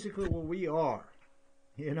is basically what we are.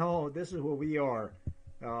 You know, this is what we are.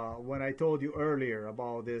 When I told you earlier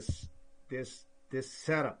about this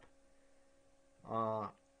setup,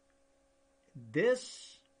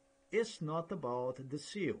 this is not about the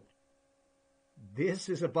seal. This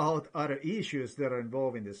is about other issues that are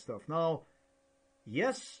involved in this stuff. Now,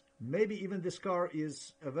 yes, maybe even this car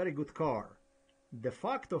is a very good car. De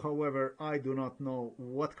facto, however, I do not know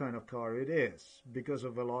what kind of car it is because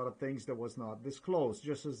of a lot of things that was not disclosed,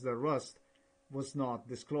 just as the rust was not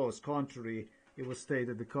disclosed. Contrary, it was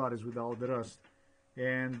stated the car is without the rust.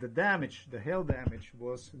 And the damage, the hail damage,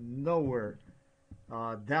 was nowhere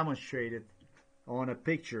demonstrated on the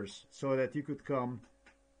pictures so that you could come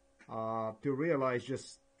to realize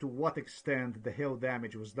just to what extent the hail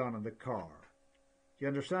damage was done on the car. You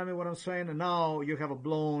understand me what I'm saying? And now you have a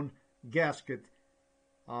blown gasket,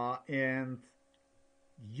 and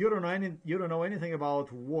you don't know anything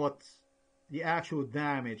about what the actual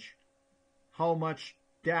damage, how much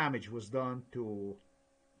damage was done to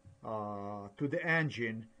the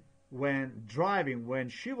engine when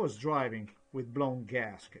she was driving with blown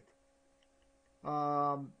gasket. There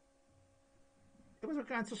was all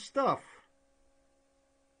kinds of stuff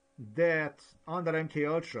that under MK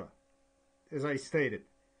Ultra, as I stated.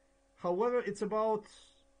 However, it's about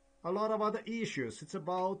a lot of other issues. It's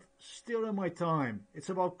about stealing my time. It's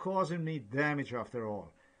about causing me damage after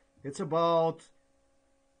all. It's about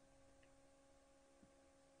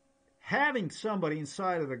having somebody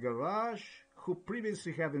inside of the garage who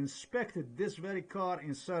previously had inspected this very car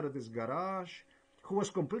inside of this garage, who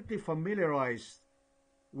was completely familiarized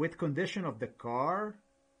with condition of the car,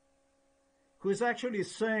 who is actually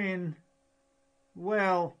saying,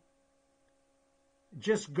 well,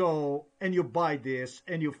 just go and you buy this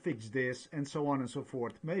and you fix this and so on and so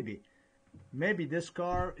forth. Maybe this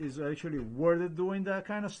car is actually worth doing that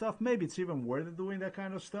kind of stuff. Maybe it's even worth doing that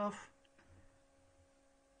kind of stuff.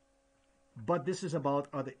 But this is about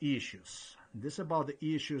other issues. This is about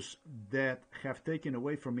the issues that have taken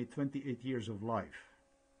away from me 28 years of life.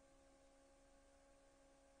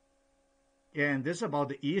 And this is about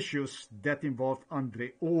the issues that involve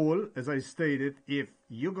Andrei Ul. As I stated, if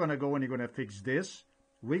you're going to go and you're going to fix this,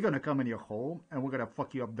 we're going to come in your home and we're going to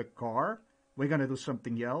fuck you up the car. We're going to do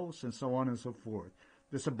something else and so on and so forth.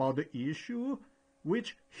 This is about the issue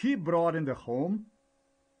which he brought in the home,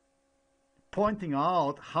 pointing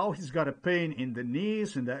out how he's got a pain in the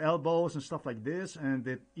knees and the elbows and stuff like this, and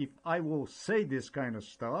that if I will say this kind of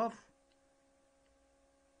stuff,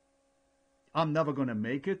 I'm never going to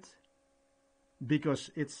make it,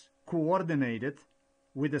 because it's coordinated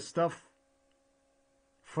with the stuff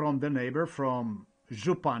from the neighbor, from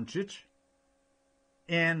ŽUPANČIČ,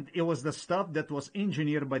 And it was the stuff that was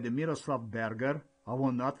engineered by the Miroslav Berger. I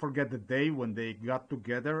will not forget the day when they got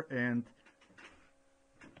together and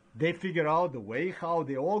they figure out the way how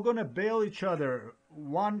they all gonna bail each other.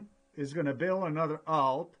 One is gonna bail another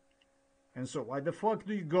out. And so why the fuck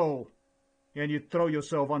do you go and you throw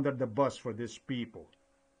yourself under the bus for these people?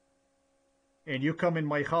 And you come in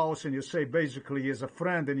my house and you say, basically, as a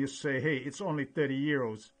friend, and you say, hey, it's only 30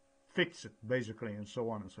 euros, fix it, basically, and so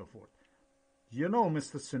on and so forth. You know,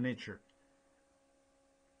 Mr. Sinicher,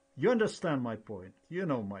 you understand my point. You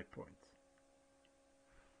know my point.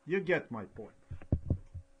 You get my point.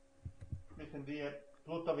 Mislim, da je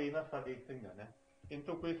pluta vina sadiktinga, ne? In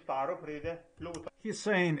tukaj staro pride pluta. He's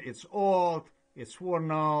saying it's old, it's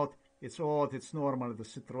worn out, it's old, it's normal, the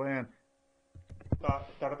Citroen. Ta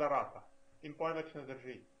trdarata. In potem več ne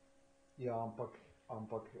drži. Ja, ampak.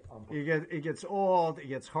 It gets old, it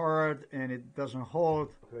gets hard, and it doesn't hold.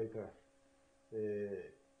 Vejte,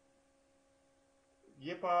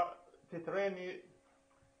 Je pa Citroeni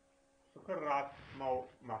so kar rad malo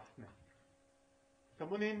mastne.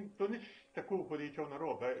 Samo to nič tako hudičev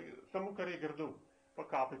narobe, samo kar je grdo, pa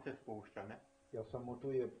kapljice spušča, ne? Ja, samo tu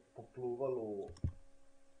je popluvalo.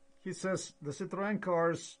 He says the Citroen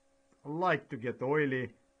cars like to get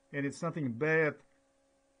oily, and it's nothing bad.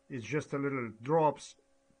 It's just a little drops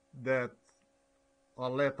that are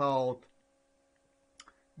let out.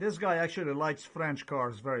 This guy actually likes French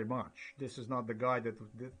cars very much. This is not the guy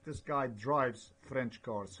this guy drives French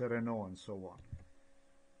cars, Renault and so on.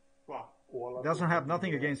 Wow. Doesn't have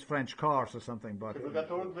nothing against French cars or something, but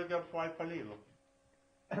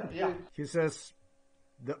Yeah. He says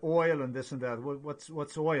the oil and this and that.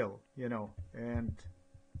 What's oil, you know? And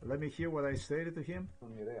let me hear what I stated to him.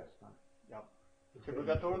 Ja. Če bi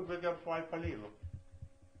ga to odvedel svoje palilo.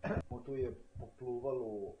 Tu je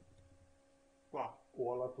popluvalo. Kva?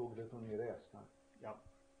 Ola tu, gde to ni res, ne? Ja.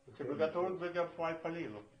 Če bi ga to odvedel svoje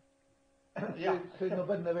palilo. Ja. Sej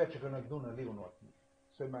noben ne ve, če ga nekdo nalil not.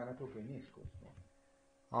 Sej mene tukaj ni izkustvo.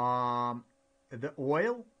 The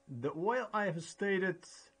oil I have stated,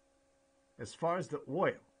 as far as the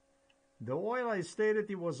oil I stated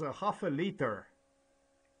it was a half a liter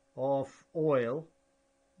of oil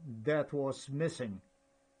that was missing,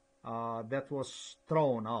 that was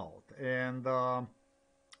thrown out. And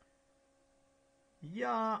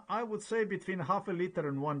yeah, I would say between half a liter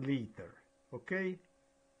and 1 liter, okay?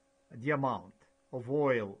 The amount of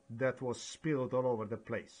oil that was spilled all over the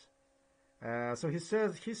place. So he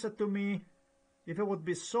said to me, if it would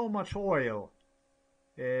be so much oil,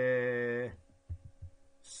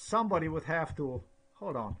 somebody would have to,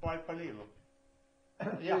 hold on.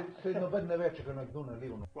 Ja. Sej noben ne ve, če ga nekdo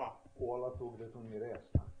nalil not. Kva? Ola tu, gde to ni res,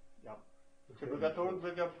 ne? Ja. Če bi ga to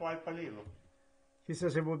odvedel svoje palilo. He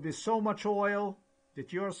says it would be so much oil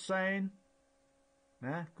that you're saying,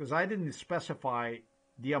 because I didn't specify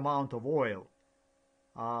the amount of oil.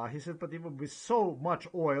 He said, but it would be so much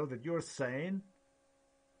oil that you're saying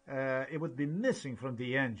it would be missing from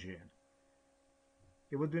the engine.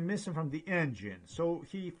 It would be missing from the engine. So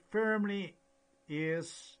he firmly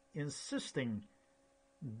is insisting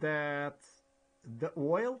that the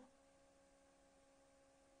oil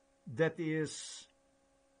that is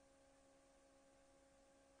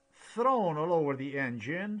thrown all over the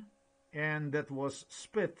engine and that was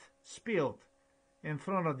spilled in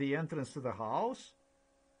front of the entrance to the house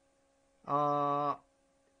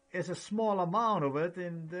is a small amount of it,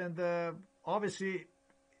 and obviously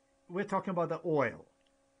we're talking about the oil.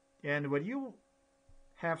 And when you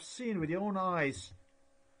have seen with your own eyes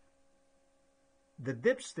the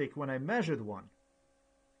dipstick, when I measured one,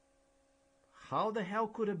 how the hell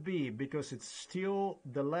could it be? Because it's still,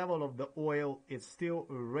 the level of the oil, it still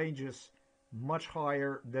ranges much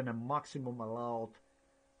higher than a maximum allowed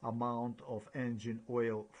amount of engine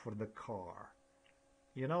oil for the car.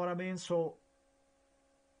 You know what I mean? So,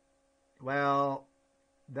 well,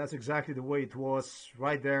 that's exactly the way it was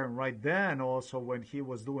right there and right then also when he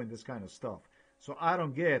was doing this kind of stuff. So I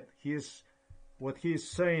don't get what he's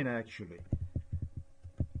saying actually.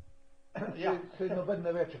 Ja. Sej noben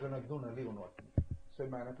ne ve, če ga nekdo nalil not. Sej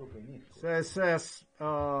mene tukaj ni izkustvo. So it says,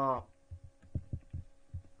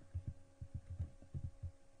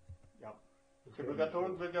 Ja. Če bi ga to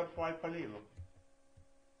odvedel svoje palilo.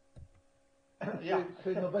 Ja.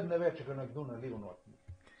 Sej noben ne ve, če ga nekdo nalil not.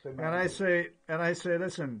 and I say,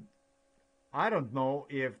 listen, I don't know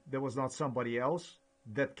if there was not somebody else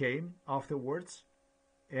that came afterwards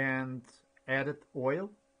and added oil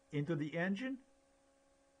into the engine.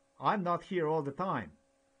 I'm not here all the time.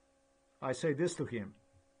 I say this to him.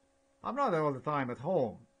 I'm not all the time at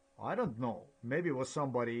home. I don't know. Maybe it was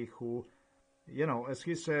somebody who you know, as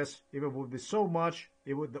he says, if it would be so much,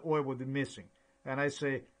 the oil would be missing. And I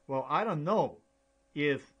say, well, I don't know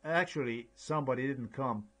if actually somebody didn't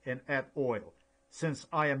come and add oil, since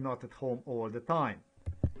I am not at home all the time.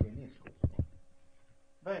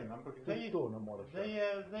 Vem, ampak Tudi to ne moreš.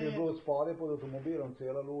 zdaj Če je bilo spodaj pod avtomobilom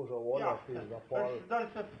cela luža olja, ja, ti zapal. zdaj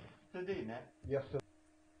se sedi, ne? Jaz se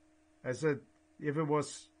I said, if it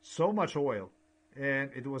was so much oil,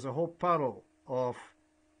 and it was a whole puddle of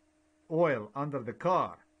oil under the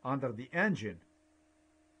car, under the engine,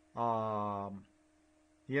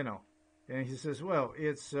 you know, and he says, well,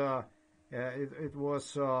 it's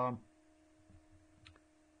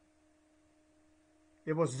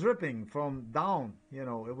it was dripping from down, you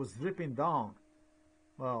know, it was dripping down.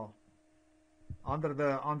 Well, under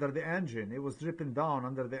the engine, it was dripping down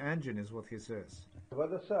under the engine, is what he says.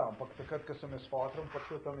 Seveda se, ampak takrat, ko sem jaz s fotom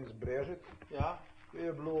prišel tam iz Brežic, Ja,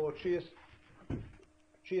 je bilo čist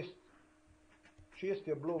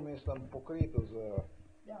je bilo, mislim, pokrito z...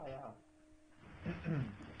 ja, ja.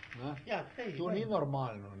 Ne? Ja, sej, To ni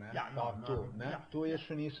normalno, ne? Ja, no, To, no, ne? ja. To jaz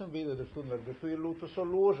še nisem videl, da to so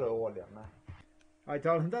lože olja, ne? I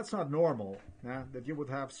tell him that's not normal, that you would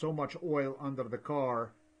have so much oil under the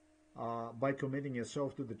car by committing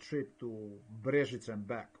yourself to the trip to Brežice and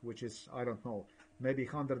back, which is, I don't know, maybe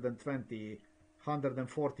 120,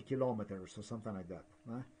 140 kilometers or something like that.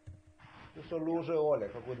 To so lože olja,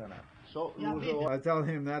 kako da ne? So Ja, lože vidim. olja. I tell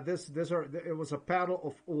him that it was a paddle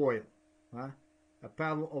of oil, a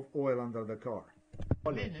paddle of oil under the car.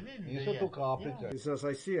 Vidim, Niso to kapljice. He says,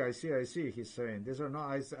 I see, he's saying. These are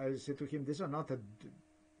not, I say to him, these are not the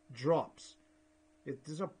drops.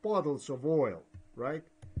 These are puddles of oil, right?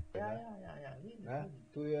 Ja, vidim. Ne?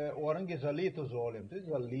 Tu je orang je zalito z oljem. To je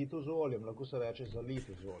zalito z oljem, lahko se reče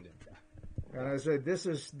zalito z oljem. And I said, this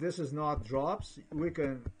is not drops. We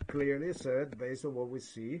can clearly say, based on what we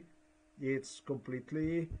see, it's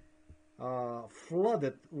completely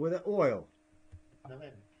flooded with the oil. Ne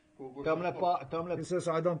vem. Tamle He says,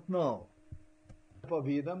 I don't know. pa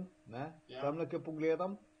vidim, ne? Ja. Tamle, ko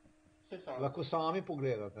pogledam, Saj so. lahko sami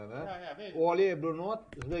pogledate, ne? Ja, vidim. Olje je bilo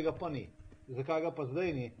not, zdaj ga pa ni. Zakaj ga pa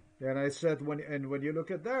zdaj ni? And I said, when you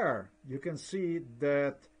look at there, you can see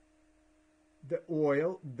that the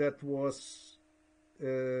oil that was,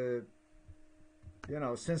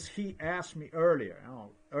 since he asked me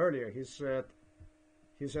earlier, he said,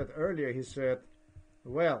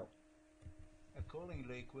 well, A cooling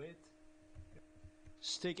liquid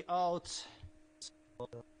stick out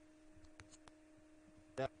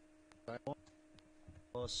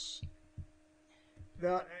was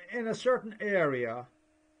in a certain area,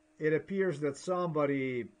 it appears that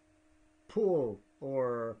somebody pulled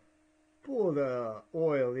the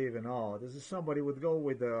oil even out. This is somebody would go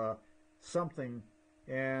with something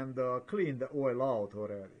and clean the oil out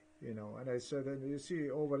already, And I said, and you see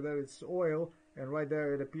over there it's oil, and right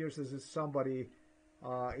there it appears as if somebody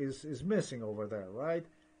is missing over there, right?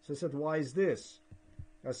 So I said, why is this?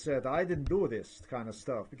 I said, I didn't do this kind of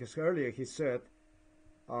stuff, because earlier he said,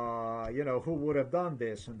 who would have done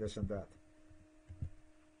this and this and that.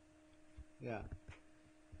 Ja.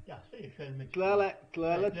 Ja, saj še med... Tlele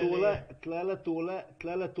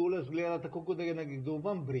tule zgleda tako, kot da je nekdo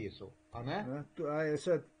ven brisal, a ne? I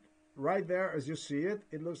said, right there, as you see it,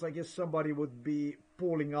 it looks like if somebody would be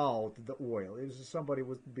pulling out the oil. If somebody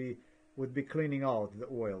would be cleaning out the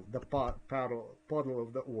oil, the puddle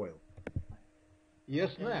of the oil.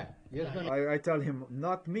 Jaz ne. I tell him,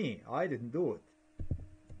 not me. I didn't do it.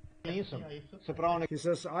 Nisem. Se pravi, He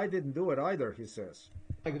says, I didn't do it either, he says.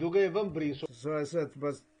 nekdo ga je ven brisal. So I said,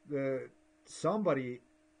 but somebody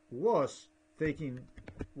was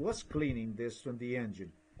cleaning this from the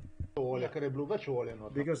engine Olje, ker je bilo več olja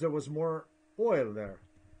noter. because there was more oil there.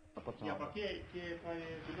 Ja, pa kje pa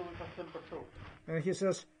je kdo pa sem prišel? And he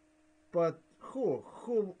says, but who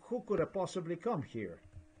could have possibly come here?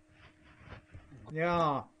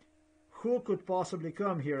 Yeah, who could possibly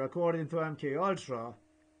come here according to MK Ultra?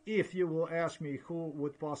 If you will ask me who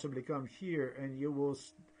would possibly come here, and you will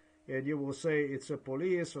say it's a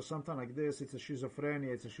police or something like this, it's a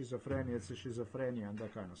schizophrenia, and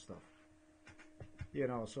that kind of stuff.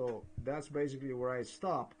 So that's basically where I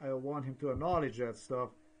stop. I want him to acknowledge that stuff,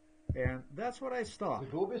 and that's where I stop.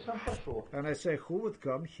 Kdo bi sem prišel? And I say, who would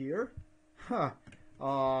come here?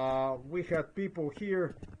 We had people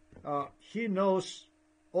here. He knows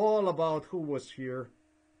all about who was here.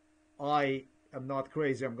 I am not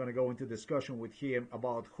crazy. I'm going to go into discussion with him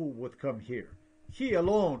about who would come here. He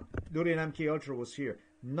alone during MK Ultra was here.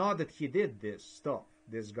 Not that he did this stuff,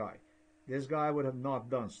 this guy. This guy would have not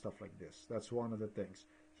done stuff like this. That's one of the things.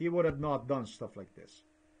 He would have not done stuff like this.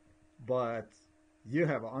 But You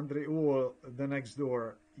have Andrei Uhl the next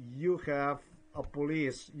door. You have a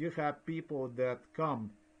police. You have people that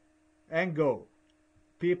come and go.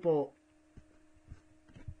 People.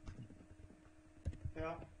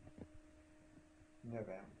 Ja. Ne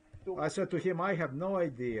vem. Tu, I said to him, I have no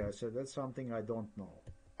idea. I said, that's something I don't know.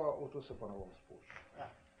 tu se pa ne bom spuščal. Ja.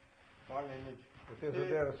 Pa ne nič. V te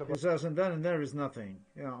zadeve se He says, and then there is nothing.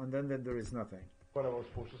 Yeah, and then there is nothing. pa ne bom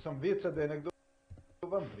spuščal. Sem videl, da je nekdo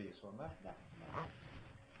ven brisal, ne? Ja.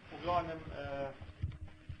 V glavnem,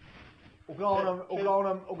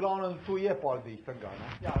 V glavnem tu je pol dihtenga, ne?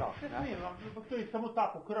 ja, Tak, se ne? smem, ampak to je samo ta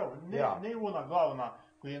pokrov, ne, Ja. ne ona glavna,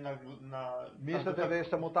 ko je na Mislite, da je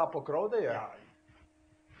samo ta pokrov, da je? Ja.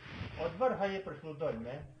 Od vrha je prišlo dol,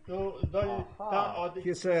 ne? To dol, Aha. ta od...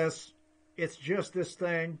 He says, it's just this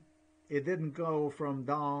thing. It didn't go from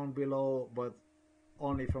down below, but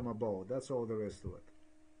only from above. That's all there is to it.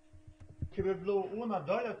 Če bi bilo ona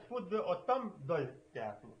dol, spod bi od tam dol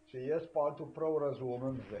teklo. Če jaz pa tu prav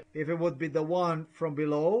razumem zdaj. If it would be the one from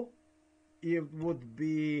below, it would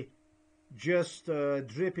be just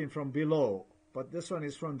dripping from below. But this one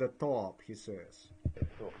is from the top, he says.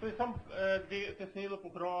 To je sam tesnilo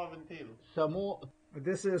pokrova ventilu. Samo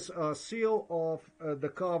This is a seal of the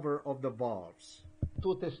cover of the valves.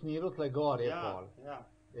 to tesnilo tle gor je Ja, pol. ja.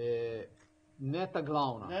 Ne ta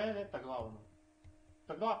glavna. Ne ta glavno.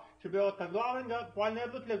 Če bi od ta glavnega, pol ne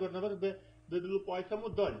bi bilo tle gor, navrh bi bilo pol samo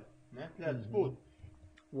dol, ne, tle spod.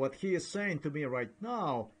 What he is saying to me right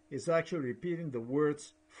now is actually repeating the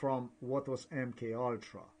words from what was MK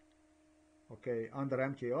Ultra. Okay, under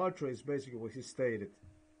MK Ultra is basically what he stated,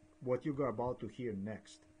 what you are about to hear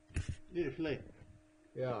next. Vidiš, lej.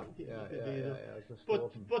 Ja.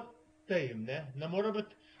 Pod tem, ne, ne mora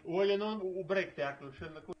biti uvoljeno v breg teklo, še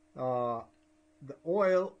na The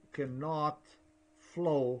oil cannot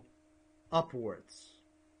flow upwards.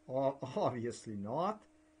 Obviously not.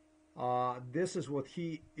 This is what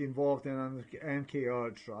he involved in MK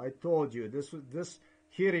Ultra. I told you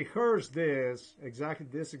he rehearsed exactly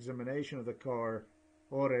this examination of the car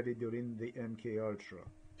already during the MK Ultra.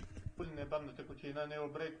 ne badna tekočina, ne v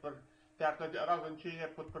breg tekla, razen če je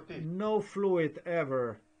podprti. No fluid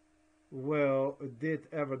did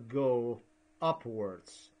ever go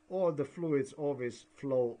upwards. All the fluids always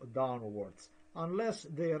flow downwards, unless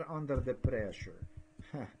they are under the pressure.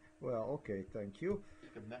 Well, okay, thank you.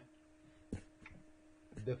 Ne?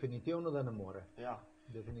 Definitivno da ne more. Ja.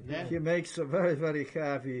 Definitivno. He makes a very, very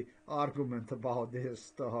heavy argument about this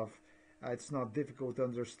stuff. It's not difficult to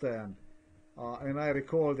understand. And I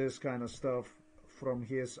recall this kind of stuff from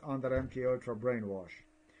his under MK Ultra brainwash.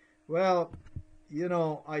 Well, you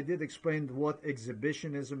know, I did explain what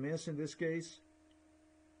exhibitionism is in this case.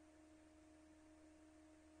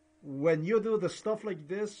 When you do the stuff like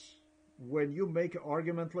this, when you make an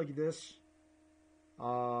argument like this,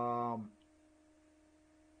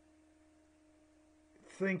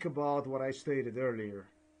 think about what I stated earlier.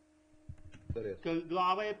 Ker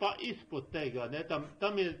glava je pa ispod tega, ne,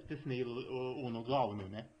 tam je tesnilo ono glavno,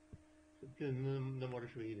 ne. Ti ne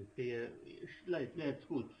moreš videti, ti je, lej,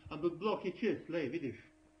 skud. Ampak blok je čist, lej, vidiš.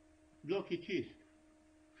 Blok je čist.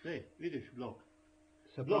 Lej, vidiš blok.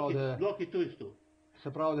 Blok je tu isto.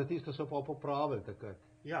 Se pravi, da tisto so pa popravili takrat.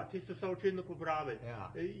 Ja, tisto so očitno popravili.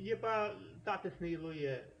 Ja. Je pa, ta tesnilo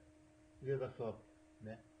je, gleda slab,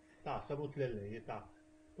 ne. Ta, samo tlele, je ta.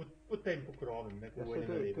 Pod tem pokrovem, ne, ko vojne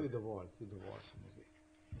naredi. To je dovolj se mi zdi.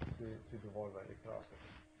 To je dovolj velik razlog.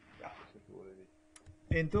 Ja. Se to uredi.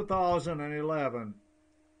 In 2011,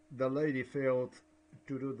 the lady failed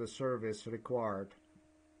to do the service required.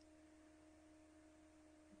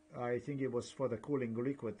 I think it was for the cooling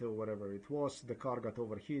liquid or whatever it was. The car got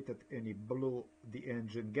overheated and it blew the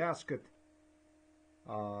engine gasket.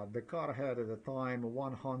 The car had at the time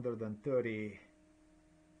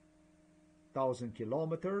 130,000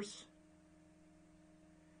 kilometers.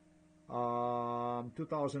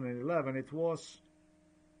 2011 it was.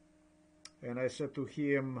 And I said to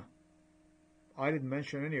him, I didn't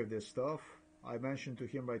mention any of this stuff. I mentioned to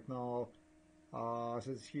him right now,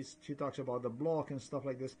 he talks about the block and stuff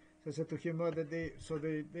like this. So I said to him, that they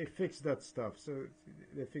fixed that stuff. So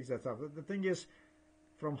they fixed that stuff. The thing is,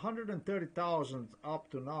 from 130,000 up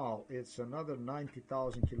to now, it's another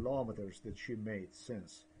 90,000 kilometers that she made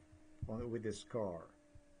since, with this car,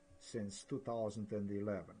 since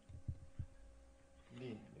 2011.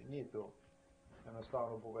 Ni to.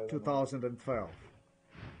 Enostavno povedano. 2012.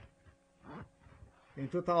 In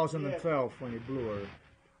 2012, when he blew her.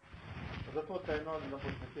 Zato te je ne boš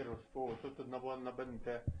nekateral spol, tudi ne bo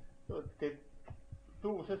nabrnite.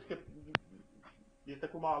 Tu vse je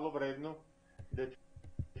tako malo vredno, da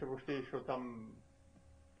če boš ti šel tam,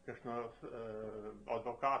 kakšno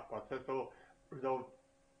advokat, pa vse to dal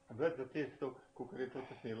več za cesto, kot je to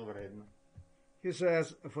cestnilo vredno. He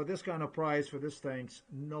says, for this kind of price, for these things,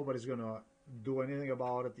 nobody's going to do anything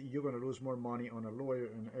about it. You're going to lose more money on a lawyer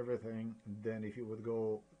and everything than if you would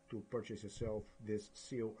go to purchase yourself this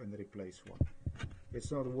seal and replace one.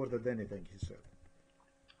 It's not worth it anything, he said.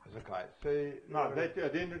 Zakaj?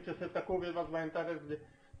 Edino, če se tako vedva zva interes,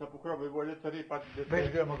 da pokrobi volje cari, pa... Več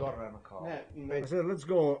gremo gor na kavu. I said, let's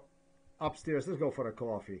go upstairs, let's go for a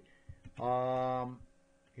coffee.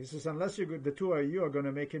 He says, unless the two of you are going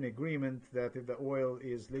to make an agreement that if the oil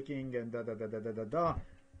is leaking and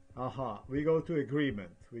we go to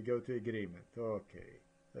agreement.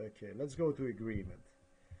 Okay, let's go to agreement.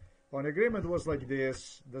 An agreement was like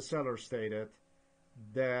this. The seller stated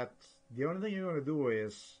that the only thing you're going to do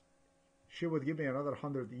is she would give me another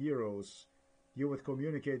 100 euros. You would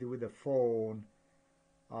communicate with the phone,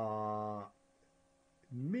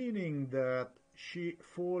 meaning that she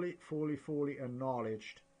fully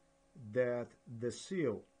acknowledged that the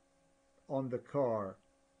seal on the car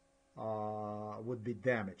would be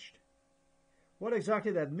damaged. What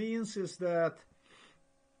exactly that means is that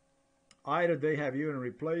either they have even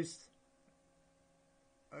replaced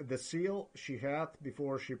the seal she had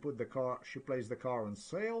before she placed the car on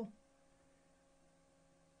sale,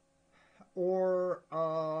 or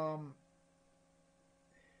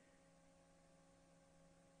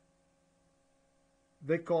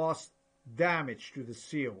they caused damage to the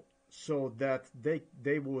seal so that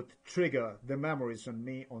they would trigger the memories on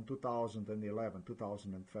me on 2011,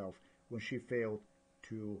 2012, when she failed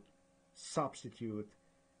to substitute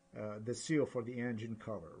the seal for the engine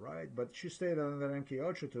cover, right? But she stated under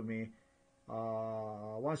MK to me,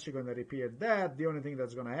 once you're going to repair that, the only thing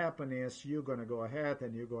that's going to happen is you're going to go ahead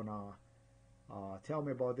and you're going to tell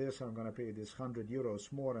me about this, I'm going to pay this 100 euros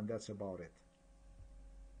more, and that's about it.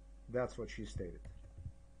 That's what she stated.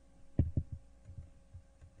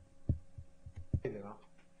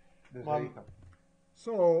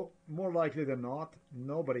 So, more likely than not,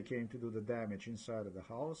 nobody came to do the damage inside of the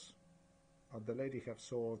house. The lady have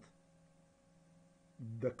sold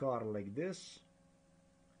the car like this.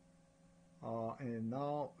 And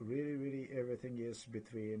now, really, everything is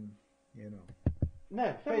between,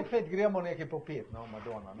 Ne, fejt gremo nekaj popit, no,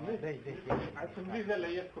 Madonna, no. Dej. A sem videla,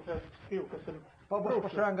 jaz, ko sem spil, ko sem... Pa boš pa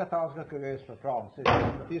še enega tazga, ki ga jaz pripravim.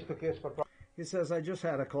 Tisto, ki jaz pripravim. He says, I just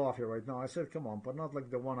had a coffee right now. I said, come on, but not like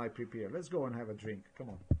the one I prepared. Let's go and have a drink.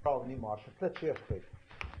 Come on. Prav, ni marša. Sled šest pet.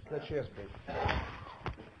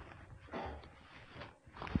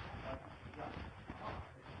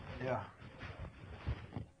 Ja.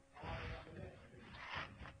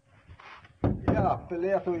 Ja,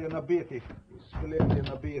 peletov je nabitih. Pelet je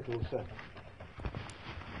nabitih vse.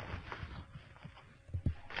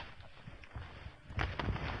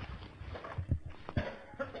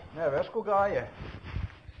 Ne, veš, koga je?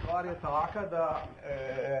 Stvar je taka, da...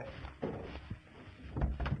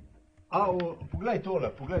 Poglej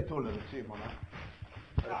tole, recimo,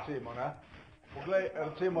 ne? Poglej,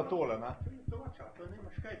 recimo tole, ne? Toča, to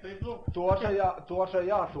nimaš kaj, to je zelo...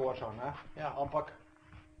 Toča, ne? Ja.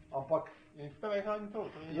 Ampak... In spevej zadnji to.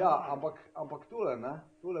 Ja, ampak tole, ne?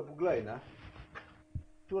 Tole poglej, ne?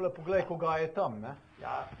 Tole poglej, koga je tam, ne?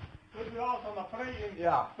 Ja. To je bil avto naprej in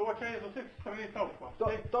toča je z vseh strani tolko.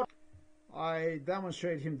 I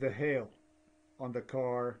demonstrate him the hail on the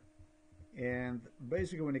car, and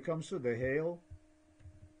basically when it comes to the hail,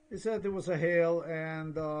 he said there was a hail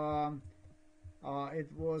and it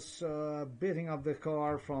was beating up the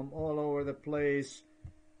car from all over the place.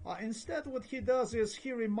 Instead, what he does is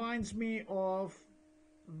he reminds me of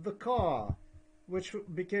the car, which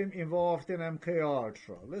became involved in MK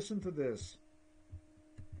Ultra. Listen to this.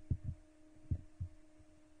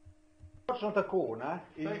 Točno tako, ne?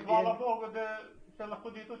 Hvala Bogu, da se lahko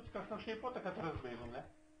tudi kakšno šepo takrat razbilo, ne?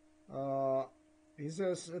 He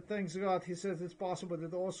says, thanks God, he says it's possible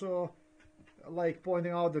that also, like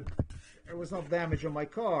pointing out that there was not damage on my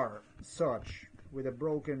car, such, with the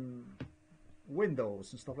broken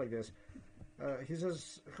windows and stuff like this. He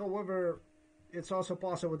says, however, it's also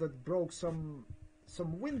possible that it broke some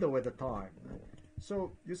window at the time.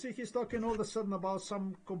 So, you see, he's talking all of a sudden about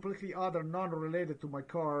some completely other, non-related to my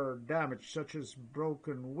car damage, such as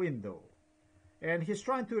broken window. And he's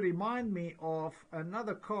trying to remind me of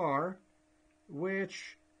another car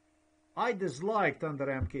which I disliked under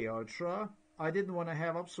MK Ultra. I didn't want to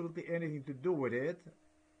have absolutely anything to do with it.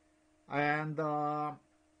 And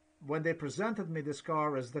when they presented me this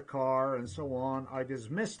car as the car and so on, I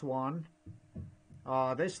dismissed one.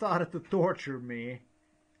 They started to torture me.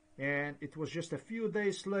 And it was just a few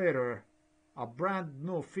days later, a brand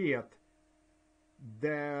new Fiat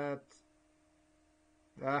that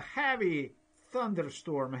a heavy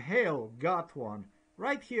thunderstorm, hail, got one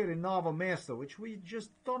right here in Novo MESTO, which we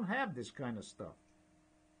just don't have this kind of stuff.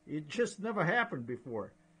 It just never happened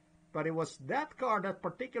before. But it was that car, that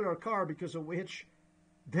particular car, because of which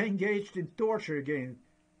they engaged in torture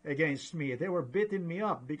against me. They were beating me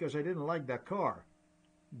up because I didn't like that car.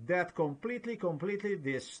 That completely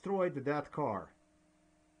destroyed that car.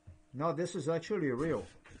 No, this is actually real.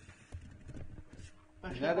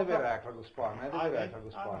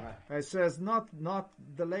 It says not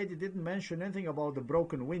the lady didn't mention anything about the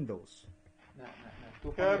broken windows.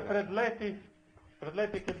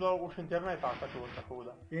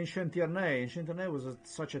 In Šentjoška was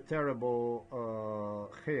such a terrible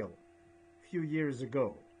hail a few years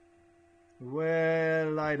ago.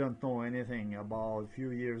 Well, I don't know anything about a few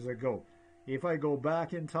years ago. If I go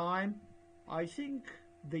back in time, I think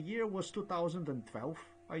the year was 2012,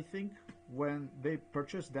 I think, when they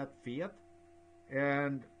purchased that Fiat.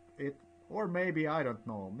 And it, or maybe, I don't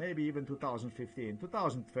know, maybe even 2015,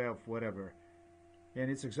 2012, whatever. And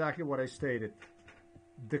it's exactly what I stated.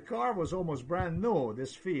 The car was almost brand new,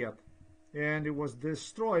 this Fiat, and it was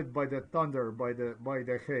destroyed by the thunder, by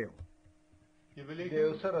the hail. Je tudi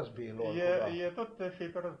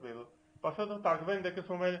šipe razbilo. Pa so to tako, vem, da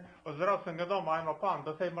smo imeli od zdravstvenega doma eno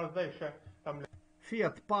Panda, saj ima zdaj še tam.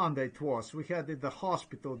 Fiat Panda it was. We had in the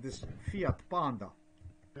hospital this Fiat Panda.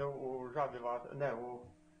 V Žabja, ne, v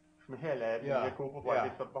Šmihele je kupil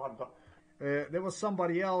this Panda. There was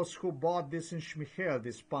somebody else who bought this in Šmihel,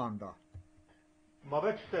 this Panda. Ma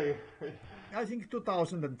več tej... I think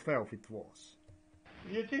 2012 it was.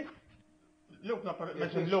 Je ti lukna,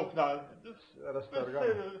 mislim lukna,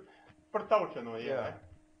 pretavčeno je.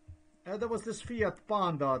 There was this Fiat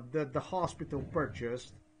Panda that the hospital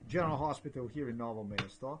purchased, General Hospital here in Novo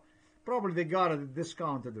MESTO. Probably they got it at a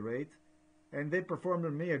discounted rate, and they performed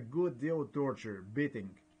on me a good deal of torture, beating.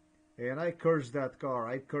 And I cursed that car,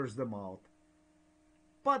 I cursed them out.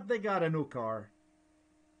 But they got a new car.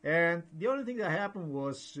 And the only thing that happened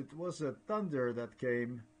was, it was a thunder that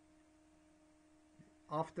came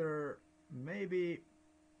after maybe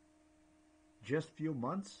just few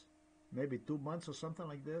months, maybe 2 months or something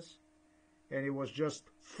like this. And it was just,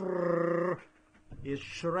 it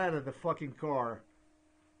shredded the fucking car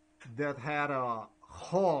that had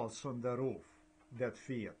holes on the roof, that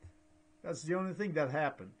Fiat. That's the only thing that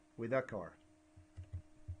happened with that car.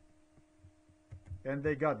 And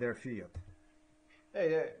they got their Fiat.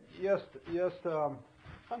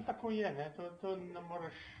 Tam tako je, ne, to ne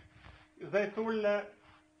moreš, zdaj tule,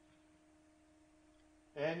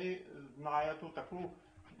 eni znajo to tako,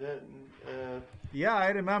 da... Yeah,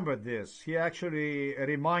 I remember this. He actually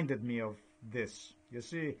reminded me of this. You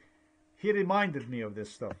see, he reminded me of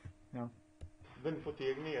this stuff. Yeah. Ven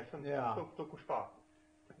potegni, jaz sem to košta.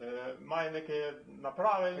 Imajo neke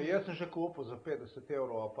naprave... Jaz sem že kupil za 50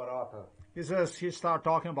 € aparata. He says he started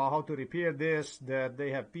talking about how to repair this, that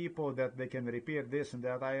they have people that they can repair this and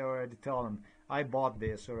that. I already tell him, I bought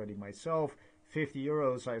this already myself. 50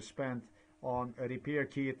 € I've spent on a repair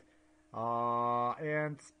kit.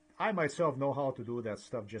 And I myself know how to do that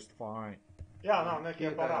stuff just fine. Ja, no, neki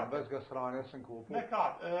aparat. Bez ga sranja sem kupil. Ne,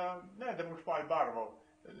 da boš pa barval.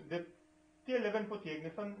 Tele ven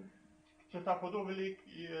potegni, če sta hudo velik,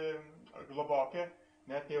 globoke,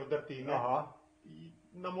 ne, te vdrtine,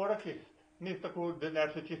 ne mora čist. Ni tako, da ne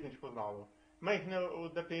se čist nič poznalo. Majhne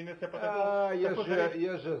vdrtine se pa tako...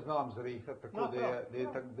 Jaz že znam zrihati, tako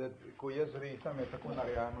da ko jaz zriham, je tako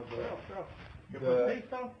narejeno,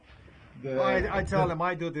 I tell him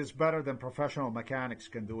I do this better than professional mechanics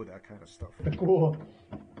can do that kind of stuff. Tako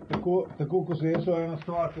ko se jaz ena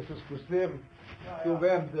stvar, ko se spustim, tu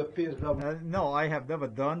vem, da pizdam. No, I have never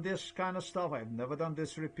done this kind of stuff. I've never done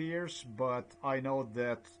this repairs, but I know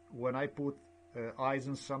that when I put eyes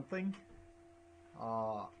on something,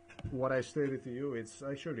 what I stated to you, it's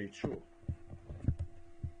actually true.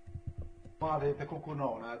 Mada je tako ko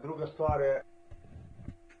nov, ne. Druga stvar je,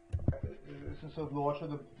 sem se odločil,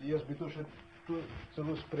 da jaz bi to še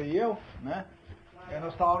celo sprejel, ne.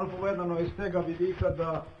 Enostavno povedano iz tega vidika,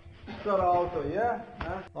 da star avto je,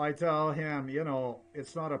 ne. I tell him, you know,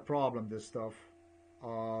 it's not a problem, this stuff.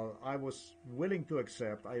 I was willing to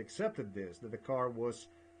accept, I accepted this, that the car was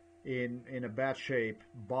in a bad shape,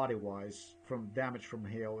 body-wise, from damage from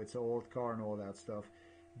hail. It's an old car and all that stuff.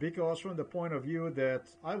 Because from the point of view that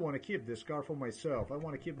I want to keep this car for myself. I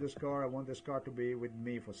want to keep this car. I want this car to be with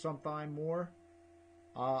me for some time more.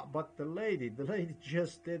 But the lady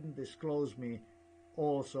just didn't disclose me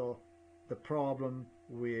also the problem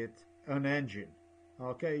with an engine.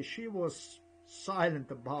 Okay, she was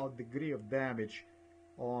silent about degree of damage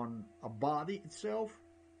on a body itself,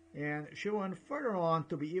 and she went further on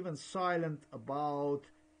to be even silent about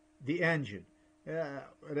the engine.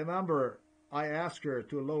 Remember, I asked her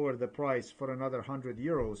to lower the price for another 100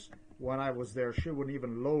 euros when I was there. She wouldn't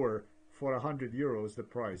even lower for 100 euros the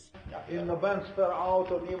price. In noben sper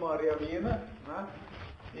avto nima rjavine, ne?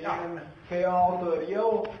 In kaj avto je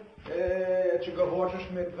rjav, če ga hočeš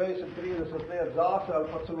imeti 20-30 let zase, ali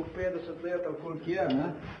pa celo 50 let, ali koliko je,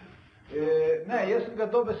 ne? Ne, jaz sem ga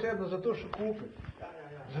dobesedno zato šel kupiti.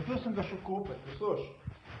 Zato sem ga šel kupiti, posluš.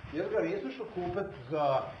 Jaz ga res šel kupiti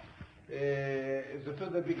zato,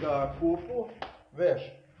 da bi ga kupil, veš,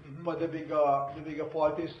 pa da bi ga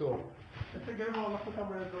pol tisto. Se gremo lahko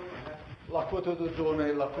tam je dole, ne? Lahko tudi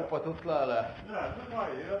dole, lahko pa tudi tlele. Ja,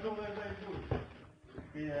 zakaj, jaz dole zdaj tudi.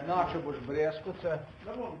 Na, če boš brezkuce,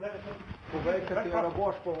 povej, katero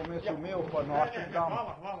boš, pa bom jaz umel, pa nočem tam,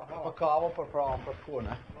 pa kavo pripravim, pa tako,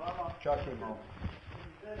 ne? Čakaj malo.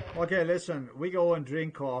 Okay, listen, we go and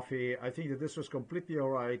drink coffee. I think that this was completely all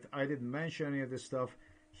right. I didn't mention any of this stuff.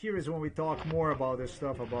 Here is when we talk more about this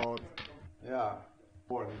stuff, about... Ja,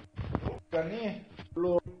 ga ni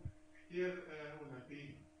bilo.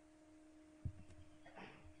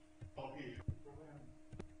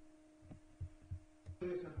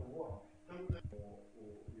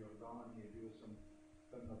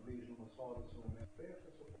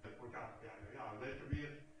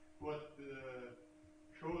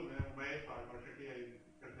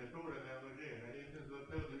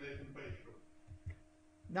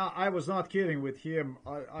 Now, I was not kidding with him.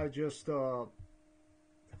 I just thought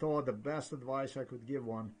the best advice I could give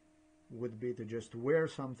one would be to just wear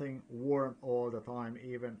something warm all the time,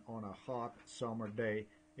 even on a hot summer day.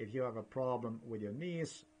 If you have a problem with your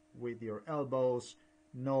knees, with your elbows,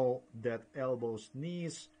 know that elbows,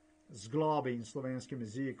 knees, zglobi in slovenskem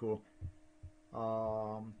jeziku,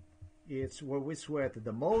 it's where we sweat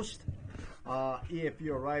the most. If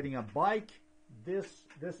you're riding a bike, this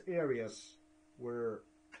areas where,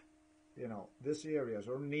 you know, this areas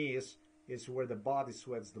or knees is where the body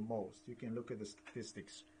sweats the most. You can look at the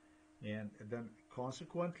statistics. And then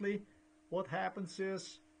consequently, what happens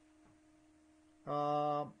is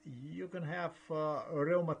you can have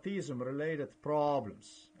rheumatism-related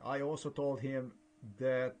problems. I also told him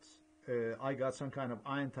that I got some kind of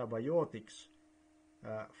antibiotics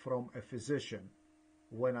from a physician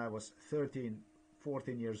when I was 13,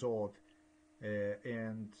 14 years old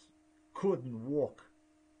and couldn't walk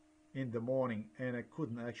in the morning, and I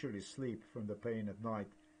couldn't actually sleep from the pain at night.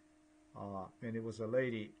 And it was a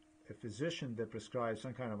lady, a physician, that prescribed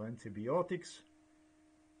some kind of antibiotics,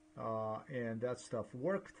 and that stuff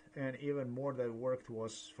worked. And even more that worked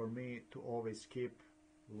was for me to always keep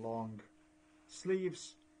long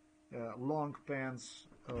sleeves, long pants,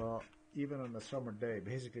 even on a summer day.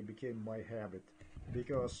 Basically became my habit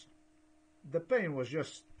because the pain was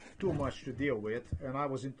just too much to deal with, and I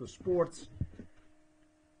was into sports.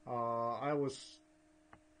 I was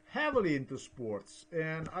heavily into sports,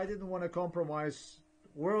 and I didn't want to compromise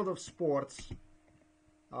world of sports,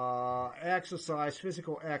 exercise,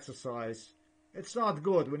 physical exercise. It's not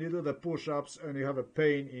good when you do the push-ups and you have a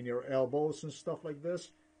pain in your elbows and stuff like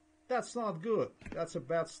this. That's not good. That's a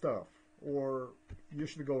bad stuff. Or you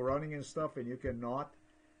should go running and stuff, and you cannot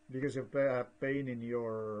because you have pain in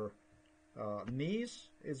your knees.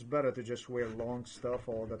 It's better to just wear long stuff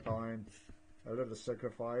all the time. A little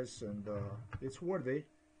sacrifice, and it's worthy.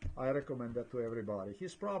 I recommend that to everybody.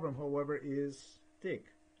 His problem, however, is tick.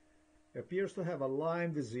 Appears to have a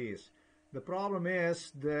Lyme disease. The problem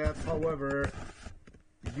is that, however,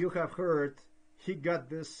 you have heard he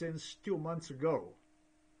got this since 2 months ago.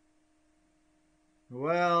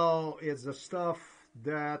 Well, it's the stuff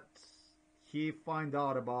that he found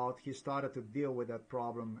out about. He started to deal with that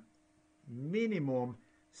problem minimum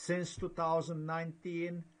since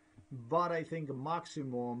 2019. But I think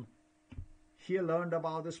maximum he learned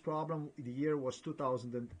about this problem, the year was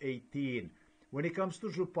 2018. When it comes to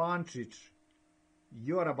ŽUPANČIČ,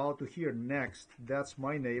 you are about to hear next. That's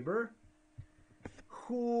my neighbor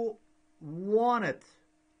who wanted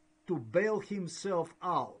to bail himself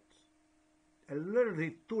out,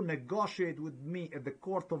 literally to negotiate with me at the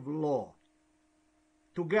court of law,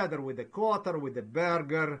 together with the KOTAR, with the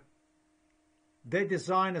Berger. They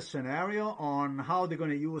designed a scenario on how they're going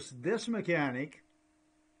to use this mechanic,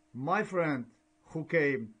 my friend who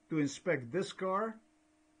came to inspect this car,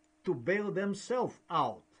 to bail themselves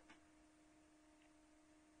out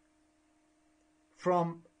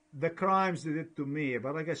from the crimes they did to me.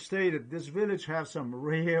 But like I stated, this village has some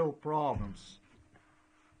real problems.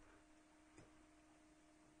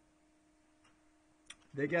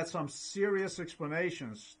 They get some serious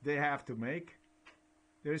explanations they have to make.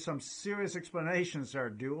 There is some serious explanations are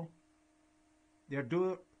due. They're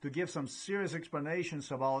due to give some serious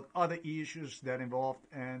explanations about other issues that involved,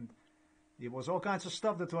 and it was all kinds of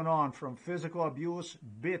stuff that went on, from physical abuse,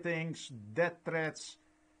 beatings, death threats,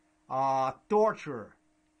 torture,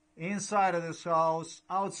 inside of this house,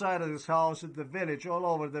 outside of this house, at the village, all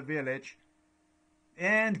over the village,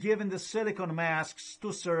 and giving the silicone masks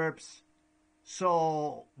to Serbs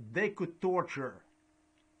so they could torture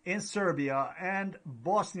in Serbia and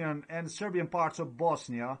Bosnian and Serbian parts of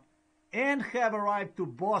Bosnia, and have arrived to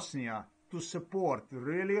Bosnia to support, to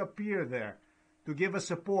really appear there, to give a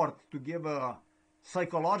support, to give a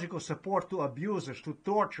psychological support to abusers, to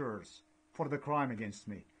torturers for the crime against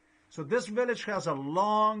me. So this village has a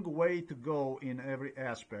long way to go in every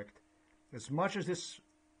aspect. As much as this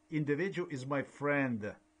individual is my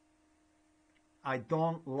friend, I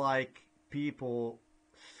don't like people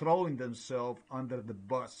throwing themselves under the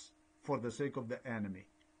bus for the sake of the enemy.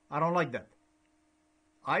 I don't like that.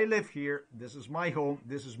 I live here. This is my home.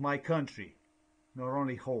 This is my country, not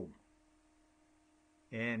only home.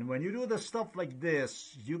 And when you do the stuff like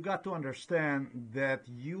this, you got to understand that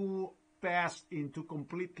you passed into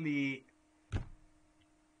completely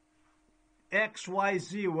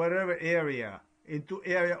XYZ, whatever area, into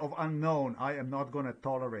area of unknown. I am not going to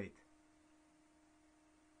tolerate.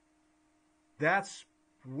 That's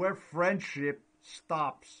where friendship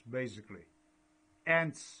stops, basically.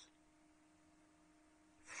 Ends.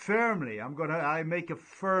 Firmly, I make a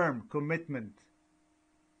firm commitment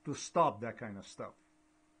to stop that kind of stuff.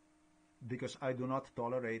 Because I do not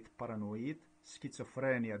tolerate paranoid,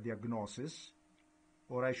 schizophrenia diagnosis,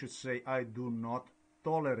 or I should say I do not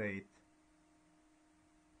tolerate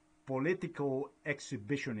political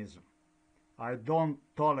exhibitionism. I don't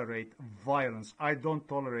tolerate violence. I don't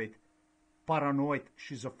tolerate paranoid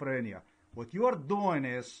schizophrenia. What you are doing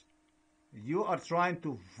is you are trying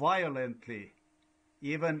to violently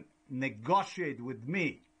even negotiate with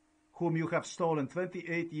me, whom you have stolen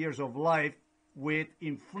 28 years of life, with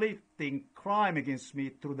inflicting crime against me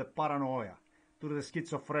through the paranoia, through the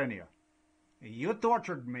schizophrenia. You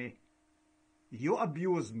tortured me. You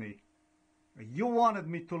abused me. You wanted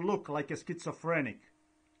me to look like a schizophrenic.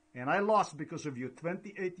 And I lost because of you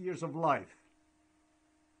 28 years of life.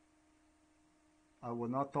 I will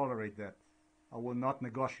not tolerate that. I will not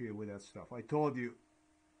negotiate with that stuff. I told you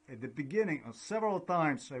at the beginning, several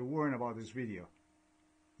times I warned about this video.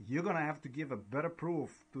 You're going to have to give a better proof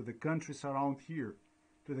to the countries around here,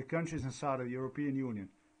 to the countries inside of the European Union,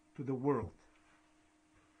 to the world.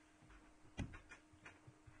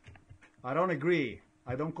 I don't agree.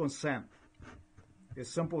 I don't consent. As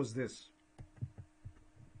simple as this.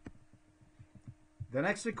 The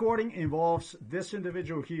next recording involves this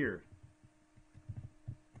individual here.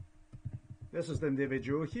 This is the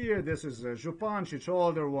individual here. This is ŽUPANČIČ,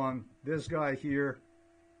 older one. This guy here.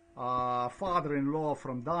 Father-in-law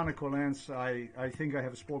from Danekolens. I think I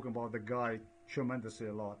have spoken about the guy tremendously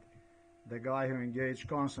a lot. The guy who engaged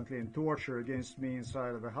constantly in torture against me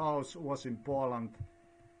inside of the house was in Poland.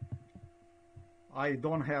 I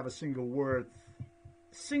don't have a single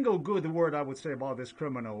good word I would say about this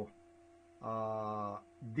criminal.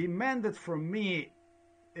 Demanded from me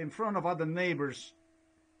in front of other neighbors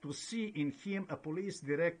to see in him a police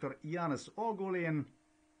director, Janez Ogulin.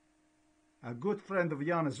 A good friend of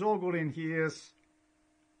Janez Ogulin he is.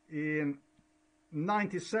 In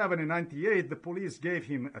 97 and 98, the police gave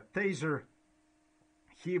him a taser.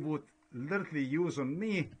 He would literally use on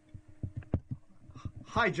me.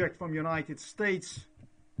 Hijacked from United States.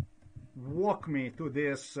 Walk me to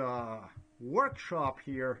this workshop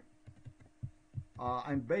here.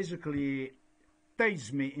 And basically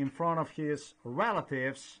tase me in front of his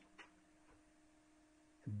relatives.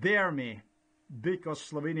 Dare me. Because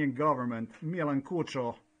Slovenian government, Milan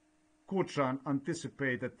Kučan,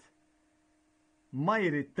 anticipated my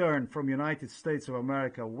return from United States of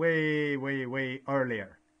America way, way, way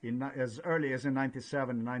earlier, as early as in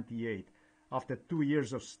 97 and 98, after 2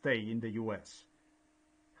 years of stay in the U.S.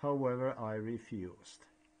 However, I refused.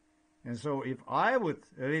 And so if I would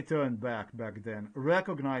return back then,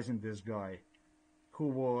 recognizing this guy who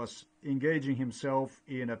was engaging himself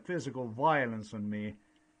in a physical violence on me,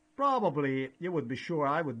 probably you would be sure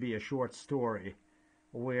I would be a short story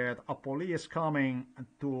with a police coming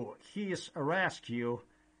to his rescue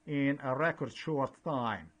in a record short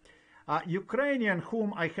time. Ukrainian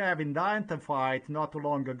whom I have identified not too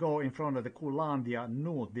long ago in front of the Kulandia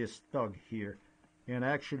knew this thug here and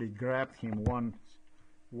actually grabbed him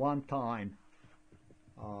one time.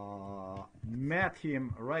 Met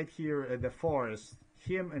him right here at the forest.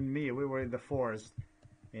 Him and me, we were in the forest.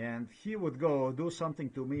 And he would go do something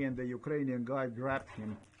to me, and the Ukrainian guy grabbed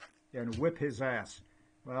him and whipped his ass.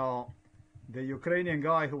 Well, the Ukrainian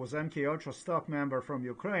guy who was MK Ultra staff member from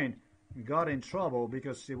Ukraine got in trouble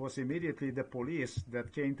because it was immediately the police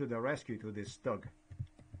that came to the rescue to this thug.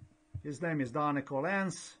 His name is Dane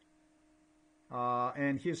Kolens,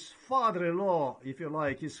 and his father-in-law, if you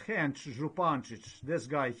like, is hench ŽUPANČIČ, this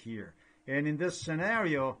guy here. And in this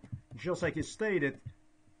scenario, just like he stated,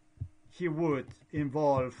 he would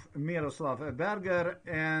involve Miroslav Berger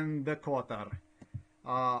and the KOTAR.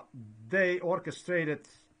 They orchestrated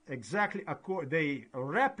exactly, they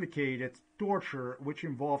replicated torture which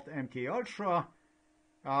involved MK Ultra,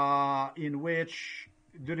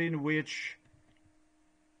 during which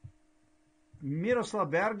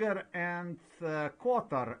Miroslav Berger and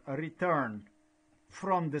KOTAR returned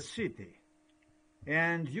from the city.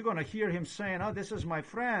 And you're going to hear him saying, oh, this is my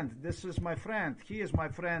friend, this is my friend, he is my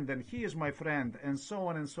friend, and he is my friend, and so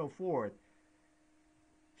on and so forth.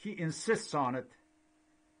 He insists on it.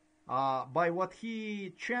 By what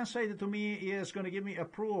he translated to me is going to give me a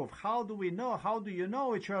proof. How do we know? How do you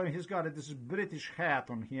know each other? He's got this British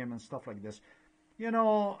hat on him and stuff like this. You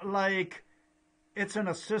know, like, it's an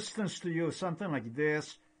assistance to you, something like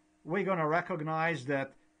this. We're going to recognize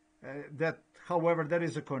that, however, there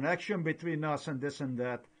is a connection between us and this and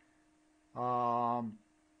that.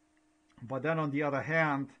 But then on the other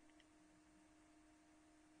hand,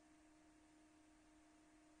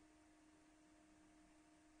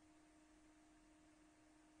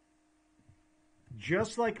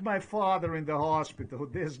 just like my father in the hospital,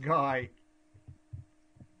 this guy,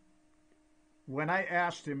 when I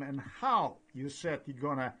asked him, and how you said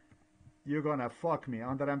you're gonna fuck me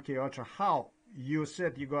under MK Ultra, how you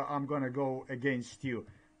said I'm gonna go against you,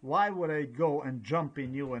 why would I go and jump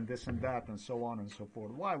in you and this and that and so on and so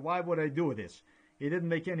forth? Why would I do this? It didn't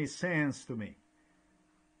make any sense to me.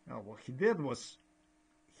 What he did was,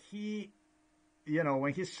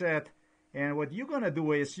 when he said, and what you're gonna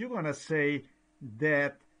do is you're gonna say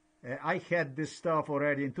that I had this stuff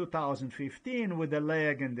already in 2015 with the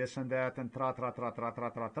leg and this and that and tra,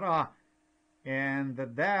 and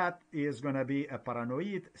that is going to be a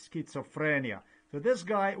paranoid schizophrenia. So this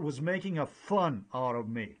guy was making a fun out of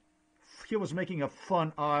me. He was making a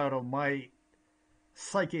fun out of my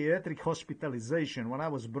psychiatric hospitalization. When I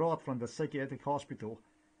was brought from the psychiatric hospital,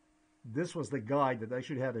 this was the guy that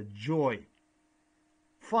actually had a joy.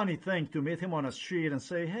 Funny thing to meet him on a street and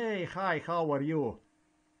say, hey, hi, how are you?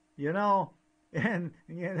 You know, and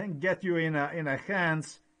get you in a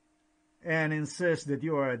hands and insist that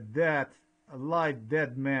you are a live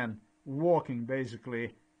dead man walking,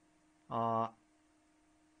 basically.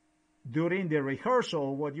 During the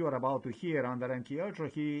rehearsal, what you are about to hear under MK Ultra,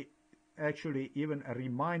 he actually even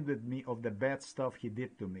reminded me of the bad stuff he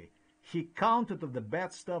did to me. He counted of the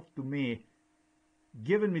bad stuff to me,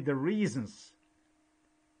 giving me the reasons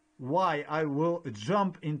why I will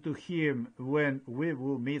jump into him when we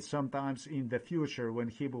will meet sometimes in the future, when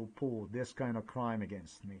he will pull this kind of crime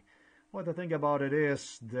against me. What the thing about it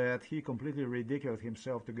is that he completely ridiculed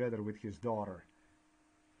himself together with his daughter.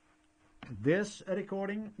 This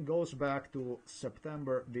recording goes back to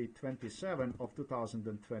September the 27th of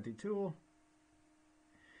 2022.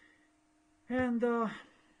 And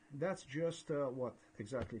that's just,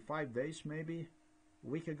 exactly 5 days, maybe, a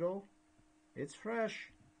week ago. It's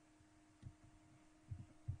fresh.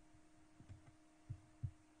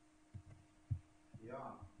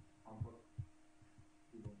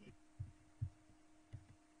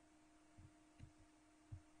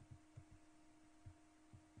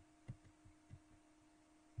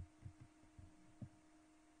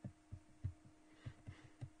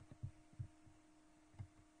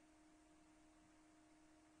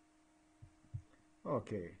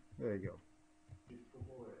 Okay, there you go.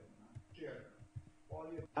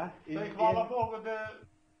 Say hvala Bogu da...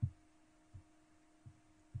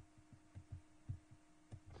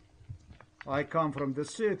 I come from the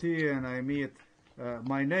city and I meet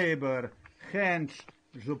my neighbor, hench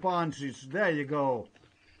ŽUPANČIČ. There you go.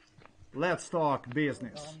 Let's talk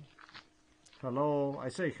business. Hello. I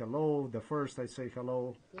say hello. The first I say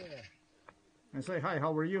hello. Yeah. I say, hi,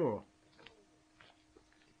 how are you?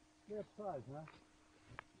 Yeah, fine, huh?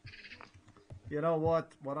 You know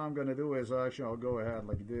what? What I'm going to do is actually I'll go ahead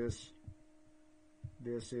like this.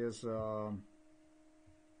 This is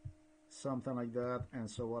something like that. And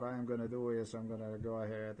so what I'm going to do is I'm going to go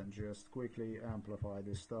ahead and just quickly amplify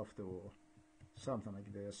this stuff to something like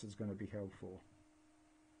this. It's going to be helpful.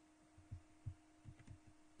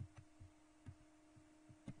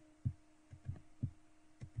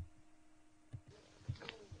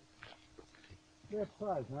 Yeah,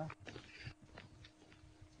 fine, huh?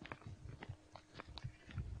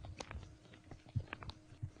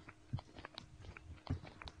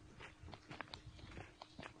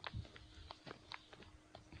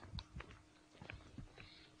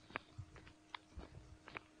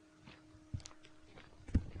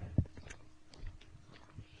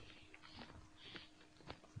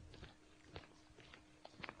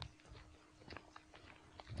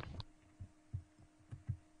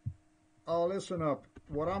 listen up.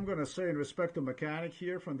 What I'm going to say in respect to mechanic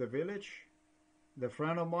here from the village, the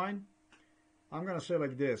friend of mine, I'm going to say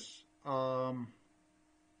like this.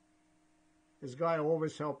 This guy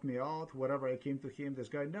always helped me out wherever I came to him. This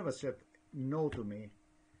guy never said no to me.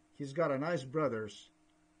 He's got a nice brothers.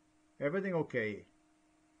 Everything okay.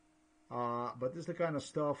 But this is the kind of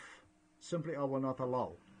stuff simply I will not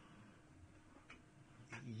allow.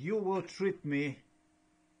 You will treat me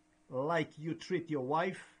like you treat your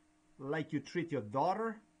wife, like you treat your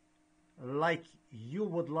daughter, like you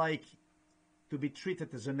would like to be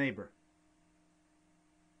treated as a neighbor.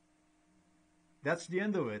 That's the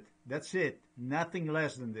end of it. That's it. Nothing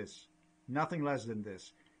less than this. Nothing less than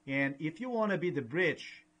this. And if you want to be the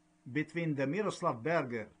bridge between the Miroslav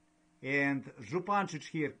Berger and ŽUPANČIČ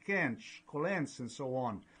here, Kenč, Kolenc, and so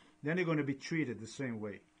on, then you're going to be treated the same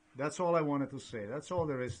way. That's all I wanted to say. That's all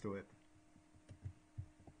there is to it.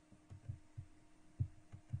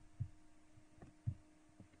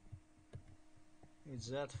 It's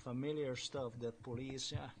that familiar stuff, that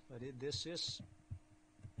police, yeah, but this is...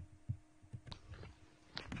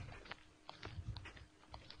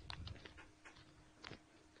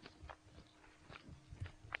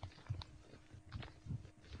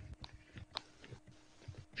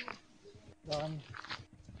 Dan.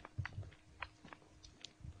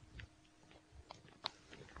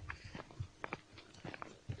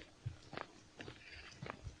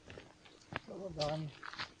 Dobar dan.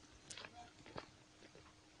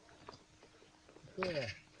 There.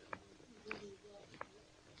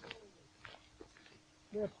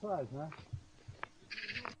 Left side, huh?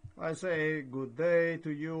 I say good day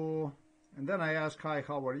to you, and then I ask, hi,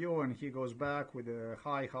 how are you? And he goes back with a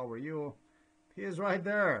hi, how are you? He is right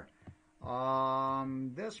there.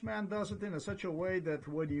 This man does it in such a way that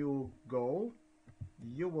when you go,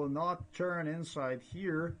 you will not turn inside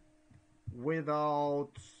here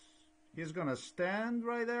without... He's going to stand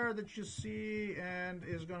right there that you see, and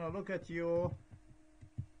he's going to look at you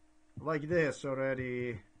like this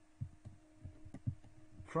already.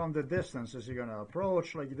 From the distance, as you're going to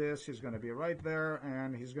approach like this, he's going to be right there,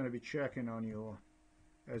 and he's going to be checking on you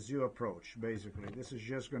as you approach, basically. This is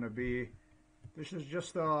just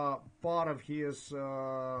a part of his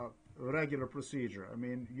regular procedure. I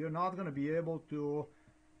mean, you're not going to be able to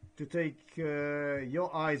take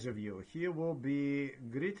your eyes of you. He will be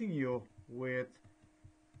greeting you with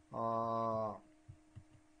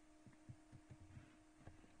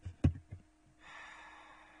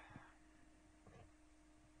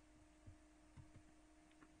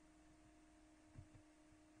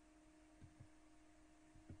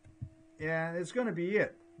and it's going to be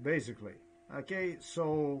it, basically. Okay,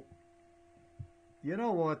 so you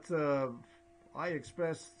know what? I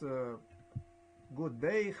expressed good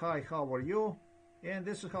day, hi, how are you? And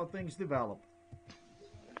this is how things developed.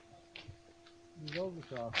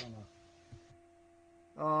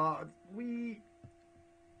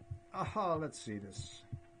 Let's see this.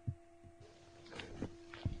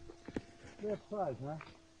 Left side, huh?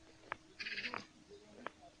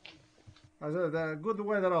 I said, good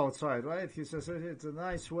weather outside, right? He says, it's a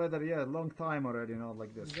nice weather, yeah, long time already, not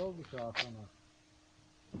like this.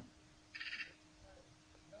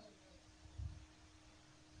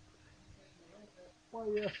 Pa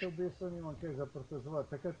jaz se v bistvu nimam kaj za pritoževati.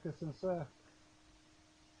 Takrat, ko sem se,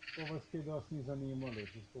 to vas kaj dosti ni zanimalo,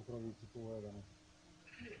 če po pravici povedano.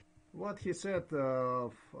 What he said,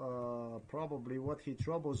 probably what he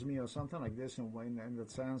troubles me or something like this in that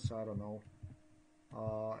sense, I don't know.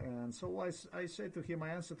 And so I say to him,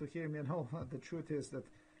 I answer to him, you know, the truth is that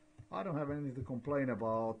I don't have anything to complain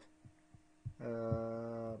about.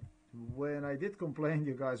 When I did complain,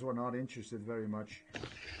 you guys were not interested very much.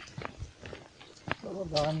 Dobar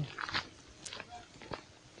dan.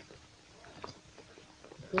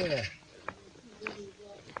 There.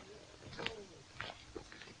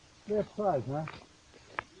 Left side, huh?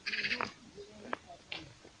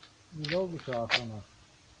 Ni dolgo časa, ne?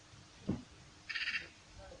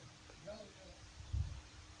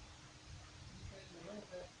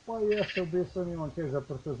 Pa jaz se v bistvu nimam kaj za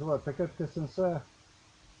pritoževati. Takrat, ko sem se,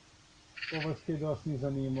 to vas kaj dosti ni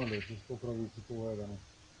zanimalo, če po pravici povedano.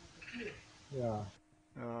 Yeah.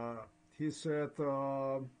 He said,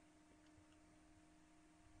 well,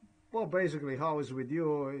 basically, how is with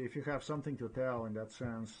you if you have something to tell in that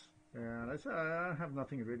sense? And I said, I have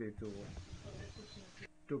nothing really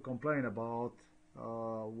to complain about.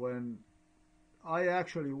 When I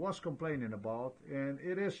actually was complaining about, and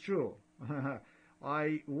it is true,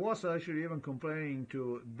 I was actually even complaining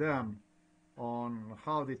to them on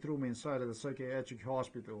how they threw me inside of the psychiatric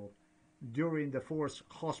hospital during the forced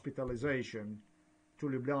hospitalization to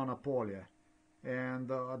Ljubljana Polje. And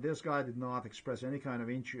this guy did not express any kind of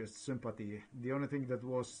interest, sympathy. The only thing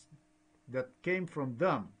that came from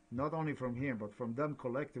them, not only from him, but from them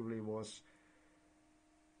collectively, was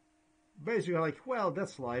basically like, well,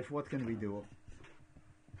 that's life, what can we do?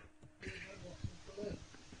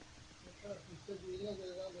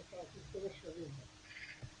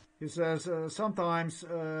 He says, sometimes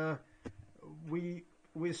we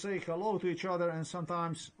say hello to each other, and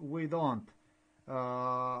sometimes we don't.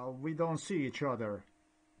 We don't see each other.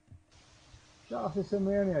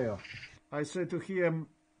 I said to him,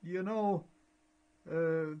 you know,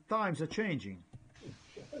 times are changing.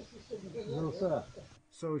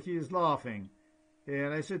 So he is laughing.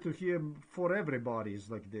 And I said to him, for everybody is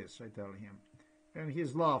like this, I tell him. And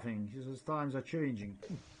he's laughing. He says, times are changing.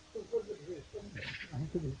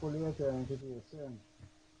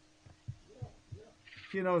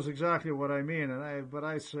 He knows exactly what I mean, but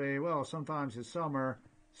I say, well, sometimes it's summer,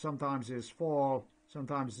 sometimes it's fall,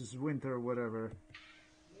 sometimes it's winter, whatever.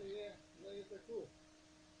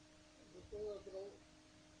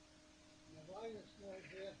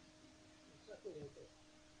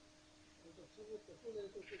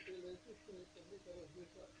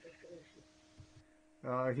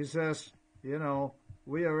 He says, you know,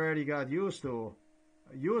 we already got used to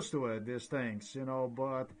it, these things, you know,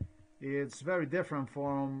 but it's very different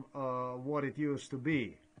from what it used to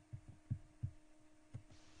be.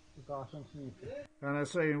 And I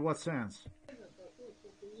say, in what sense?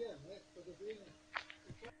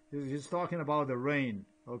 He's talking about the rain.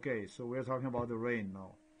 Okay, so we're talking about the rain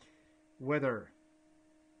now. Weather.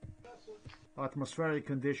 Atmospheric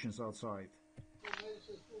conditions outside.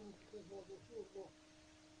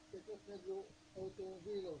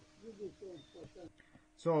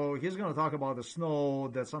 So he's going to talk about the snow,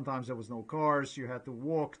 that sometimes there was no cars, you had to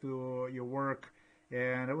walk to your work,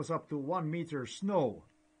 and it was up to 1 meter snow.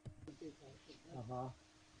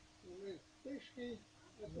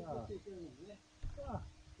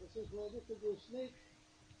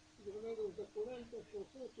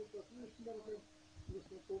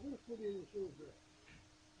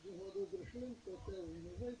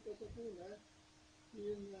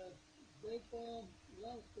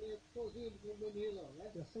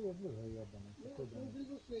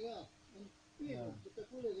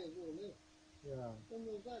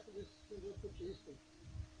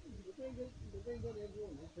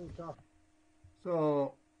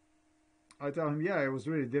 So I tell him, yeah, it was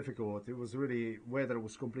really difficult. It was really, weather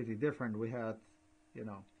was completely different. We had, you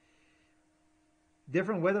know,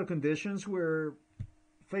 different weather conditions. We're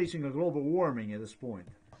facing a global warming at this point.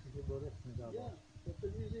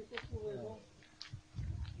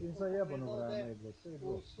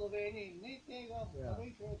 U Sloveniji ni tega,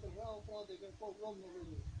 prvič v državo pravi, da je to ogromno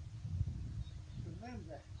veliko.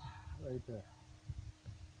 Spremembe.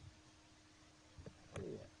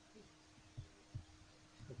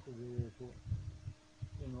 Tako bi rekel,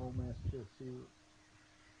 v Novo mesto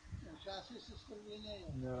Včasih se spreminjajo.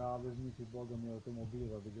 ne rabiš niti Boga mi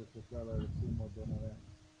avtomobila, da bi pripeljala recimo do, ne vem,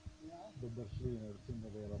 do Bršljine, recimo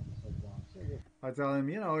delati vsak dan. I tell him,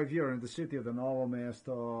 you know, if you're in the city of the Novo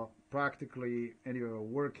Mesto, practically, and you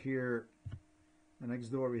work here, and next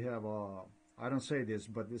door we have I don't say this,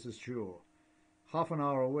 but this is true, half an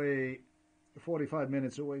hour away, 45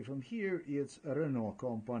 minutes away from here, it's a Renault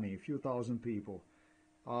company, a few thousand people.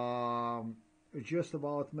 Just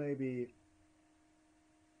about maybe,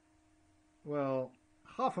 well,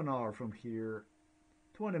 half an hour from here,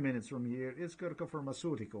 20 minutes from here, it's Krka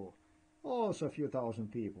Pharmaceutical, also a few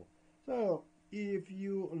thousand people. So if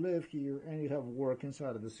you live here and you have work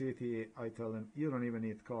inside of the city, I tell them, you don't even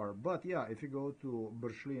need a car. But yeah, if you go to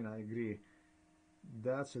Bršljin, I agree,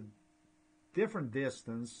 that's a different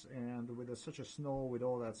distance, and with such a snow, with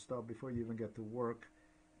all that stuff, before you even get to work,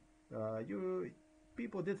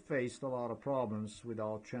 people did face a lot of problems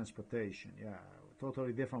without transportation. Yeah,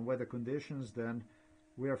 totally different weather conditions than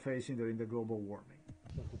we are facing during the global warming.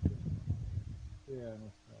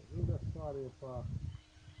 Druga stvar je pa,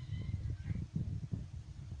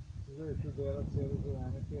 zdaj tu dela celo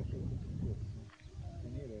življenje pešo kot kursno.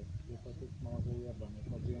 Ni res, je pa tudi malo zajebano,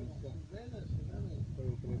 pa ženska, pa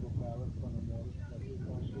je treba praviti, pa ne moreš, pa ti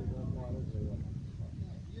paši da pare zajebano.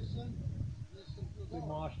 Ti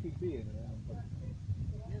moški bi, ne, ampak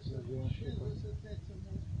za ženske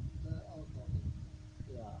pa...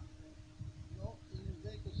 Ja. No, in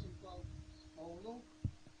zdaj, ko sem pa spolnil,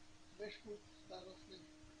 veš kot starostni,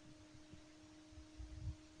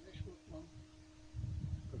 veš kot imam.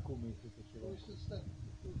 Kako mislite, če vam?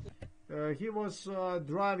 He was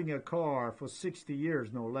driving a car for 60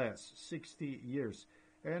 years, no less. 60 years.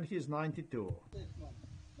 And he's 92.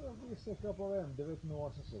 Vi se, kaj povem,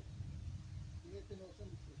 89.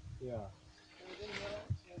 Yeah.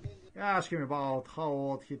 Ask him about how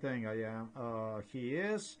old he think I am. He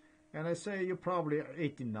is, and I say you're probably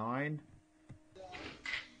 89.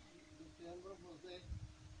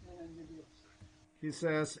 He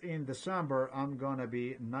says in December I'm gonna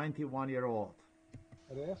be 91 year old.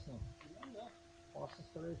 Resno? 8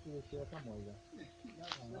 starejši već je tamo ide.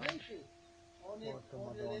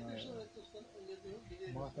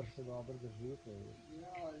 Mater se dobro drži.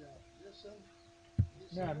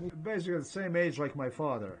 Basically the same age like my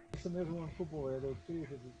father. Sam ne želim kupovati da od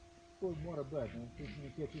 30, to mora biti, ne? Ti si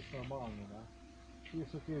nekje čisto normalno, ne? Ti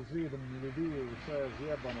su ti zvidom ljudi, sve je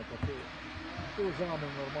zjebano, pa tu zamem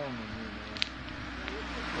normalno nije, ne?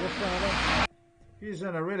 He's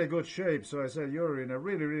in a really good shape, so I said, you're in a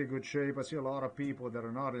really, really good shape. I see a lot of people that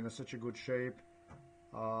are not in such a good shape,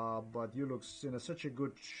 but you look in such a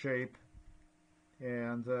good shape.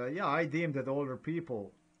 And yeah, I deem that older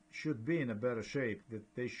people should be in a better shape, that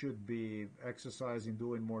they should be exercising,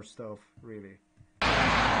 doing more stuff, really.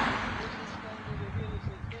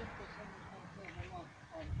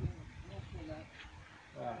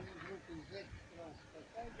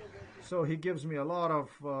 So he gives me a lot of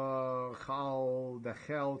how the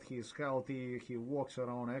health, he's healthy, he walks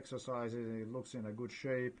around, exercises, he looks in a good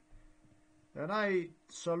shape. And I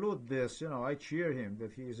salute this, you know, I cheer him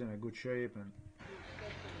that he's in a good shape, and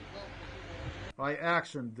I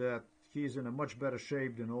accent that he's in a much better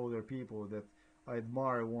shape than older people, that I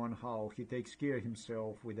admire one how he takes care of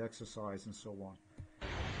himself with exercise and so on.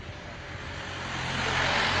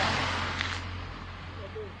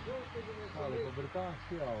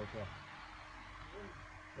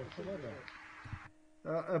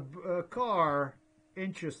 A car,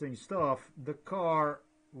 interesting stuff, the car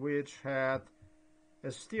which had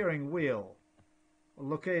a steering wheel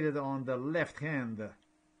located on the left hand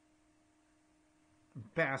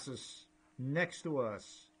passes next to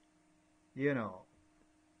us, you know,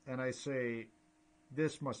 and I say,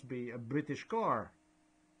 this must be a British car.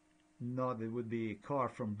 Not that it would be a car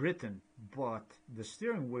from Britain, but the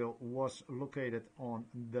steering wheel was located on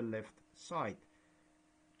the left side.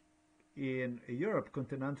 In Europe,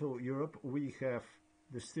 continental Europe, we have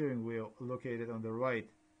the steering wheel located on the right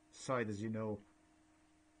side, as you know.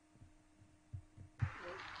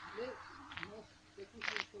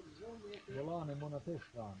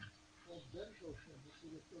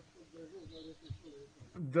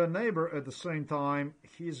 The neighbor at the same time,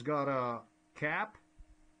 he's got a cap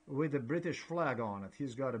with a British flag on it.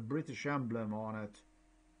 He's got a British emblem on it.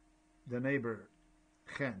 The neighbor,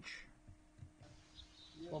 Hench.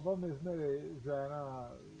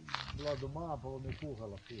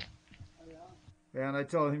 And I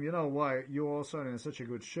told him, you know why you're also in such a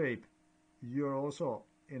good shape? You're also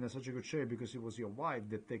in such a good shape because it was your wife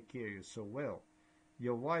that took care of you so well.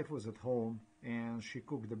 Your wife was at home and she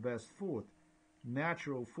cooked the best food,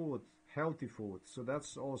 natural food, healthy food. So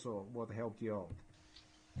that's also what helped you out.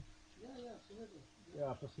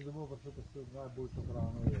 Ja, pa si domov prišel, da si najboljšo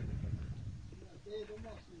hrano jedel.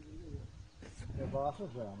 Je vaša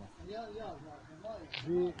žena? Ja,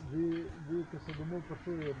 vi, ko ste domov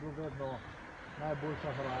prišli, je bilo vedno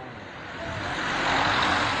najboljša hrana.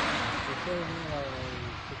 Vse je imela,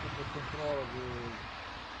 tako pod kontrolo,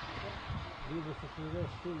 vi da ste se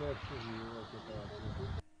res tu lepše živeli.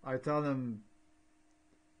 I tell them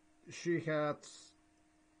she had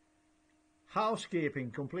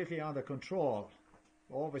housekeeping completely under control.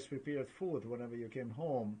 Always prepared food whenever you came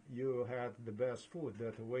home. You had the best food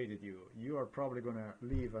that awaited you. You are probably going to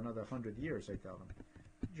live another 100 years, I tell them.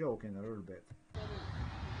 Joking a little bit.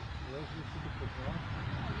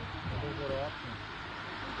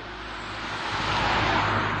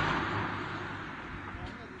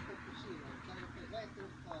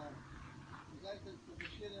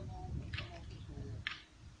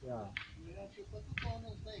 Yeah.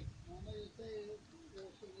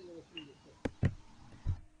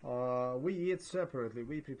 We eat separately.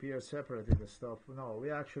 We prepare separately the stuff. No, we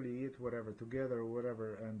actually eat whatever together or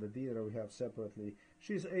whatever, and the dinner we have separately.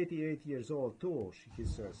 She's 88 years old too, he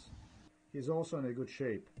says. He's also in a good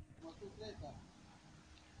shape.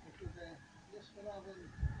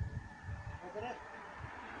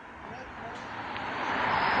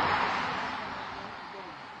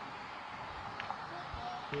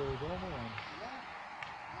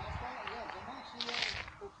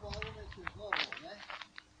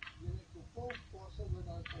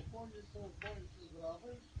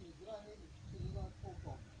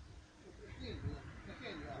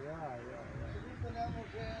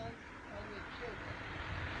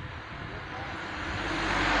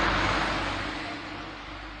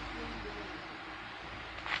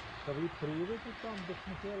 Ska vi private tam da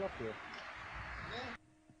smo htjela pjeti?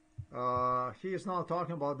 He is now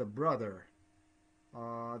talking about the brother.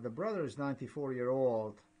 The brother is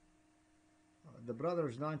 94-year-old. The brother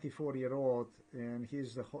is 94-year-old, and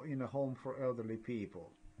he's in a home for elderly people.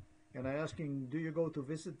 And I asked him, do you go to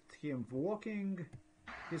visit him walking?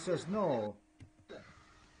 He says, no.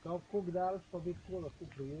 He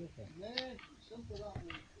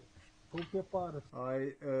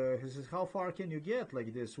says, how far can you get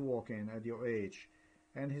like this walking at your age?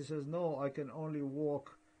 And he says, no, I can only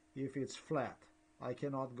walk if it's flat. I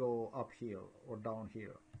cannot go uphill or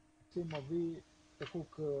downhill.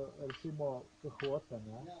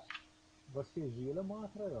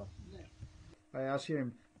 I asked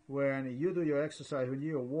him, when you do your exercise, when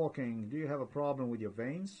you're walking, do you have a problem with your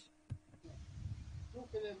veins?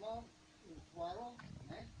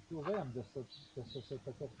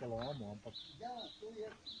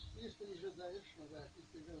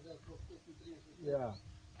 Yeah.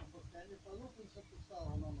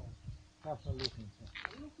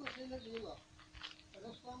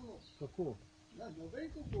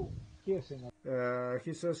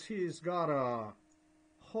 He says he's got a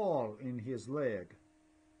hole in his leg,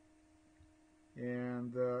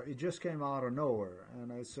 and it just came out of nowhere.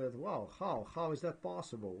 And I said, wow, how is that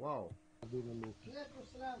possible? Wow.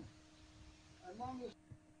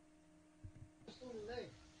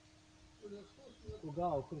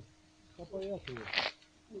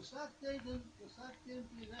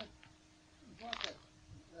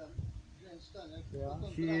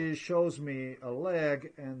 He shows me a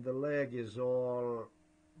leg, and the leg is all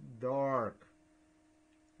dark.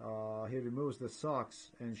 He removes the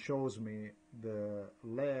socks and shows me the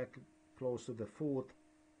leg close to the foot.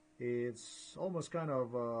 It's almost kind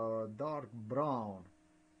of dark brown.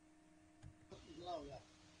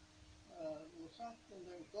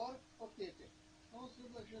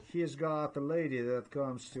 He's got a lady that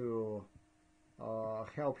comes to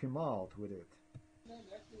help him out with it,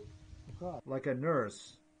 like a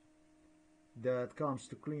nurse that comes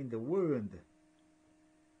to clean the wound.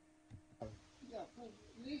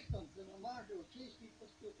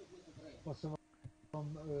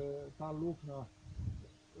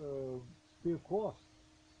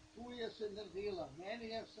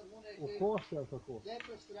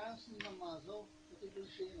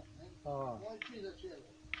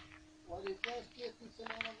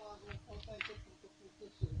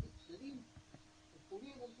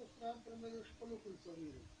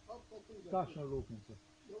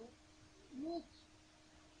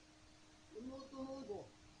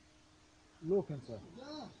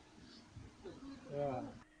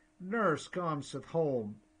 Nurse comes at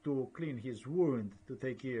home to clean his wound, to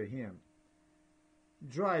take care of him.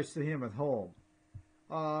 Drives to him at home.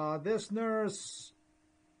 This nurse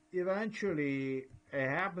eventually, it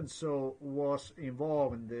happened so, was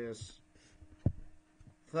involved in this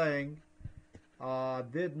thing,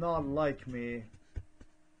 did not like me,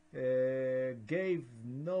 gave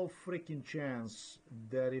no freaking chance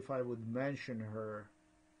that if I would mention her,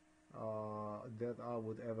 that I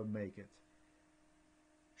would ever make it.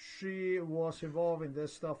 She was involved in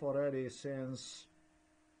this stuff already since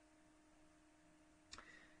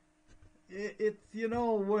you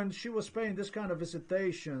know, when she was paying this kind of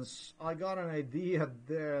visitations, I got an idea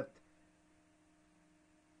that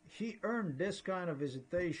he earned this kind of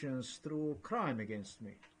visitations through crime against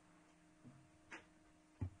me.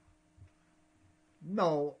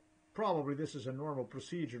 No, probably this is a normal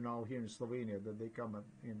procedure now here in Slovenia, that they come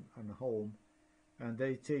in a home and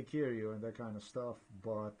they take care of you and that kind of stuff,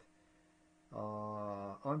 but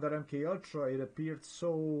under MK Ultra it appeared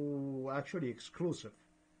so actually exclusive,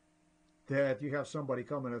 that you have somebody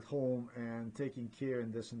coming at home and taking care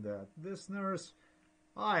and this and that. This nurse,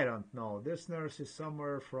 I don't know. This nurse is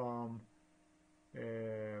somewhere from,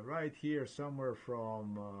 right here, somewhere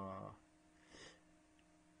from,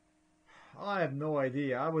 I have no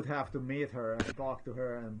idea. I would have to meet her and talk to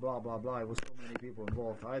her and blah, blah, blah. It was so many people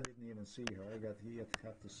involved. I didn't even see her. He had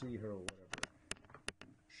to see her or whatever.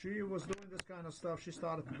 She was doing this kind of stuff. She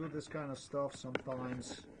started to do this kind of stuff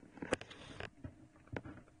sometimes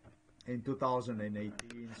in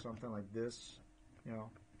 2018, something like this, you know,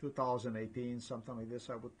 2018, something like this,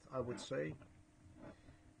 I would say.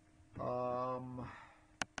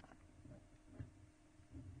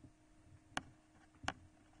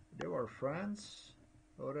 They were friends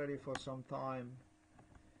already for some time,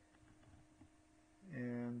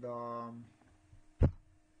 and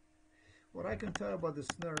what I can tell about this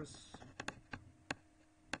nurse,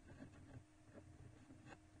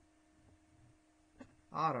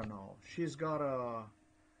 I don't know. She's got a,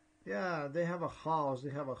 yeah, they have a house,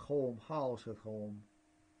 they have a house at home.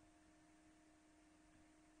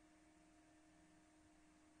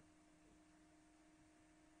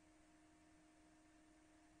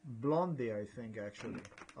 blondie, I think, actually.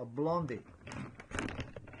 A blondie.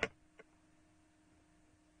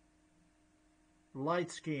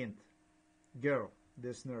 Light-skinned girl,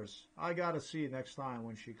 this nurse. I gotta see next time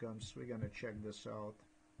when she comes. We're gonna check this out.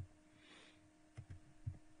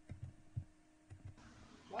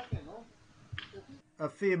 A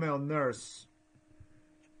female nurse.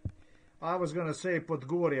 I was gonna say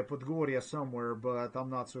Podgorje somewhere, but I'm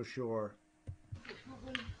not so sure.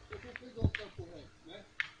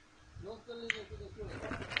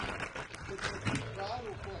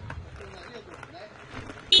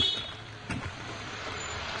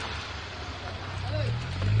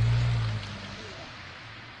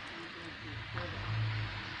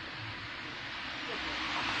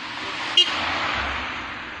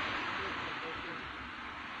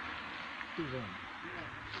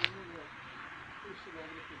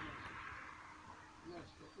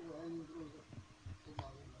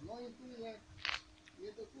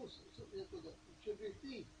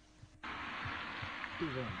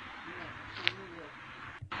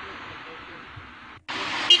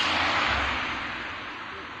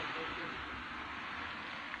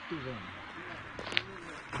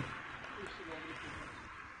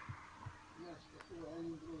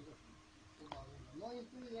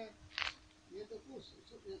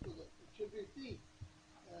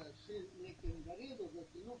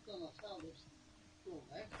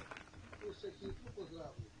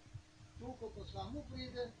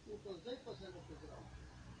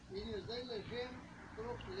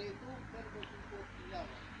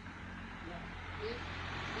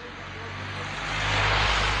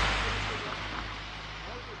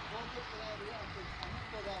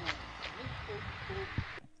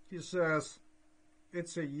 He says,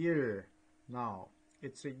 it's a year now.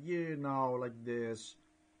 It's a year now like this.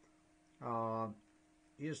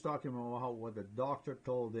 He's talking about how what the doctor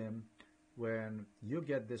told him. When you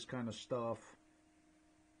get this kind of stuff,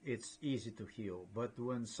 it's easy to heal. But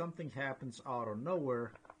when something happens out of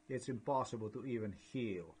nowhere, it's impossible to even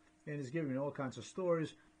heal. And he's giving me all kinds of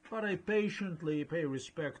stories. But I patiently pay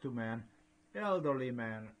respect to man. Elderly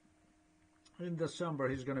man. In December,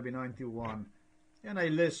 he's going to be 91. And I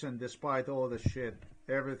listen despite all the shit,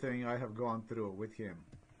 everything I have gone through with him.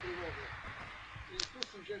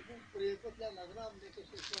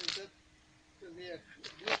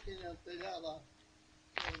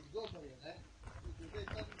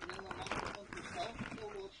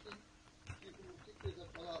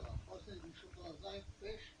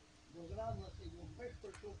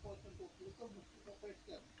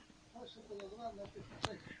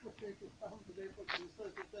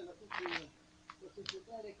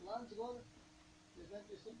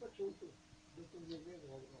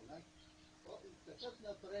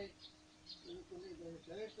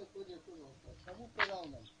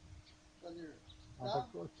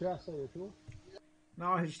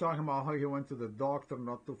 Now he's talking about how he went to the doctor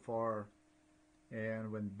not too far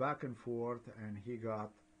and went back and forth, and he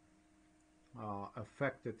got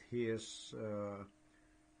affected his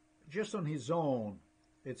just on his own.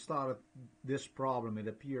 It started this problem. It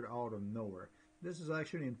appeared out of nowhere. This is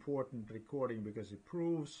actually important recording because it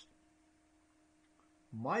proves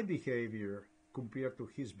my behavior compared to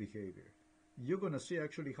his behavior. You're going to see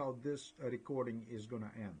actually how this recording is going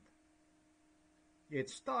to end. It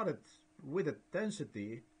started with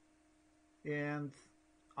intensity, and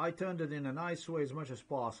I turned it in a nice way as much as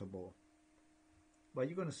possible. But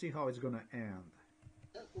you're going to see how it's going to end.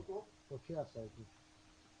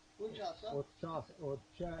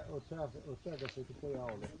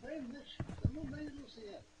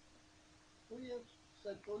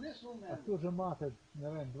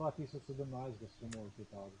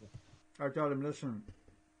 I tell him, listen,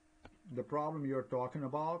 the problem you're talking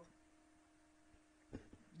about,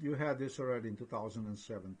 you had this already in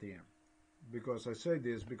 2017. Because I say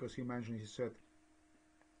this because he mentioned, he said,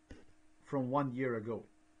 from 1 year ago.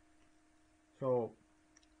 So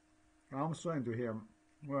I'm saying to him,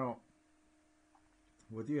 well,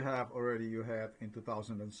 what you have already, you had in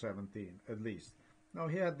 2017, at least. Now,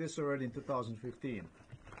 he had this already in 2015.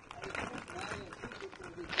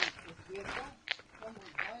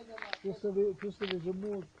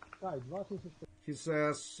 He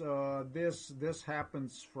says this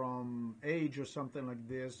happens from age or something like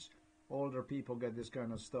this. Older people get this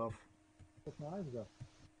kind of stuff.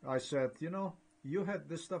 I said, you know, you had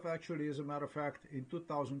this stuff actually, as a matter of fact, in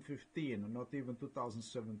 2015, not even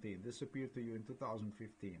 2017. This appeared to you in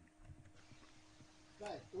 2015.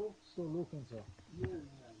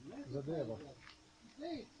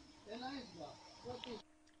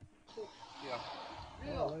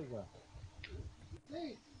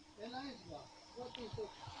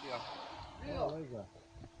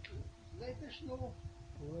 Latest no,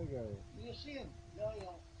 Kolega je. jesen, ja.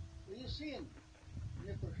 Jesen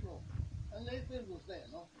je prišlo. En leto je bilo zdaj,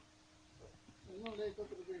 no. Eno leto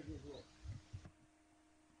približno bilo.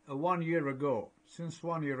 1 year ago, since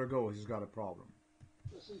 1 year ago, he's got a problem.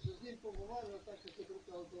 Da sem se z njim pogovarjal, tako se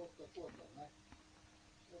prikal doktor KOTAR, ne.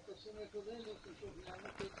 Ko sem rekel, da sem šel v javno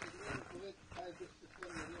tečko in povedal, kaj bi se s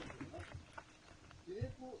tem naredil, ne. Je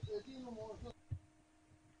rekel, edino možno.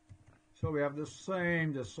 So we have the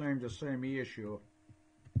same issue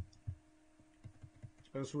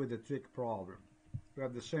as with the tick problem. We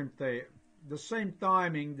have the same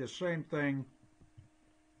timing, the same thing.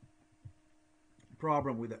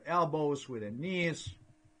 Problem with the elbows, with the knees.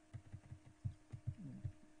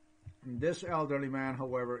 This elderly man,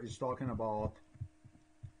 however, is talking about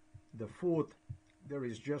the foot. There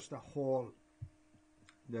is just a hole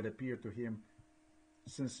that appeared to him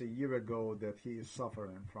since a year ago that he is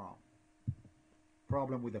suffering from.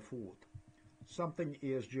 Problem with the foot. Something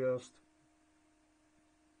is just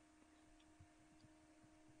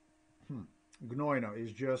Gnoina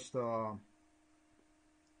is just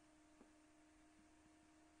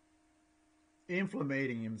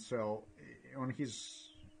inflammating himself on his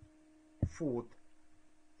foot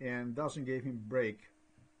and doesn't give him break.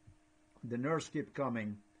 The nurse keep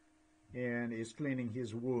coming and is cleaning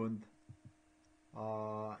his wound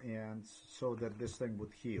and so that this thing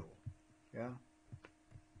would heal. Yeah?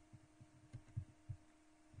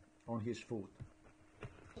 On his foot.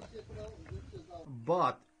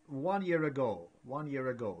 But 1 year ago,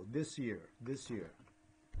 this year.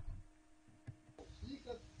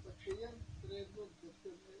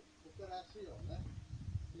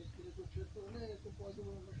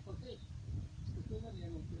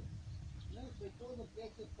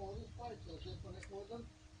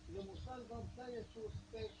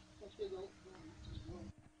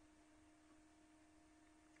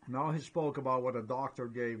 Now he spoke about what a doctor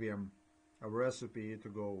gave him, a recipe to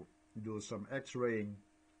go do some x-raying,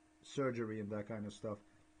 surgery and that kind of stuff,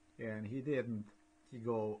 and he didn't.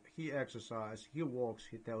 He exercised, he walks,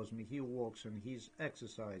 he tells me he walks and he's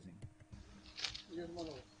exercising.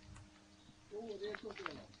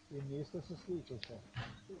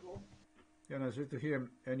 And I said to him,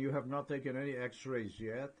 and you have not taken any x-rays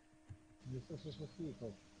yet?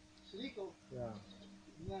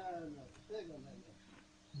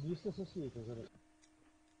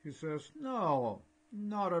 He says, no,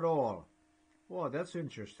 not at all. Well, that's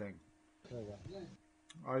interesting.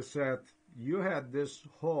 I said, you had this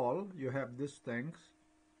hole, you have these things.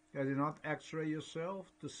 Have you not x-ray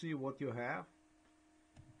yourself to see what you have?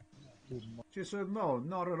 She said, no,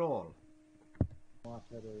 not at all.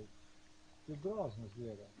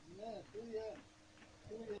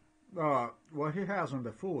 What he has on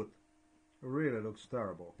the foot really looks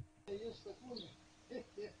terrible.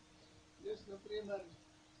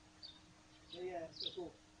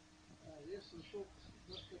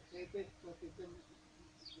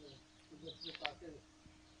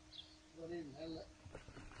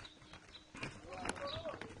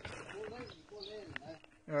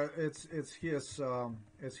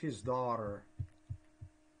 It's his daughter.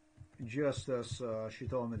 Just as she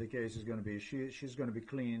told me the case is going to be, she's going to be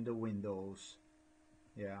cleaning the windows.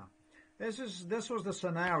 Yeah, this was the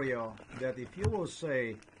scenario that if you will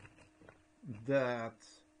say that,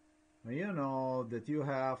 you know, that you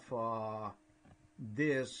have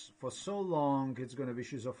this for so long, it's going to be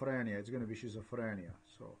schizophrenia. It's going to be schizophrenia.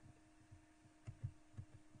 So.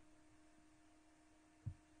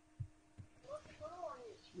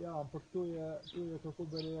 Ja, ampak tu je, kako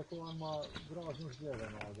bi rekel, on ima grozno zgleda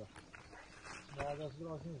noga. Noga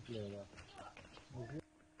grozno zgleda.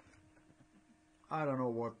 I don't know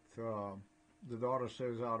what the daughter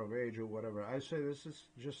says out of age or whatever. I say this is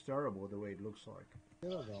just terrible the way it looks like.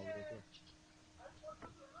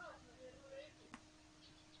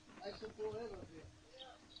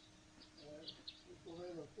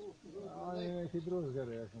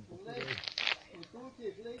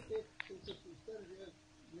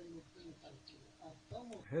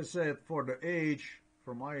 He said for the age,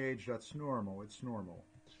 for my age, that's normal. It's normal.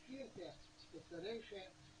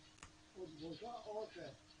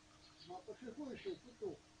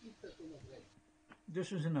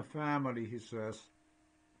 This is in a family, he says,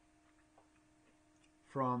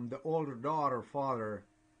 from the older daughter, father,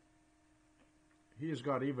 he's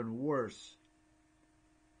got even worse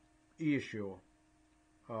issue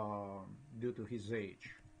due to his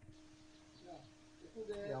age.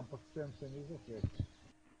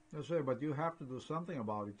 I say, but you have to do something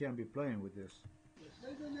about it. You can't be playing with this.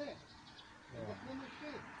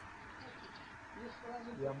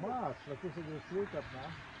 Ja, maš, lahko se ga slikat, ne?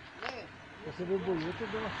 Da se vi bojite,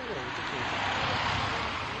 da vas stavite tu.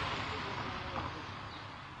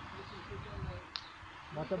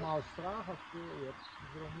 Imate malo straha, je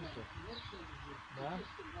zdravnice. Da?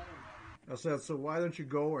 I said, so why don't you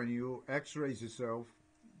go and you x-rays yourself,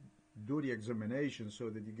 do the examination so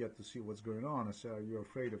that you get to see what's going on? I said, are you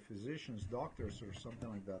afraid of physicians, doctors, or something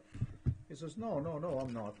like that? He says, no,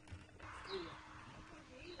 I'm not.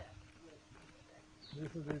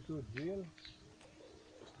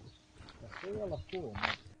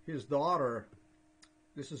 His daughter,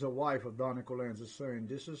 this is a wife of Don Nicolenz, is saying,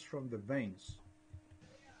 this is from the veins.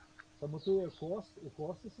 Samo tu je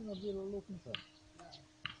kosti se naredila luknjica.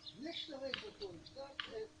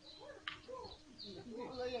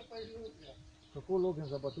 Kako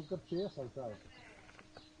luknjica, pa tu kar čes ali kaj?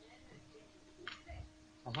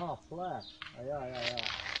 Aha, flash. Ja.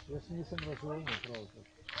 Jaz nisem razumel pravzaprav.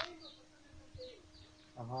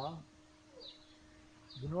 Aha.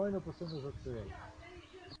 Gnojno pa se ne zaceli.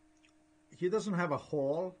 He doesn't have a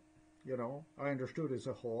hall, you know. I understood it's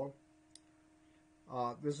a hall.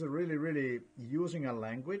 This is really, really using a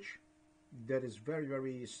language that is very,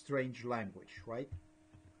 very strange language, right?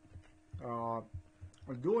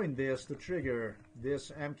 Doing this to trigger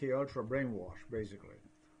this MK Ultra brainwash, basically.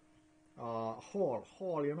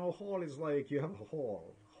 Hall, you know, hall is like you have a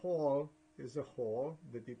hall. Hall is a hall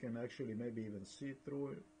that you can actually maybe even see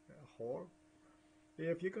through a hall.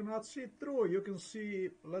 If you cannot see through, you can see,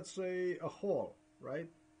 let's say, a hall, right?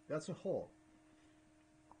 That's a hall.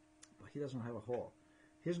 But he doesn't have a hall.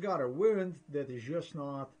 He's got a wound that is just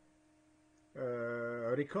not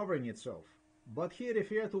recovering itself. But he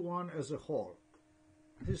referred to one as a hall.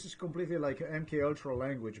 This is completely like MK Ultra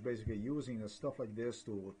language, basically using stuff like this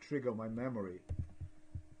to trigger my memory.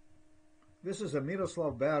 This is a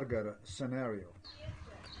Miroslav Berger scenario.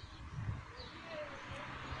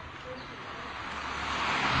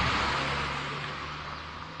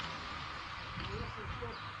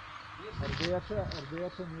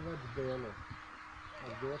 Rdeče ni več belo.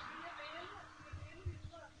 Rdeče.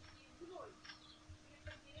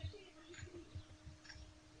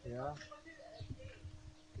 Ja.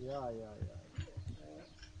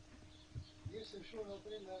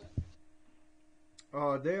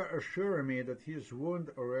 They are assuring me that his wound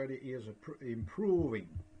already is improving.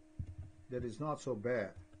 That is not so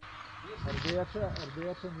bad.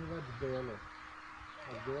 Rdeče ni več belo.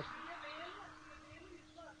 Rdeče.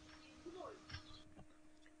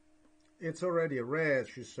 It's already red,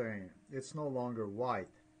 she's saying. It's no longer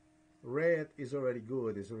white. Red is already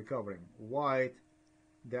good, is recovering. White,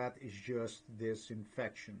 that is just this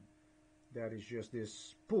infection. That is just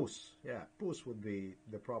this pus. Yeah, pus would be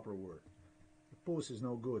the proper word. The pus is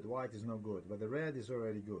no good, white is no good, but the red is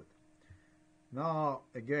already good. Now,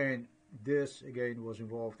 again, this again was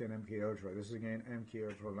involved in MK Ultra. This is again MK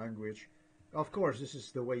Ultra language. Of course, this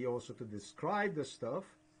is the way also to describe the stuff.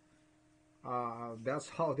 That's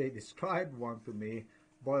how they described one to me,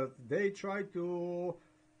 but they try to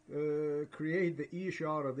create the issue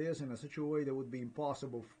out of this in such a way that would be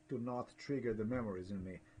impossible to not trigger the memories in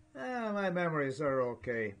me. My memories are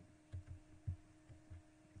okay.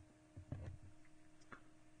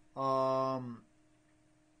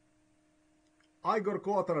 Igor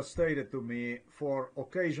KOTAR stated to me, for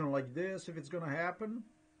occasion like this, if it's going to happen,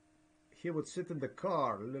 he would sit in the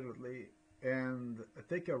car literally and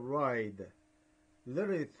take a ride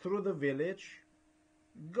literally through the village,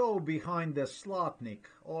 go behind the Slotnik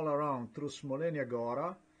all around through Smolenia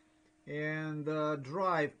Gora, and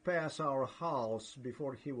drive past our house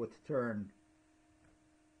before he would turn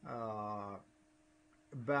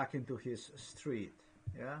back into his street.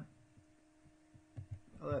 Yeah?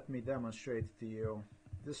 Let me demonstrate it to you.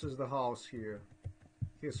 This is the house here,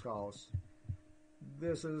 his house.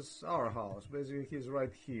 This is our house. Basically, he's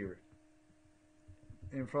right here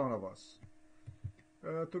in front of us.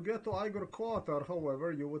 To get to Igor KOTAR,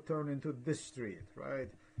 however, you would turn into this street, right?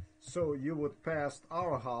 So you would pass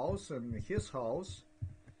our house and his house,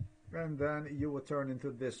 and then you would turn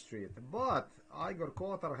into this street. But Igor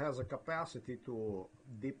KOTAR has a capacity to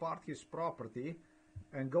depart his property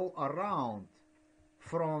and go around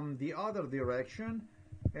from the other direction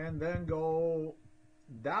and then go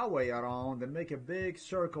that way around and make a big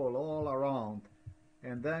circle all around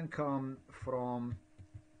and then come from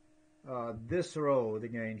this road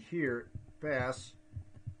again here, pass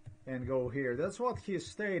and go here. That's what he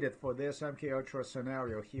stated for this MK Ultra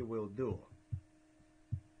scenario he will do.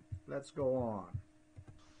 Let's go on.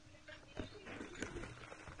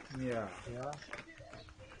 Yeah.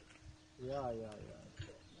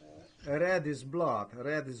 Red is blood.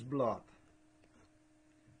 Red is blood.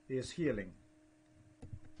 Is healing.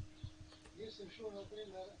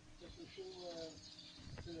 отошел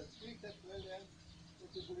свикать велен, то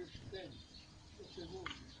ты будешь тем, что ты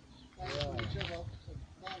будешь. Там получала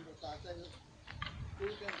банда такая,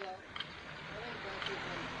 только за маленькая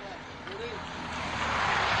цифра, болезнь,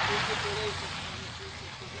 только болезнь, что не слышит,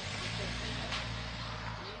 что не слышит,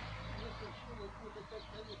 какую-то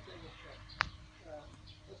такую цифру.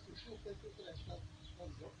 Отошел какой-то трактат, там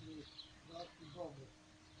не датки дома.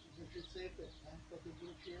 Значит, цепи, как и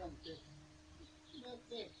получилам те.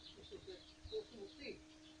 To su vsi,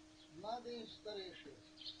 mladi in starejši.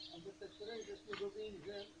 Ampak te starejše smo dobili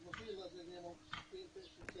že mobila, da gremo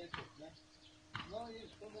 55 let. No in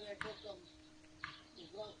smo mi rekli tam v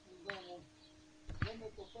zdravstvenem domu, da me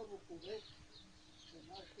po prvo poved, če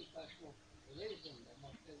imaš ti kakšno bolezen, da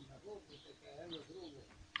imaš te narodnike, kaj eno drugo.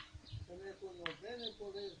 Sem rekel, nobene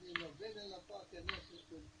bolezni, nobene napake, ne se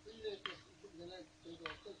tu pridete, da ne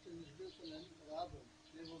predokrte ni žbilko ne rabim,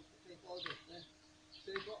 ne bom te hodeš, ne.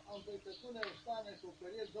 Sego, ampak tako ne ostane, kot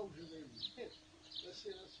je dolg življenje. Da se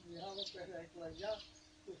je nasmijala, pa je rekla, ja,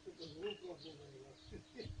 to ste pa zelo povedala.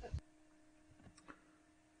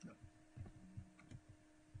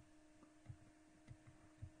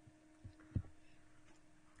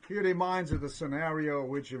 He reminds of the scenario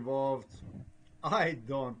which involved, I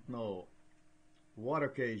don't know what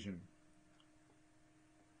occasion.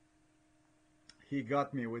 He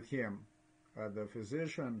got me with him, the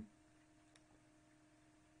physician,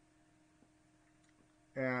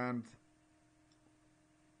 and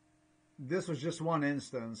this was just one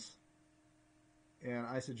instance, and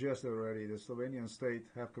I suggested already the Slovenian state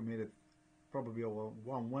have committed probably over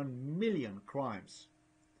 1 million crimes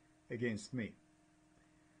against me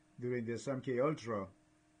during this MK Ultra,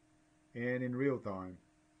 and in real time,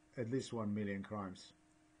 at least 1 million crimes.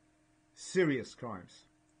 Serious crimes.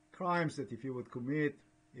 Crimes that if you would commit,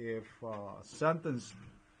 if sentenced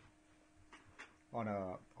on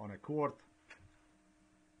a court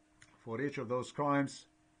for each of those crimes,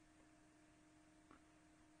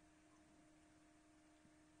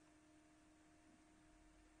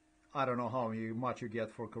 I don't know how much you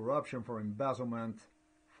get for corruption, for embezzlement,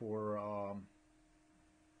 for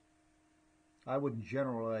I wouldn't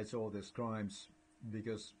generalize all these crimes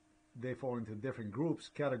because they fall into different groups,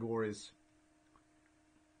 categories.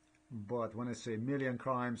 But when I say million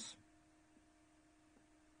crimes,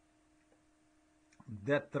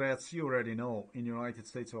 death threats, you already know, in United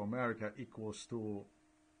States of America equals to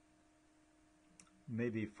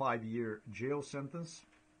maybe 5-year jail sentence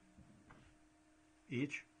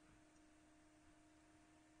each.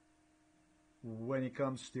 When it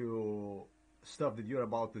comes to stuff that you're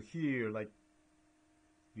about to hear, like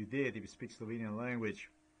you did if you speak Slovenian language,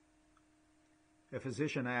 a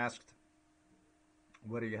physician asked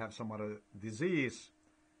whether you have some other disease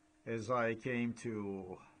as I came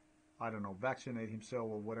to, I don't know, vaccinate himself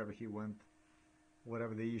or whatever he went,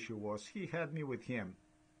 whatever the issue was. He had me with him,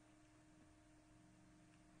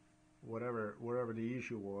 wherever the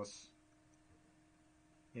issue was.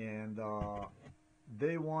 And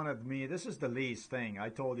they wanted me, this is the least thing. I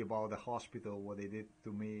told you about the hospital, what they did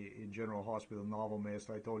to me in General Hospital, Novo,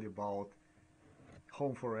 MESTO. I told you about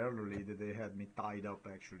home for elderly, that they had me tied up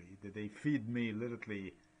actually, that they feed me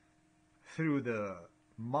literally through the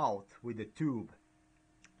mouth with a tube.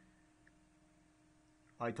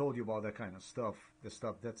 I told you about that kind of stuff, the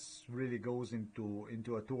stuff that's really goes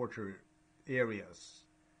into a torture areas.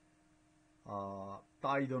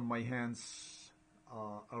 Tied on my hands,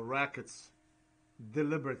 rackets,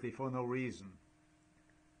 deliberately for no reason,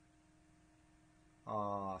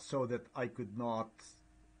 so that I could not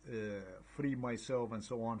free myself and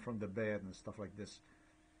so on from the bed and stuff like this.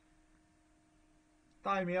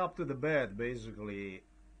 Tie me up to the bed, basically.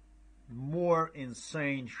 More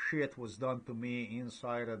insane shit was done to me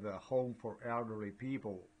inside of the home for elderly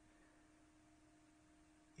people,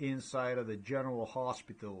 inside of the General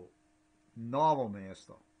Hospital, Novo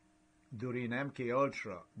MESTO, during MK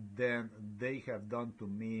Ultra, than they have done to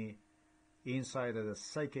me inside of the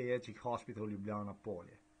psychiatric hospital Ljubljana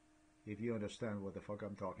Polje. If you understand what the fuck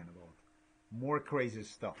I'm talking about. More crazy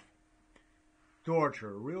stuff.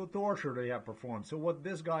 Torture, real torture they have performed. So what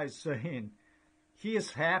this guy is saying, he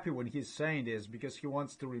is happy when he's saying this because he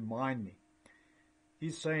wants to remind me.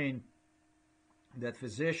 He's saying that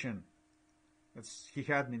physician, he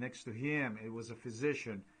had me next to him, it was a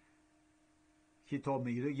physician. He told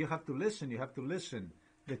me, you have to listen, you have to listen.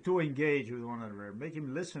 The two engage with one another. Make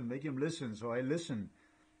him listen. So I listened.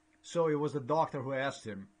 So it was the doctor who asked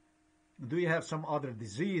him, do you have some other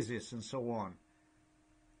diseases and so on?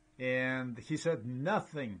 And he said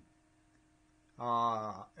nothing.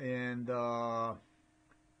 I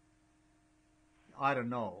don't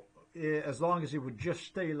know. as long as he would just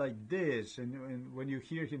stay like this, and when you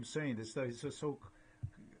hear him saying this, he's just so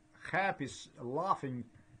happy, laughing,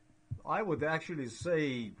 I would actually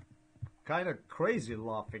say kind of crazy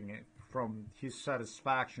laughing from his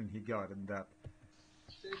satisfaction he got in that.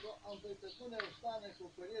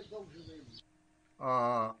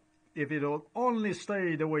 If it will only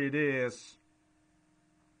stay the way it is,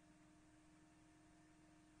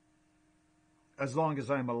 as long as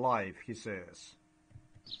I'm alive, he says.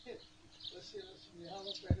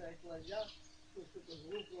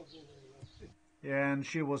 And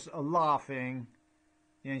she was laughing,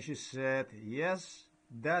 and she said, yes,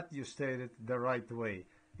 that you stated the right way.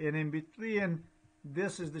 And in between,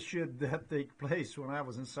 this is the shit that take place when I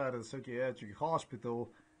was inside of the psychiatric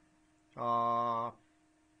hospital.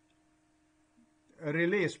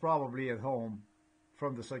 Released probably at home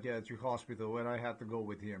from the psychiatric hospital when I had to go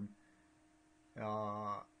with him.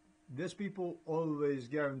 These people always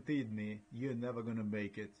guaranteed me, you're never gonna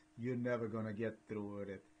make it, you're never gonna get through with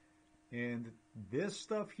it. And this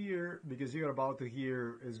stuff here, because you're about to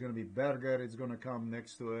hear, is gonna be Berger, it's gonna come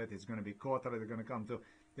next to it, it's gonna be KOTAR, it's gonna come to,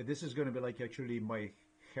 this is gonna be like actually my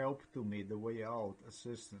help to me, the way out,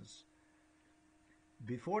 assistance.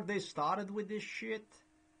 Before they started with this shit,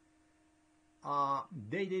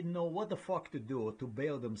 they didn't know what the fuck to do to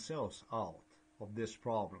bail themselves out of this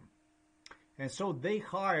problem. And so they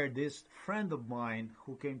hired this friend of mine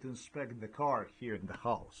who came to inspect the car here in the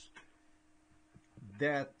house.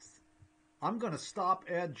 That I'm going to stop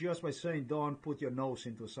at just by saying, don't put your nose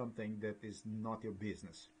into something that is not your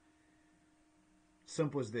business.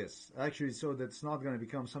 Simple as this. Actually, so that's not going to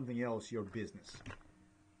become something else your business.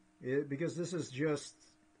 Because this is just,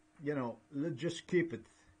 let's just keep it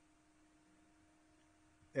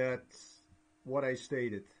at what I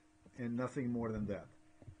stated and nothing more than that.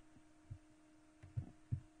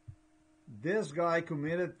 This guy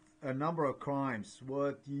committed a number of crimes.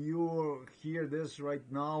 What you hear this right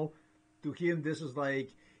now, to him this is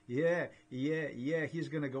like, yeah, he's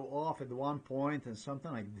gonna go off at one point and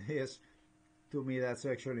something like this. To me, that's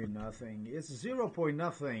actually nothing. It's 0.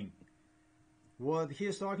 nothing. What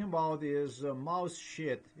he's talking about is mouse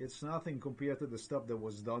shit. It's nothing compared to the stuff that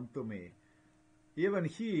was done to me. Even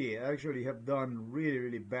he actually have done really,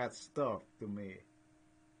 really bad stuff to me.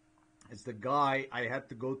 It's the guy I had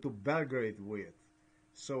to go to Belgrade with.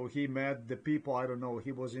 So he met the people, I don't know,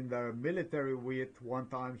 he was in the military with. One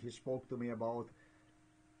time he spoke to me about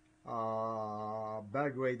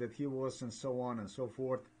Belgrade that he was, and so on and so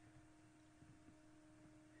forth.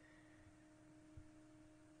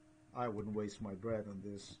 I wouldn't waste my breath on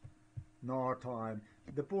this, nor time.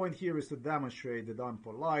 The point here is to demonstrate that I'm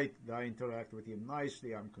polite, that I interact with him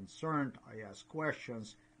nicely, I'm concerned, I ask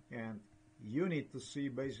questions, and you need to see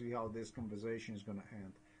basically how this conversation is going to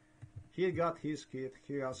end. He got his kid,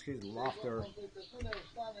 he has his laughter.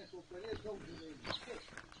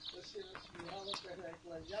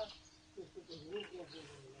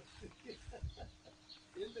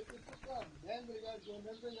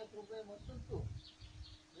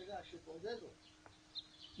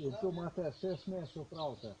 In tu imate 6 mesecev,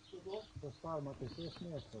 pravite? To stvar imate 6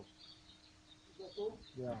 mesecev.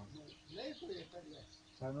 Ja.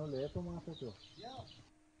 Eno leto imate tu?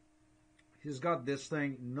 He's got this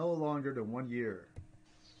thing no longer than 1 year.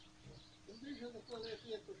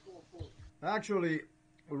 Actually,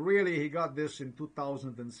 really, he got this in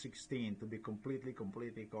 2016, to be completely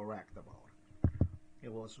correct about it.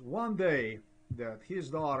 It was one day that his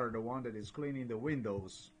daughter, the one that is cleaning the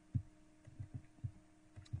windows,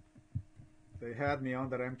 they had me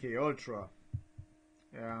under MK Ultra,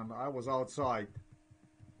 and I was outside,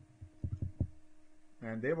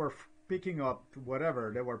 and they were picking up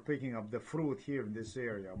whatever, they were picking up the fruit here in this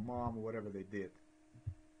area, mom, whatever they did,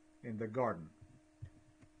 in the garden.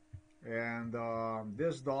 And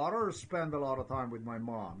this daughter spent a lot of time with my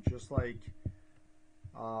mom, just like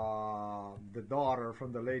the daughter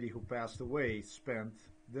from the lady who passed away spent,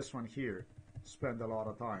 this one here, spent a lot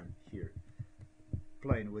of time here,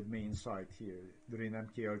 playing with me inside here during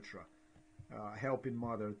MK Ultra, helping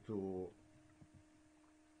mother to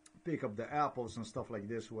pick up the apples and stuff like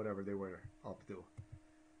this, whatever they were up to.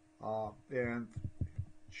 And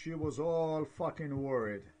she was all fucking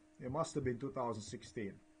worried. It must have been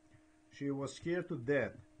 2016. She was scared to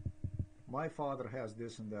death. My father has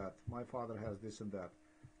this and that. My father has this and that.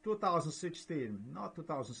 2016, not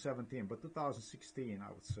 2017, but 2016,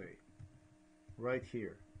 I would say. Right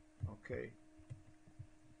here. Okay.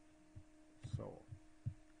 So.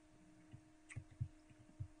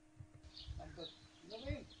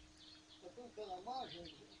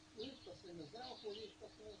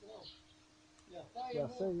 Ja,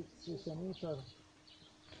 sej si se ničar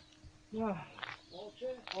Ja,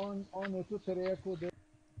 on je tudi rekel, da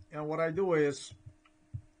And what I do is,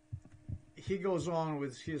 he goes on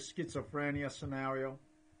with his schizophrenia scenario,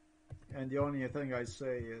 and the only thing I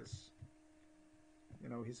say is, you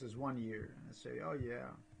know, he says 1 year, and I say, oh yeah.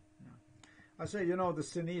 I say, you know, the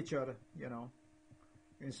signature, you know.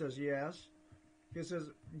 And he says, yes. He says,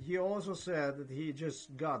 he also said that he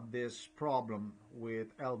just got this problem with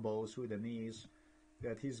elbows, with the knees,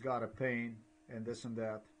 that he's got a pain and this and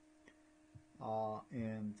that.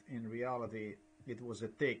 And in reality, it was a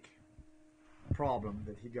tick problem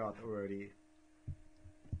that he got already.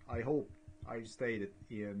 I hope I stated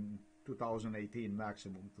in 2018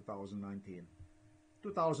 maximum, 2019.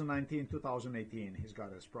 2019, 2018, he's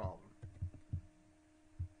got his problem.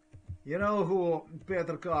 You know who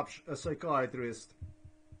Peter Kapš, a psychiatrist,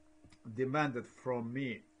 demanded from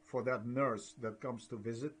me for that nurse that comes to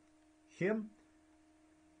visit him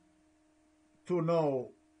to know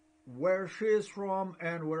where she is from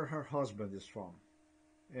and where her husband is from.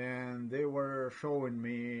 And they were showing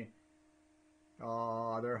me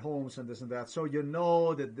their homes and this and that. So you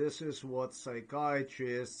know that this is what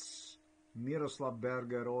psychiatrists, Miroslav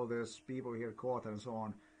Berger, all these people here, KOTAR and so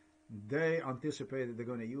on, they anticipated they're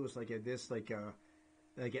going to use like an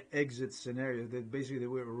exit scenario that basically they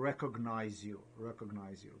will recognize you.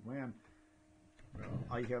 Man,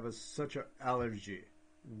 I have such an allergy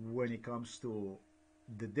when it comes to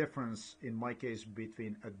the difference, in my case,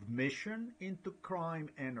 between admission into crime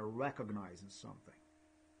and recognizing something.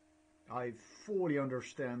 I fully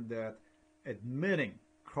understand that admitting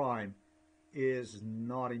crime is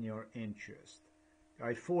not in your interest.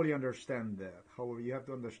 I fully understand that. However, you have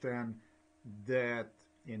to understand that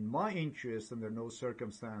in my interest, under no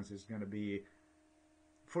circumstances, is going to be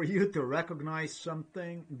for you to recognize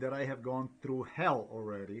something that I have gone through hell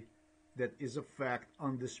already, that is a fact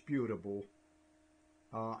undisputable.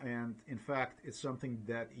 And in fact, it's something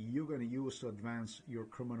that you're going to use to advance your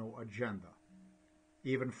criminal agenda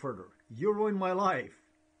even further. You ruined my life.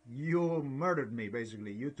 You murdered me,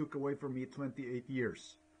 basically. You took away from me 28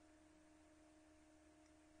 years.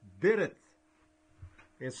 Did it.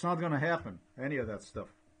 It's not going to happen, any of that stuff.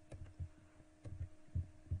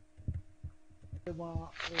 ima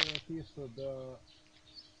tisto, da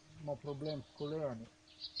ima problem s koleni.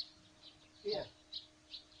 Je.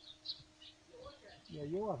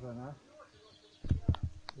 Je Jože, ne?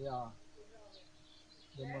 Ja.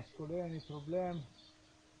 Da ima s koleni problem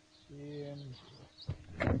in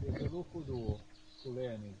je zelo hudo s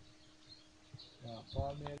koleni. Ja,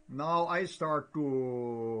 pa mi je Now I start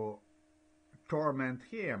to torment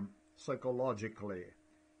him psychologically.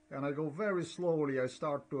 And I go very slowly. I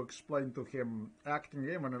start to explain to him, acting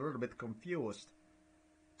even a little bit confused,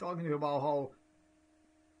 talking to him about how,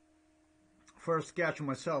 first catching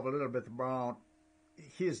myself a little bit about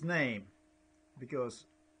his name, because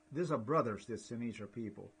these are brothers, these Sinitra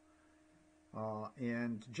people.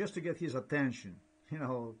 And just to get his attention, you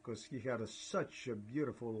know, because he had such a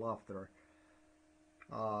beautiful laughter.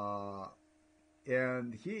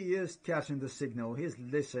 And he is catching the signal. He's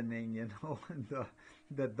listening, you know. And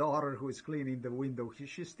the daughter who is cleaning the window,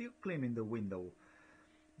 she's still cleaning the window,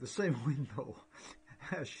 the same window.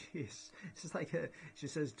 She's like, she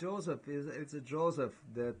says, Joseph, it's a Joseph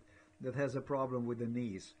that has a problem with the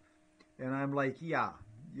knees. And I'm like, yeah,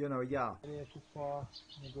 you know, yeah. rekel pa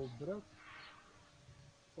njegov brat,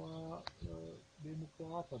 pa bi mu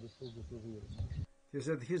klapa, da se ugotovil. He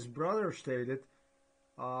said his brother stated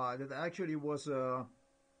that actually was a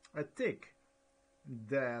tick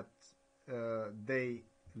that they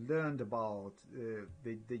learned about.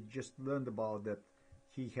 They just learned about that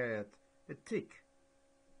he had a tick.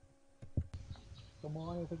 Samo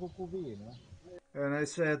on je tako pove, ne? And I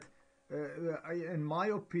said, in my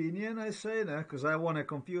opinion, I say, because I want to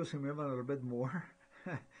confuse him even a little bit more,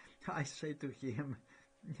 I say to him,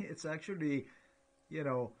 it's actually, you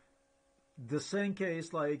know, the same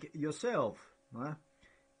case like yourself.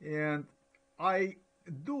 And I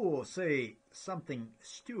do say something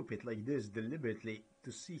stupid like this deliberately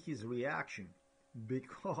to see his reaction,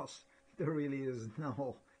 because there really is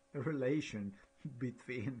no relation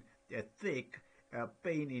between a thick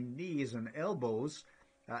pain in knees and elbows,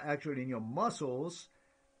 actually in your muscles,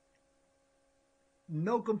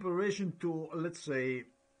 no comparison to, let's say,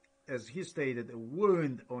 as he stated, a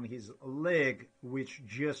wound on his leg which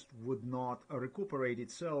just would not recuperate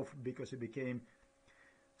itself because it became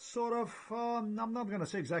sort of, I'm not going to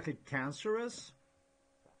say exactly cancerous,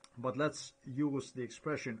 but let's use the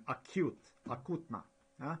expression acute, akutna.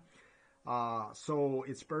 So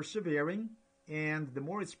it's persevering, and the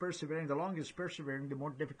more it's persevering, the longer it's persevering, the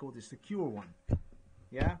more difficult it is to cure one.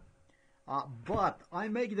 Yeah? But I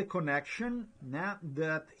make the connection now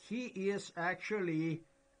that he is actually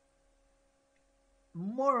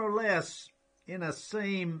more or less in a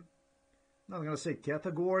same, not going to say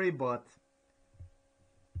category, but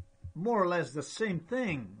more or less the same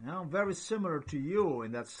thing, you know, very similar to you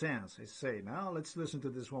in that sense. I say, now let's listen to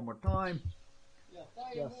this one more time.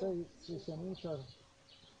 Ja, saj sem Mišar.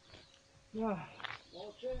 Ja,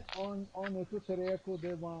 on je tudi rekel, da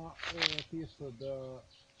ima tisto, da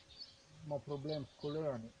ima problem s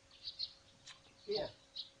koleni. Ja,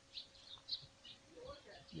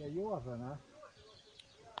 Jože, ne?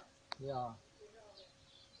 Ja,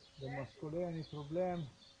 da ima s koleni problem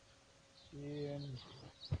in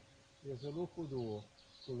je zelo hudo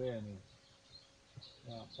s koleni.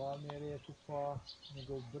 Ja, pa mi je rekel pa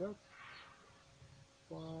njegov brat,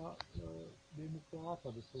 pa da mu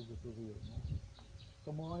klapa, da so ugotovili, ne.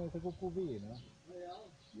 Samo on je tako pove, ne.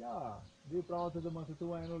 Ja, vi pravite, da imate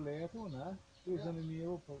to eno leto, ne. To je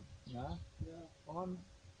zanimivo, pa, ne. On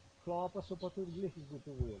klapa so pa tudi glih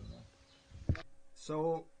ugotovili, ne.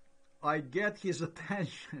 So I get his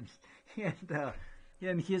attention,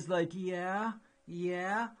 and he's like, yeah,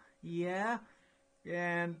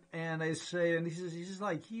 and I say, and he's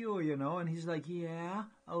like you know, and he's like, yeah,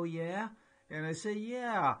 oh yeah, and I say,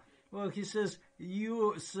 yeah. Well, he says,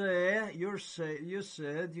 you said you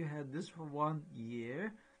had this for 1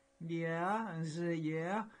 year, yeah, and I say,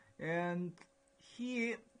 yeah, and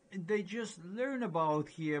they just learn about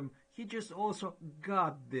him. He just also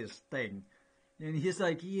got this thing. And he's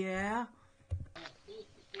like, yeah.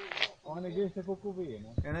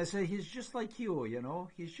 And I say, he's just like you, you know.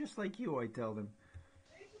 He's just like you, I tell them.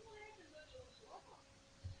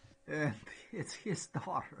 And it's his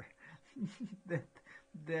daughter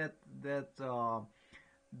that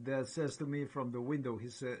says to me from the window.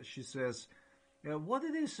 She says, what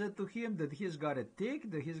did he say to him? That he's got a tick?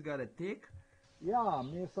 That he's got a tick? Ja,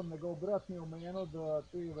 mislim, njegov brat mi omenil, da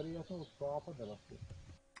to je verjetno od klopa, da lahko.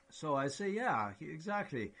 So I say, yeah,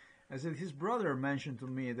 exactly. I said, his brother mentioned to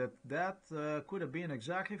me that could have been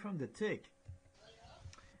exactly from the tick.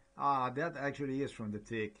 That actually is from the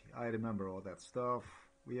tick. I remember all that stuff.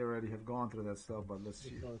 We already have gone through that stuff, but let's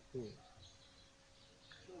see.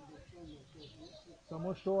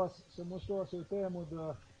 Samo što se v temu,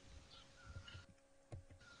 da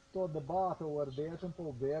to debato o rdečem pa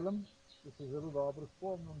o belem, ki se zelo dobro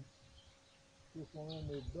spomnim, ki smo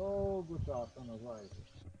imeli dolgo časa nazaj.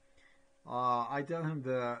 I tell him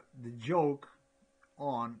the joke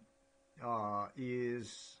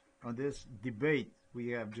is on this debate we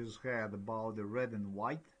have just had about the red and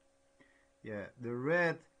white. Yeah, the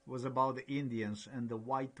red was about the Indians and the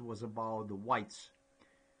white was about the whites.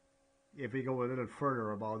 If we go a little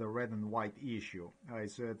further about the red and white issue, I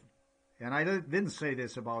said, and I didn't say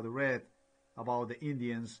this about the red, about the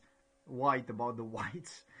Indians, white about the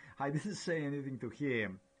whites. I didn't say anything to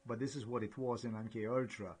him, but this is what it was in MK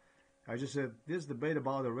Ultra. I just said, this debate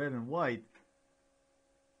about the red and white,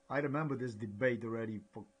 I remember this debate already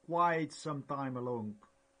for quite some time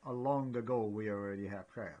long ago we already have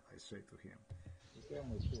had, I say to him.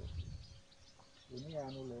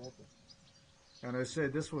 And I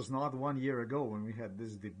said, this was not 1 year ago when we had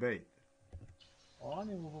this debate.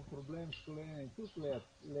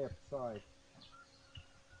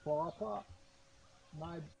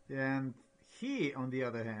 And he, on the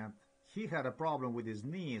other hand, he had a problem with his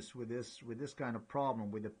knees, with this kind of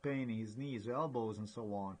problem, with the pain in his knees, elbows, and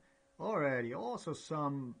so on. Already, also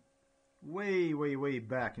some way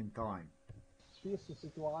back in time. The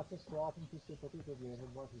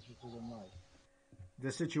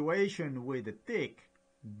situation with the tick,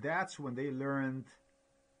 that's when they learned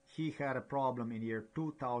he had a problem in year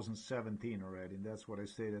 2017 already. And that's what I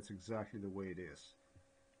say, that's exactly the way it is.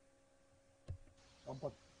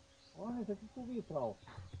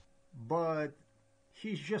 But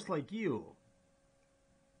he's just like you.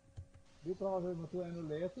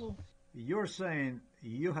 You're saying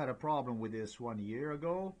you had a problem with this 1 year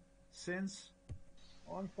ago, since?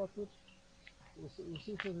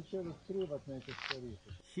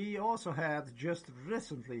 He also had just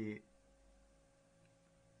recently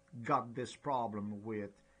got this problem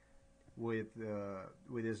with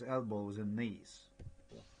his elbows and knees.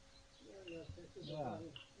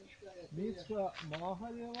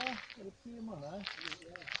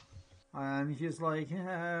 And he's like,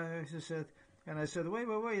 yeah, he said, and I said,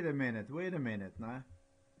 wait a minute, nah?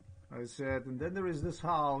 I said, and then there is this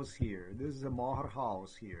house here, this is a Mahar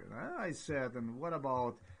house here. Nah? I said, and what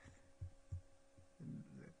about...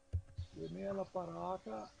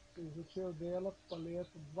 Začel delati pa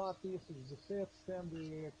leto 2010 s tem, da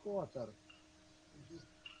je KOTAR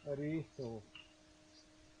rihtal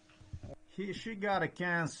She got a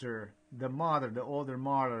cancer. The mother, the older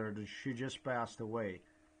mother, she just passed away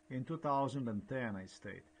in 2010, I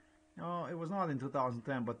state. No, it was not in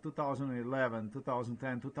 2010, but 2011,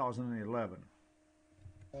 2010, 2011.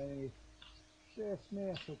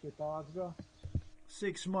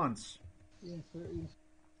 6 months.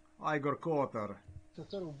 IGOR KOTAR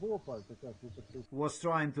was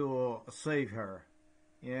trying to save her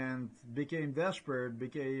and became desperate,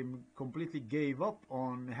 completely gave up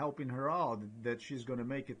on helping her out, that she's going to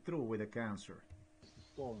make it through with the cancer.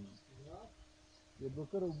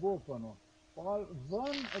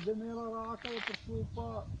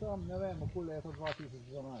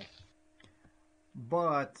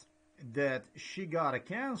 But that she got a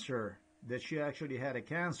cancer, that she actually had a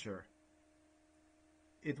cancer,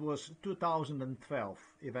 it was 2012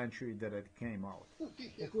 eventually that it came out.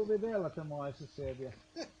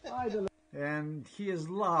 And he is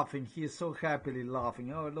laughing, he is so happily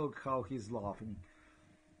laughing. Oh, look how he's laughing.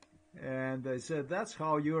 And I said, that's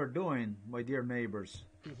how you are doing, my dear neighbors.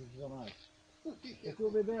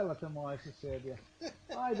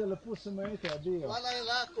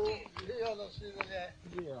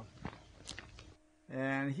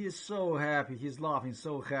 And he's so happy, he's laughing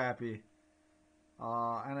so happy.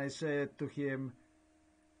 And I said to him,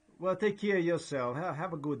 well, take care of yourself,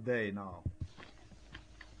 have a good day now.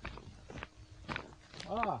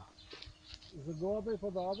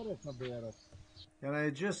 And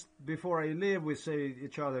I just, before I leave, we say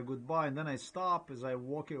each other goodbye, and then I stop as I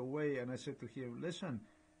walk away, and I said to him, listen,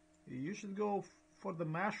 you should go for the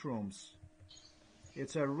mushrooms.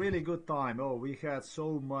 It's a really good time. Oh, we had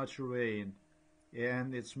so much rain,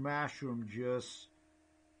 and it's mushroom just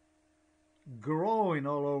growing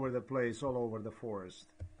all over the place, all over the forest.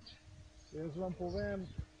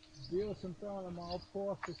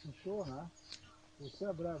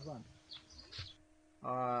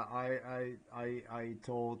 I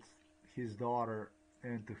told his daughter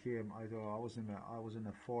and to him, I thought I was in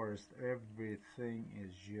a forest. Everything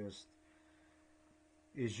is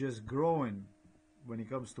just growing. When it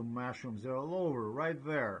comes to mushrooms, they're all over, right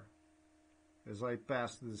there. As I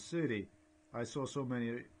passed the city, I saw so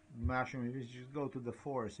many mushrooms. If you just go to the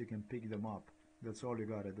forest, you can pick them up. That's all you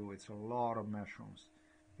gotta do. It's a lot of mushrooms.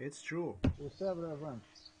 It's true.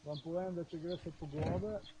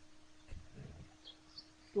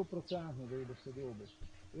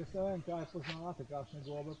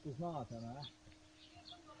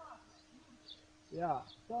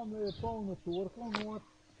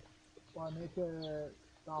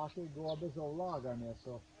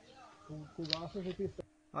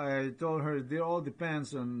 I told her it all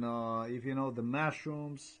depends on if you know the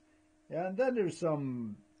mushrooms. And then there's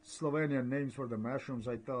some Slovenian names for the mushrooms.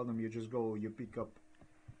 I tell them you just go, you pick up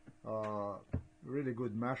really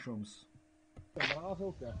good mushrooms.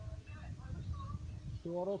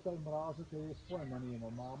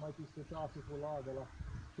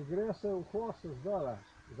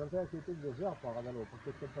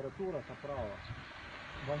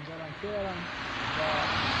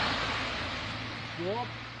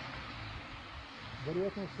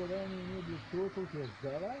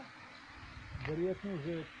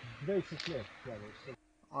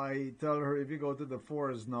 I tell her, if you go to the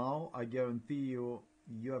forest now, I guarantee you,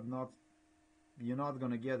 you're not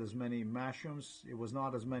going to get as many mushrooms. It was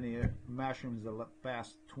not as many mushrooms the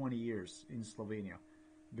past 20 years in Slovenia,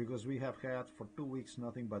 because we have had for 2 weeks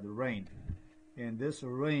nothing but rain. And this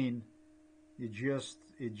rain,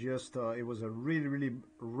 it was a really, really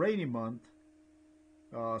rainy month,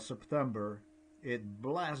 September. It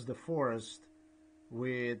blasted the forest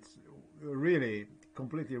with, really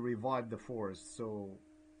completely revived the forest. So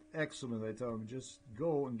excellent. I tell them, just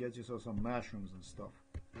go and get yourself some mushrooms and stuff.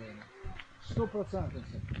 100%.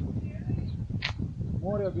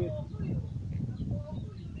 Mora biti.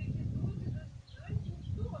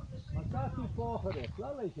 Ma kakvi pohode?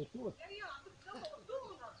 Slala ih je tu.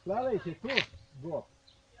 Slala ih je tu. Go.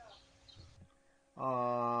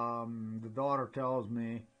 The daughter tells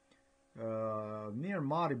me near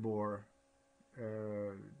Maribor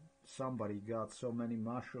somebody got so many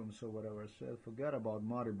mushrooms or whatever. I said, forget about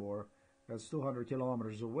Maribor. That's 200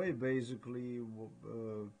 kilometers away, basically.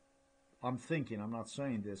 I'm thinking, I'm not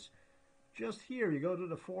saying this. Just here, you go to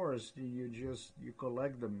the forest, you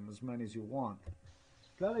collect them, as many as you want.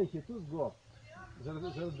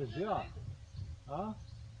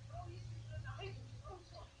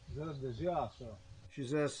 She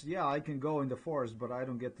says, yeah, I can go in the forest, but I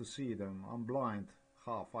don't get to see them. I'm blind.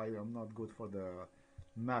 I'm not good for the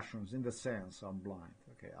mushrooms, in the sense I'm blind.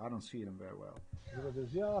 Okay, I don't see them very well.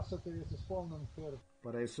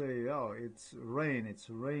 But I say, oh, it's rain,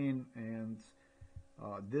 and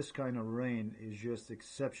this kind of rain is just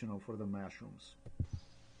exceptional for the mushrooms.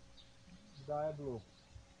 Daj blue.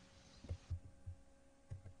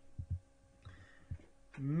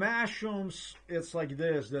 Mushrooms, it's like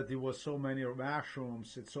this, that there was so many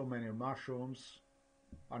mushrooms, it's so many mushrooms.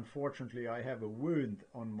 Unfortunately, I have a wound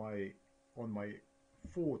on my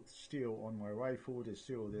foot still, on my right foot is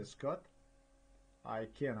still this cut. I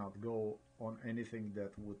cannot go on anything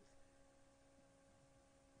that would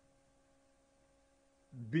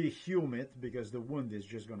be humid because the wound is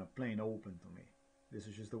just gonna plain open to me. This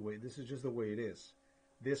is just the way it is.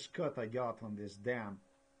 This cut I got on this dam,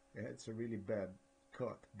 it's a really bad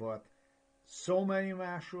cut, but so many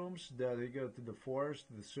mushrooms that I go to the forest,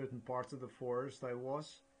 the certain parts of the forest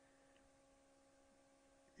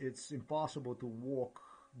it's impossible to walk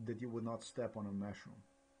that you would not step on a mushroom.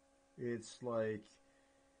 It's like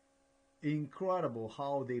incredible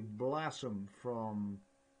how they blossom from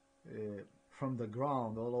the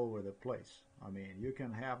ground all over the place. I mean, you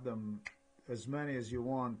can have them as many as you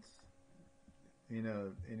want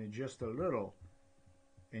in just a little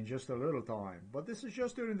time. But this is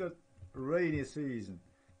just during the rainy season,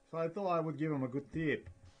 so I thought I would give them a good tip.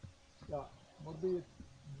 Ja, morda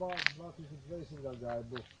 2020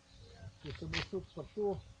 gajbu, ko sem bil tudi pa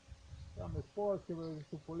tu, tam iz Poljske,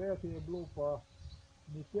 v poletje je bilo pa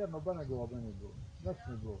nikjer nobene gobe ni bilo, nič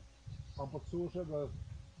ni bilo, ampak suša,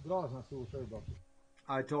 grozna suša je bila.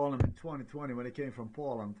 I told him in 2020 when he came from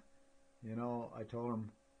Poland, I told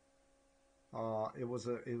him it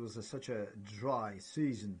was such a dry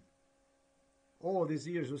season. All these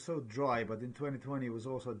years were so dry, but in 2020 it was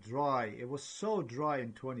also dry. It was so dry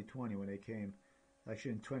in 2020 when they came.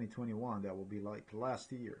 Actually, in 2021, that will be like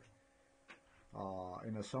last year,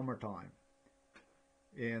 in the summertime.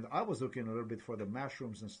 And I was looking a little bit for the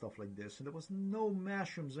mushrooms and stuff like this, and there was no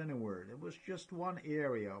mushrooms anywhere. There was just one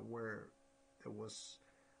area where there was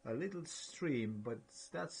a little stream, but it's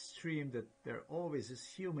that stream that there always is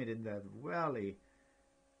humid in that valley.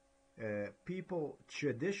 People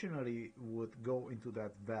traditionally would go into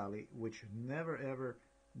that valley, which never ever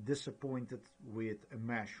disappointed with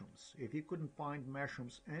mushrooms. If you couldn't find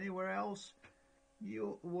mushrooms anywhere else,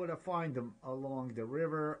 you would find them along the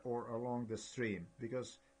river or along the stream,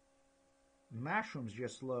 because mushrooms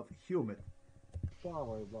just love humid.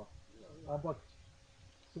 Plava je bila. Ampak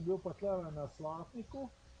sem bil pa tle na Slatniku,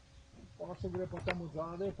 pa se gre pa tam od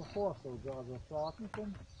zadaj, pa hosta od zadaj s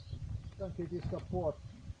Slatnikom, tam kje je tista pot.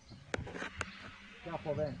 Ja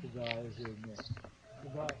pa vem, kuda je že nje.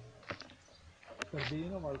 Kuda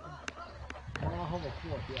Srbinov ali Mahova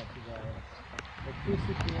pot, ja, kuda je. Od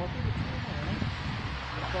tisti poti, recimo, ne,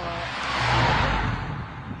 je pa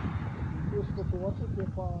tisti potoček je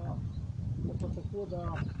pa tako, da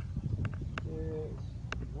je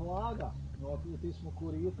vlaga v tistem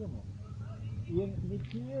koritu, in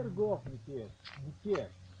nikjer gob, nikjer.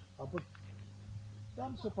 Ampak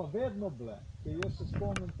tam so pa vedno bile, ker jaz se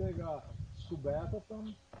spomnim tega Skubeta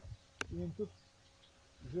tam, in tudi,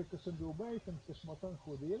 že ko sem bil majhen, ko smo tam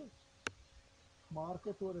hodili,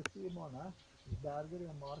 Marketu recimo, ne, z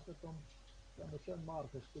Bergerjem, Marketom, tam je še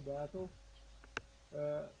Marko Skubetov,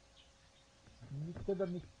 teda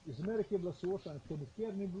zmeraj je bila suša,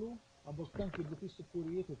 nikjer ni bilo, ampak tam, ki je bilo tisto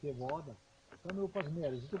korito, ki je voda, tam je pa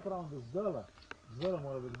zmeraj, zato pravim, da zdaj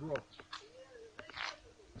mora biti gob.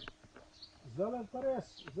 Zdaj pa res,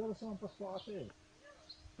 zdaj sem vam pa splačil.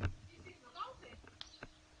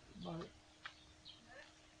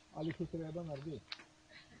 Ali jih je treba narediti?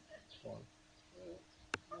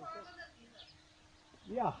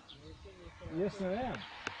 Ja, jaz ne vem,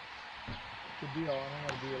 če bi ona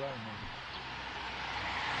naredila.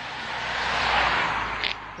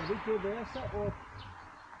 Kad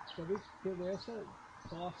vi TDS-a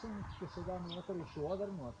pasen, ki se da noter v šodr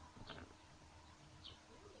not.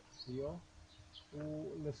 Jo, v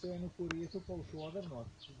lesenu koritu pa v šodr not,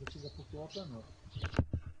 da si ga poklopa not.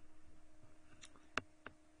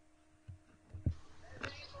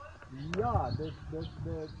 Ja, da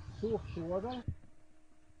suh šodr.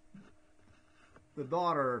 The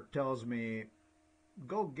daughter tells me,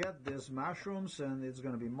 go get these mushrooms and it's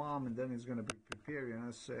going to be mom and then it's going to be prepared. And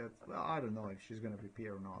I said, well, I don't know if she's going to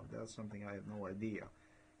prepare or not. That's something I have no idea.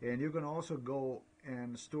 And you can also go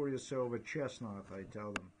and store yourself a chestnut, I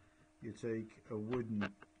tell them. You take a wooden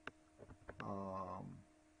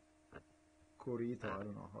corito, I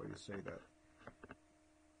don't know how you say that.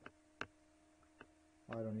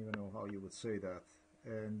 I don't even know how you would say that.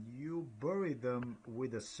 And you bury them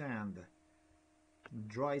with the sand,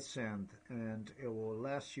 dry sand, and it will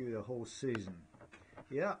last you the whole season.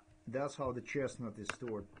 Yeah, that's how the chestnut is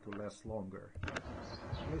stored to last longer.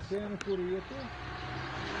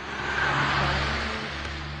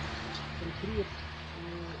 prikrit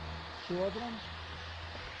šodrom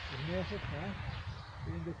v mesec, ne?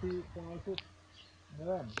 In da ti pol tudi, ne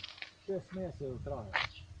vem, 6 mesecev traja.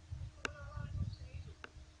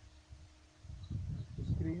 V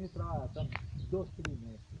skrini traja tam do 3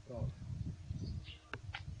 mesece, prav.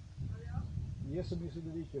 Jaz sem mislil,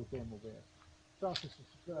 da vike v tem uvijek. Včasih so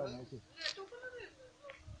se kaj neki...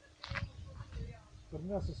 Pri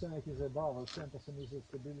nas so se neki zabavali, vsem pa sem mislil, da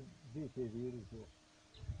ste bili vi te virusi.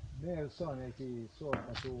 Imeli so neki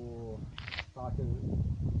sorta tu, take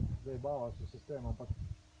zabavali so se s tem, ampak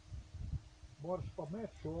moraš pa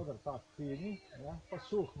imeti šodr tak fini, ne, pa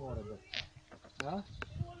suh mora biti. Ja?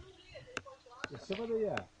 Ja, seveda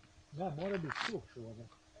je. Ne, mora biti suh šodr.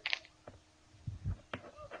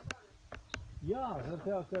 Ja, zaradi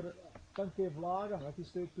tega, ker tam, kjer je vlaga, ne, ti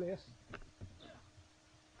stoji plesen.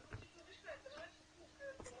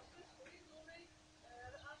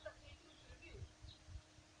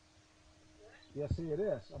 Ja, se je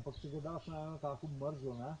res, ampak če ga daš na eno tako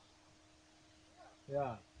mrzlo, ne?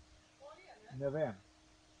 Ja, ne vem.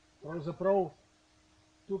 Pravzaprav,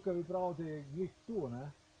 tukaj vi pravite, glih tu,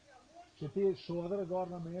 ne? Če ti šodr gor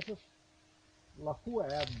namečeš, lahko je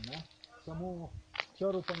eden, ne? Samo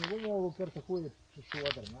črv pa ne bo mogel, ker tako je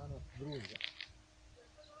šodr, ne? Na drugega.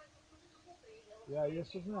 Ja, jaz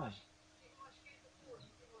to znam.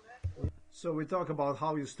 So we talk about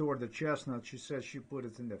how you store the chestnut. She said she put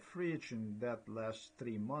it in the fridge and that lasts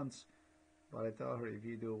 3 months. But I tell her if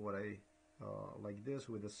you do what I like this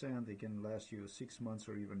with the sand, it can last you 6 months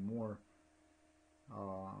or even more.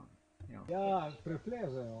 You know. Ja,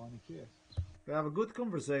 preplezajo oni čez. We have a good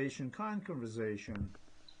conversation, kind conversation.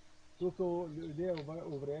 Tukaj ljudje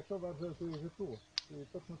v vrečo vržejo, to je že tu. To je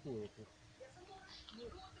točno tu je tu.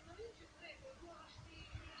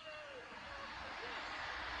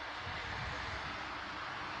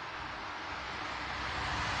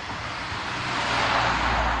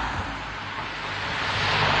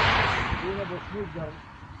 Ti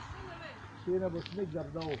ne boš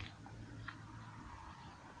nikdar dal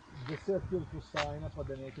 10 kil postajna, pa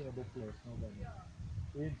da nekaj ne bo plesno.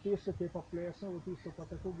 In tisto, ki je pa plesno, v tisto pa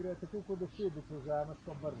tako gre, tako kot da šibico vzameš,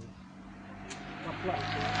 pa bržiš. Pa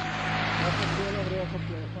plesno. Ja pa celo vreko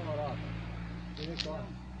plesno na rata. In je konc.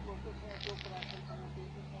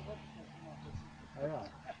 A ja.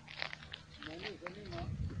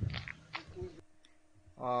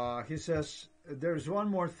 He says, there's one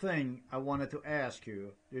more thing I wanted to ask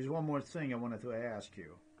you. There's one more thing I wanted to ask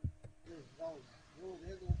you.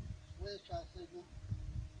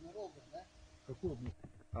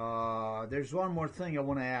 There's one more thing I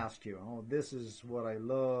want to ask you. Oh, this is what I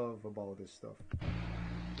love about this stuff.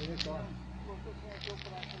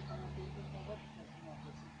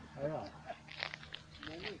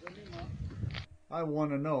 I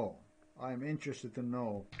want to know. I'm interested to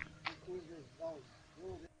know.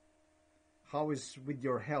 How is with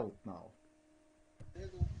your health now?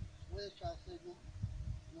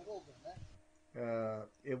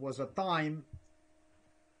 It was a time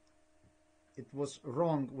it was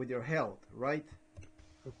wrong with your health, right?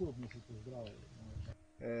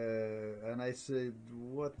 And I said,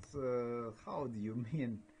 what, how do you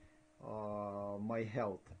mean my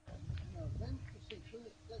health?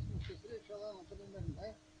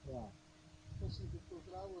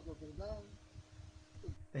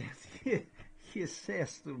 And he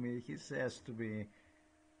says to me,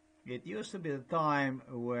 it used to be the time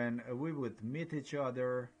when we would meet each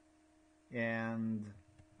other and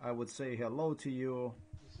I would say hello to you.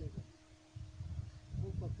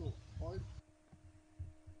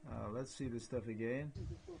 Let's see this stuff again.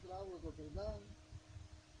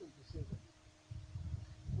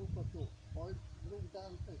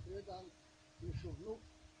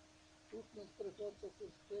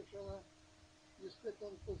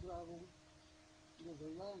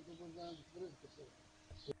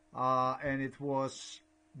 And it was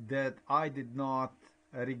that I did not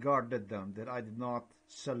regarded them, that I did not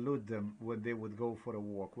salute them when they would go for a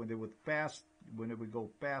walk, when they would go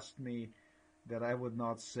past me, that I would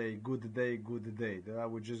not say good day, that I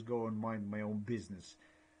would just go and mind my own business.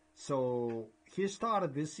 So he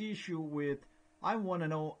started this issue with, I want to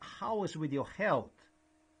know how is with your health.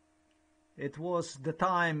 It was the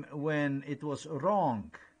time when it was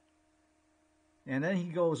wrong. And then he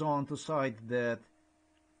goes on to cite that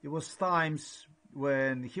it was times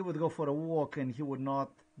when he would go for a walk and he would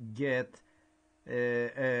not get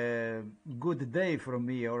a good day from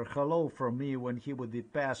me or hello from me when he would be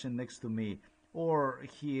passing next to me or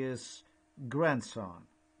his grandson.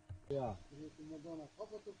 Yeah.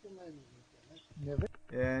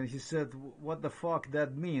 And he said, what the fuck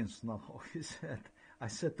that means? No, he said, I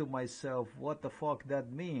said to myself, what the fuck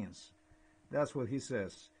that means? That's what he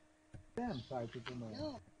says. Nem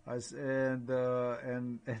tájtudomány. And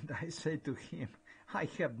I say to him, I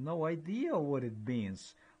have no idea what it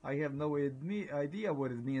means. I have no idea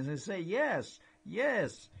what it means. I say, yes.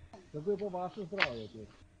 Tako je po vaše zdravje.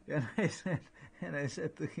 And I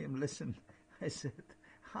said to him, listen, I said,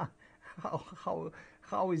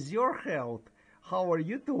 how is your health? How are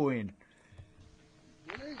you doing?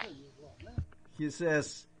 He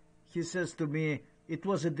says to me, it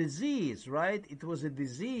was a disease, right? It was a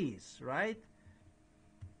disease, right?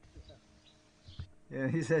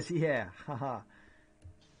 And he says, yeah, haha.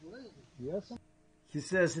 Yes. He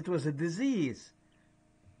says it was a disease.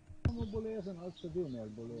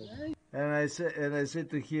 And I said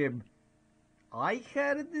to him, I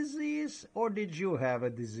had a disease, or did you have a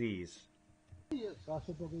disease? He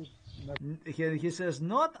says,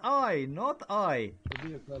 not I.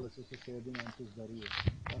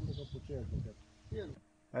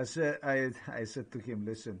 I said to him,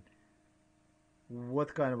 listen,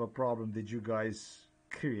 what kind of a problem did you guys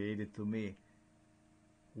create to me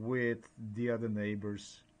with the other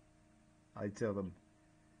neighbors? I tell them,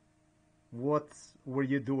 what were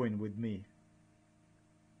you doing with me?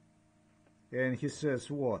 And he says,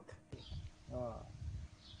 what?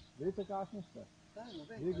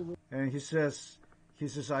 And he says,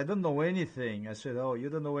 I don't know anything. I said, oh, you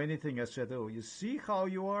don't know anything? I said, oh, you see how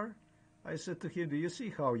you are? I said to him, do you see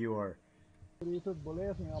how you are?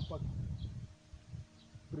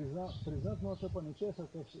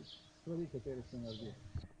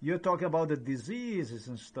 You're talking about the diseases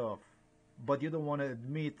and stuff, but you don't want to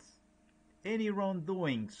admit any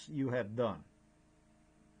wrongdoings you have done.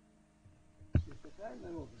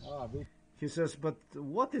 He says, but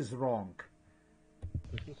what is wrong?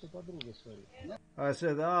 I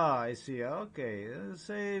said, I see, okay.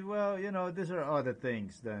 Say, well, these are other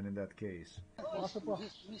things then in that case.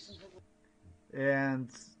 And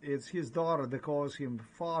it's his daughter that calls him,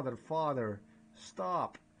 Father,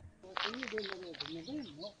 stop.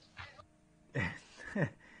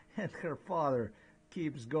 And her father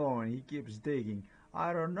keeps going, he keeps digging.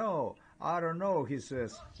 I don't know, he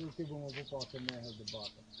says.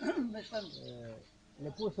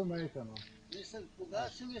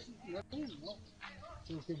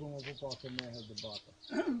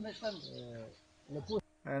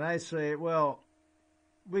 And I say, well,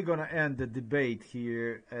 we're going to end the debate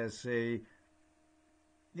here as take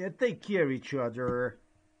care of each other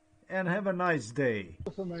and have a nice day.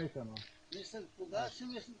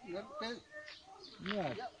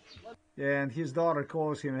 And his daughter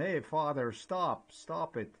calls him, hey, Father, stop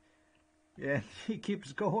it. And he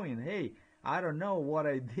keeps going, hey, I don't know what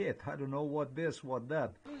I did. I don't know what this, what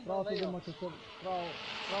that.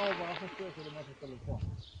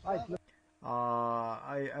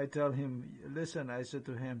 I tell him, listen, I said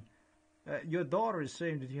to him, your daughter is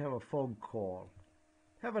saying that you have a phone call.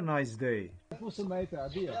 Have a nice day.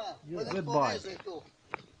 Goodbye.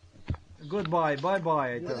 Goodbye,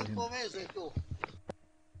 bye-bye, I tell him.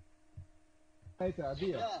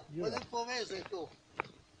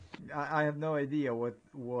 I have no idea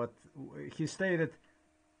what he stated.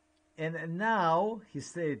 And now, he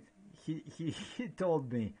said, he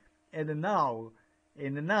told me, and now,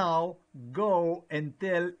 go and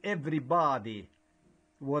tell everybody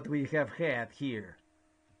what we have had here.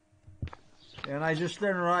 And I just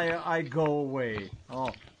turn around, I go away.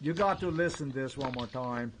 Oh, you got to listen this one more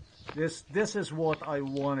time. This is what I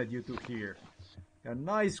wanted you to hear. A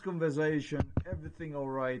nice conversation, everything all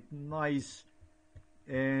right, nice.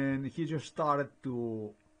 And he just started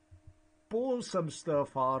to pull some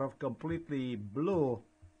stuff out of completely blue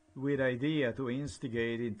with idea to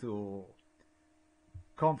instigate into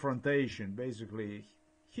confrontation. Basically,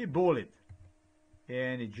 he bullied,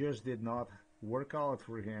 and it just did not work out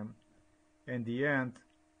for him. In the end,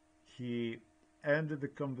 he ended the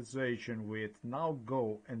conversation with, now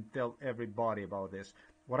go and tell everybody about this.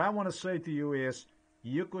 What I want to say to you is,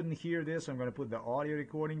 you couldn't hear this. I'm going to put the audio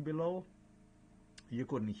recording below. You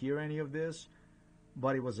couldn't hear any of this,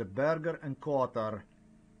 but it was a Berger and KOTAR.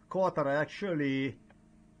 KOTAR actually,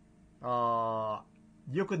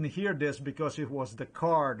 you couldn't hear this because it was the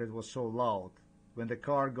car that was so loud. When the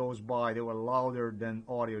car goes by, they were louder than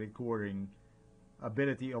audio recording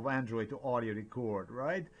ability of Android to audio record,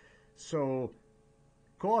 right? So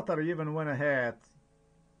KOTAR even went ahead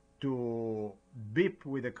to beep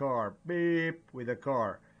with the car, beep with the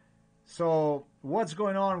car. So what's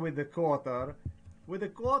going on with the KOTAR? With the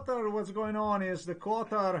KOTAR, what's going on is the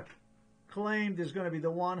KOTAR claimed is going to be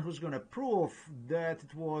the one who's going to prove that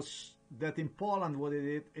it was, that in Poland, what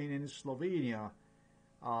it did in Slovenia,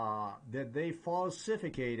 that they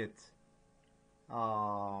falsificated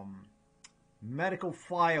medical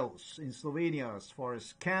files in Slovenia as far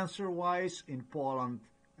as cancer-wise, in Poland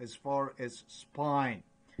as far as spine.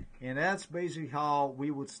 And that's basically how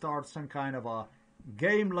we would start some kind of a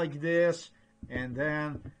game like this, and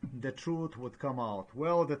then the truth would come out.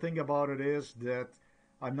 Well, the thing about it is that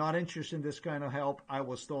I'm not interested in this kind of help. I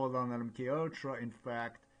was told on MK Ultra, in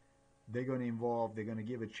fact, they're going to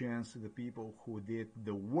give a chance to the people who did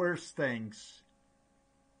the worst things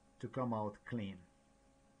to come out clean.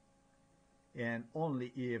 And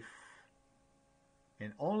only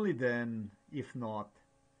then, if not,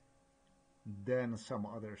 then some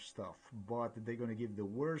other stuff. But they're going to give the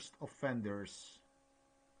worst offenders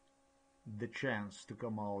the chance to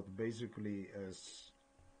come out basically as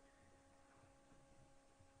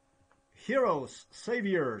heroes,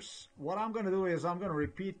 saviors. What I'm going to do is I'm going to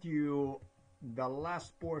repeat you the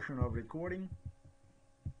last portion of recording,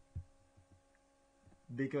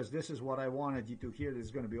 because this is what I wanted you to hear. This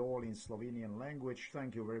is going to be all in Slovenian language.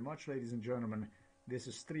 Thank you very much, ladies and gentlemen. This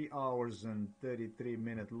is 3 hours and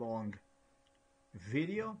 33-minute long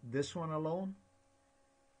video, this one alone.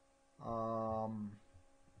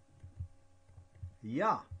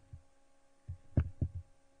 Yeah.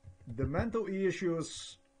 The mental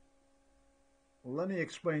issues, let me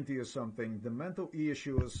explain to you something. The mental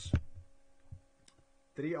issues,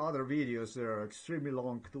 3 other videos, they are extremely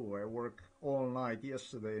long too. I worked all night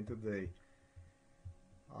yesterday and today.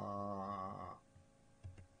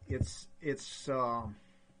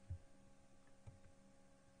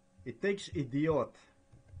 It takes idiot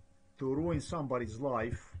to ruin somebody's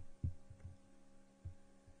life.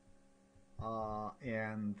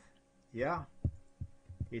 And yeah,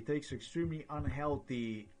 it takes extremely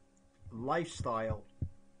unhealthy lifestyle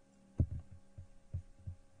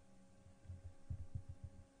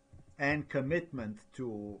and commitment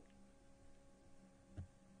to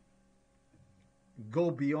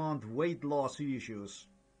go beyond weight loss issues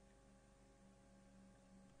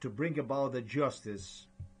to bring about the justice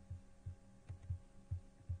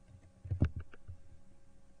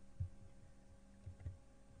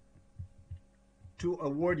to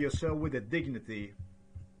award yourself with a dignity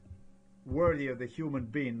worthy of the human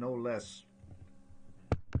being, no less.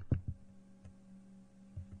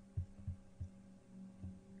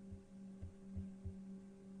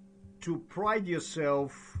 To pride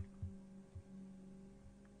yourself,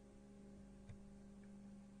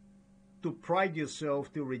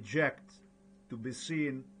 to reject, to be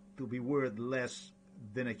seen, to be worth less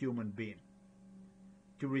than a human being.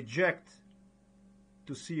 To reject,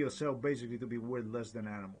 to see yourself basically to be worth less than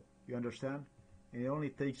an animal. You understand? And it only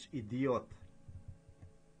takes idiot.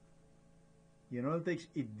 You know, it takes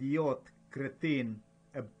idiot, cretin,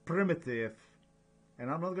 a primitive, and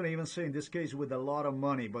I'm not going to even say in this case with a lot of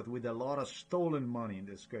money, but with a lot of stolen money in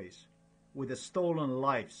this case, with the stolen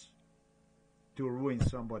lives, to ruin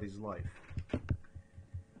somebody's life.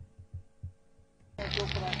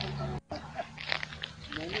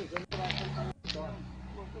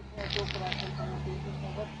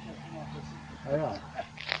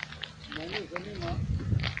 Mene zanima,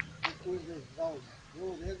 kako je zdravljen. Je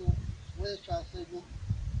v redu, svoje čase je bil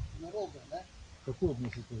narobe, ne? Kako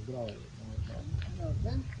mislite zdravje?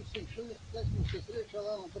 Vem, ko sem šel, tle smo se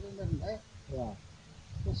srečala, na primer, ne? Ja.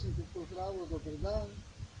 Ko sem te pozdravil, dober dan,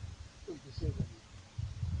 tudi beseda ne.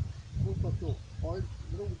 Ko pa to,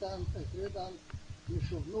 drug dan, tretji dan, je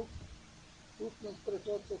šel vnuk, tudi nas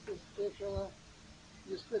prehodca se srečala,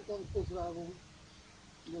 je spet on pozdravil,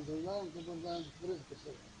 dober dan, brez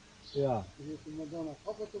beseda. Ja. Rekel Madonna,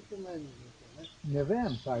 pa to pomeni, ne? Ne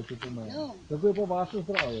vem, kaj to pomeni. Ja. Kako je pa vaše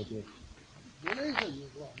zdravje teh? Bolezen je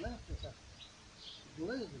bila, ne?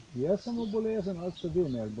 Bolezen. Jaz sem bolezen, ali ste vi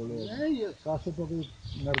imeli bolezen? Ne, jaz. Kaj se pa vi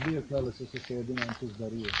naredili, kaj se sosedi nam tu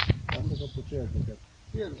zdarijo? Kaj se pa počeli takrat?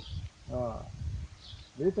 Kjero?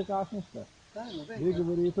 Vidite, kakšni ste? Kaj, ne vem. Vi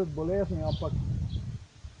govorite od bolezni, ampak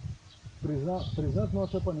priznat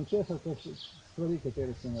noče pa ničesar, stvari,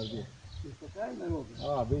 katere se naredi. Je pa kaj narobe?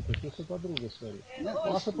 Vidite, tu so pa druge stvari. Ne,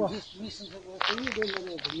 mislim, da se ni bilo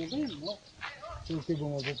narobe, ne vem, no. Tukaj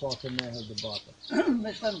bomo pa se nehali debata.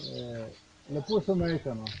 Mislim, Lepo se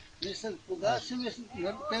mejte, no. mislim, podači, mislim,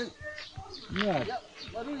 Ne,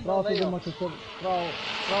 pravite, da imate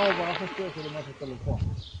prav vaše stvari, da imate telefon.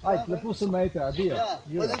 Ajde, lepo se mejte, adijo. ja,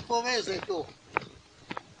 pa ne povezaj to.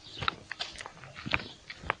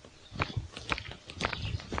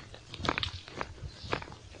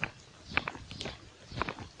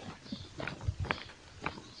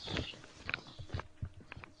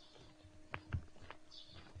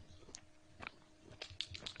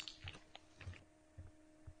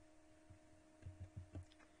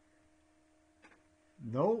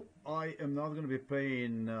 No, I am not going to be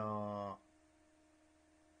paying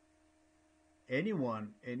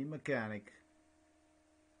anyone, any mechanic,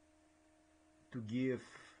 to give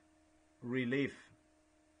relief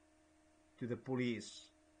to the police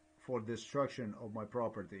for destruction of my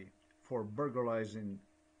property, for burglarizing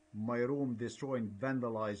my room, destroying,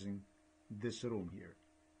 vandalizing this room here.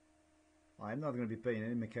 I'm not going to be paying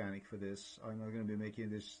any mechanic for this. I'm not going to be making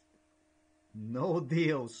this, no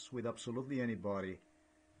deals with absolutely anybody.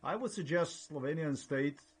 I would suggest Slovenian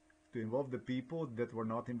state to involve the people that were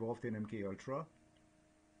not involved in MK Ultra,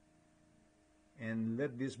 and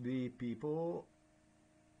let this be people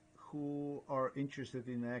who are interested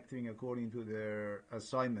in acting according to their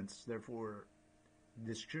assignments, therefore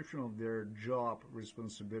description of their job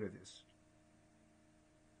responsibilities.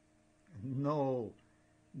 No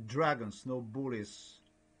dragons, no bullies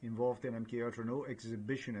involved in MK Ultra, no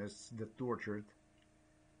exhibitionists that tortured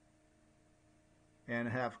and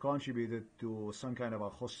have contributed to some kind of a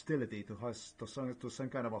hostility, to some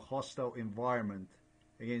kind of a hostile environment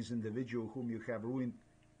against individual whom you have ruined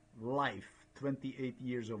life, 28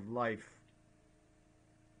 years of life,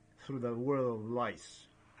 through the world of lies.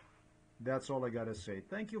 That's all I gotta say.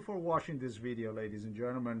 Thank you for watching this video, ladies and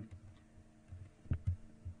gentlemen.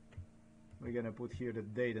 We're gonna put here the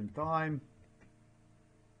date and time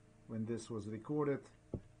when this was recorded.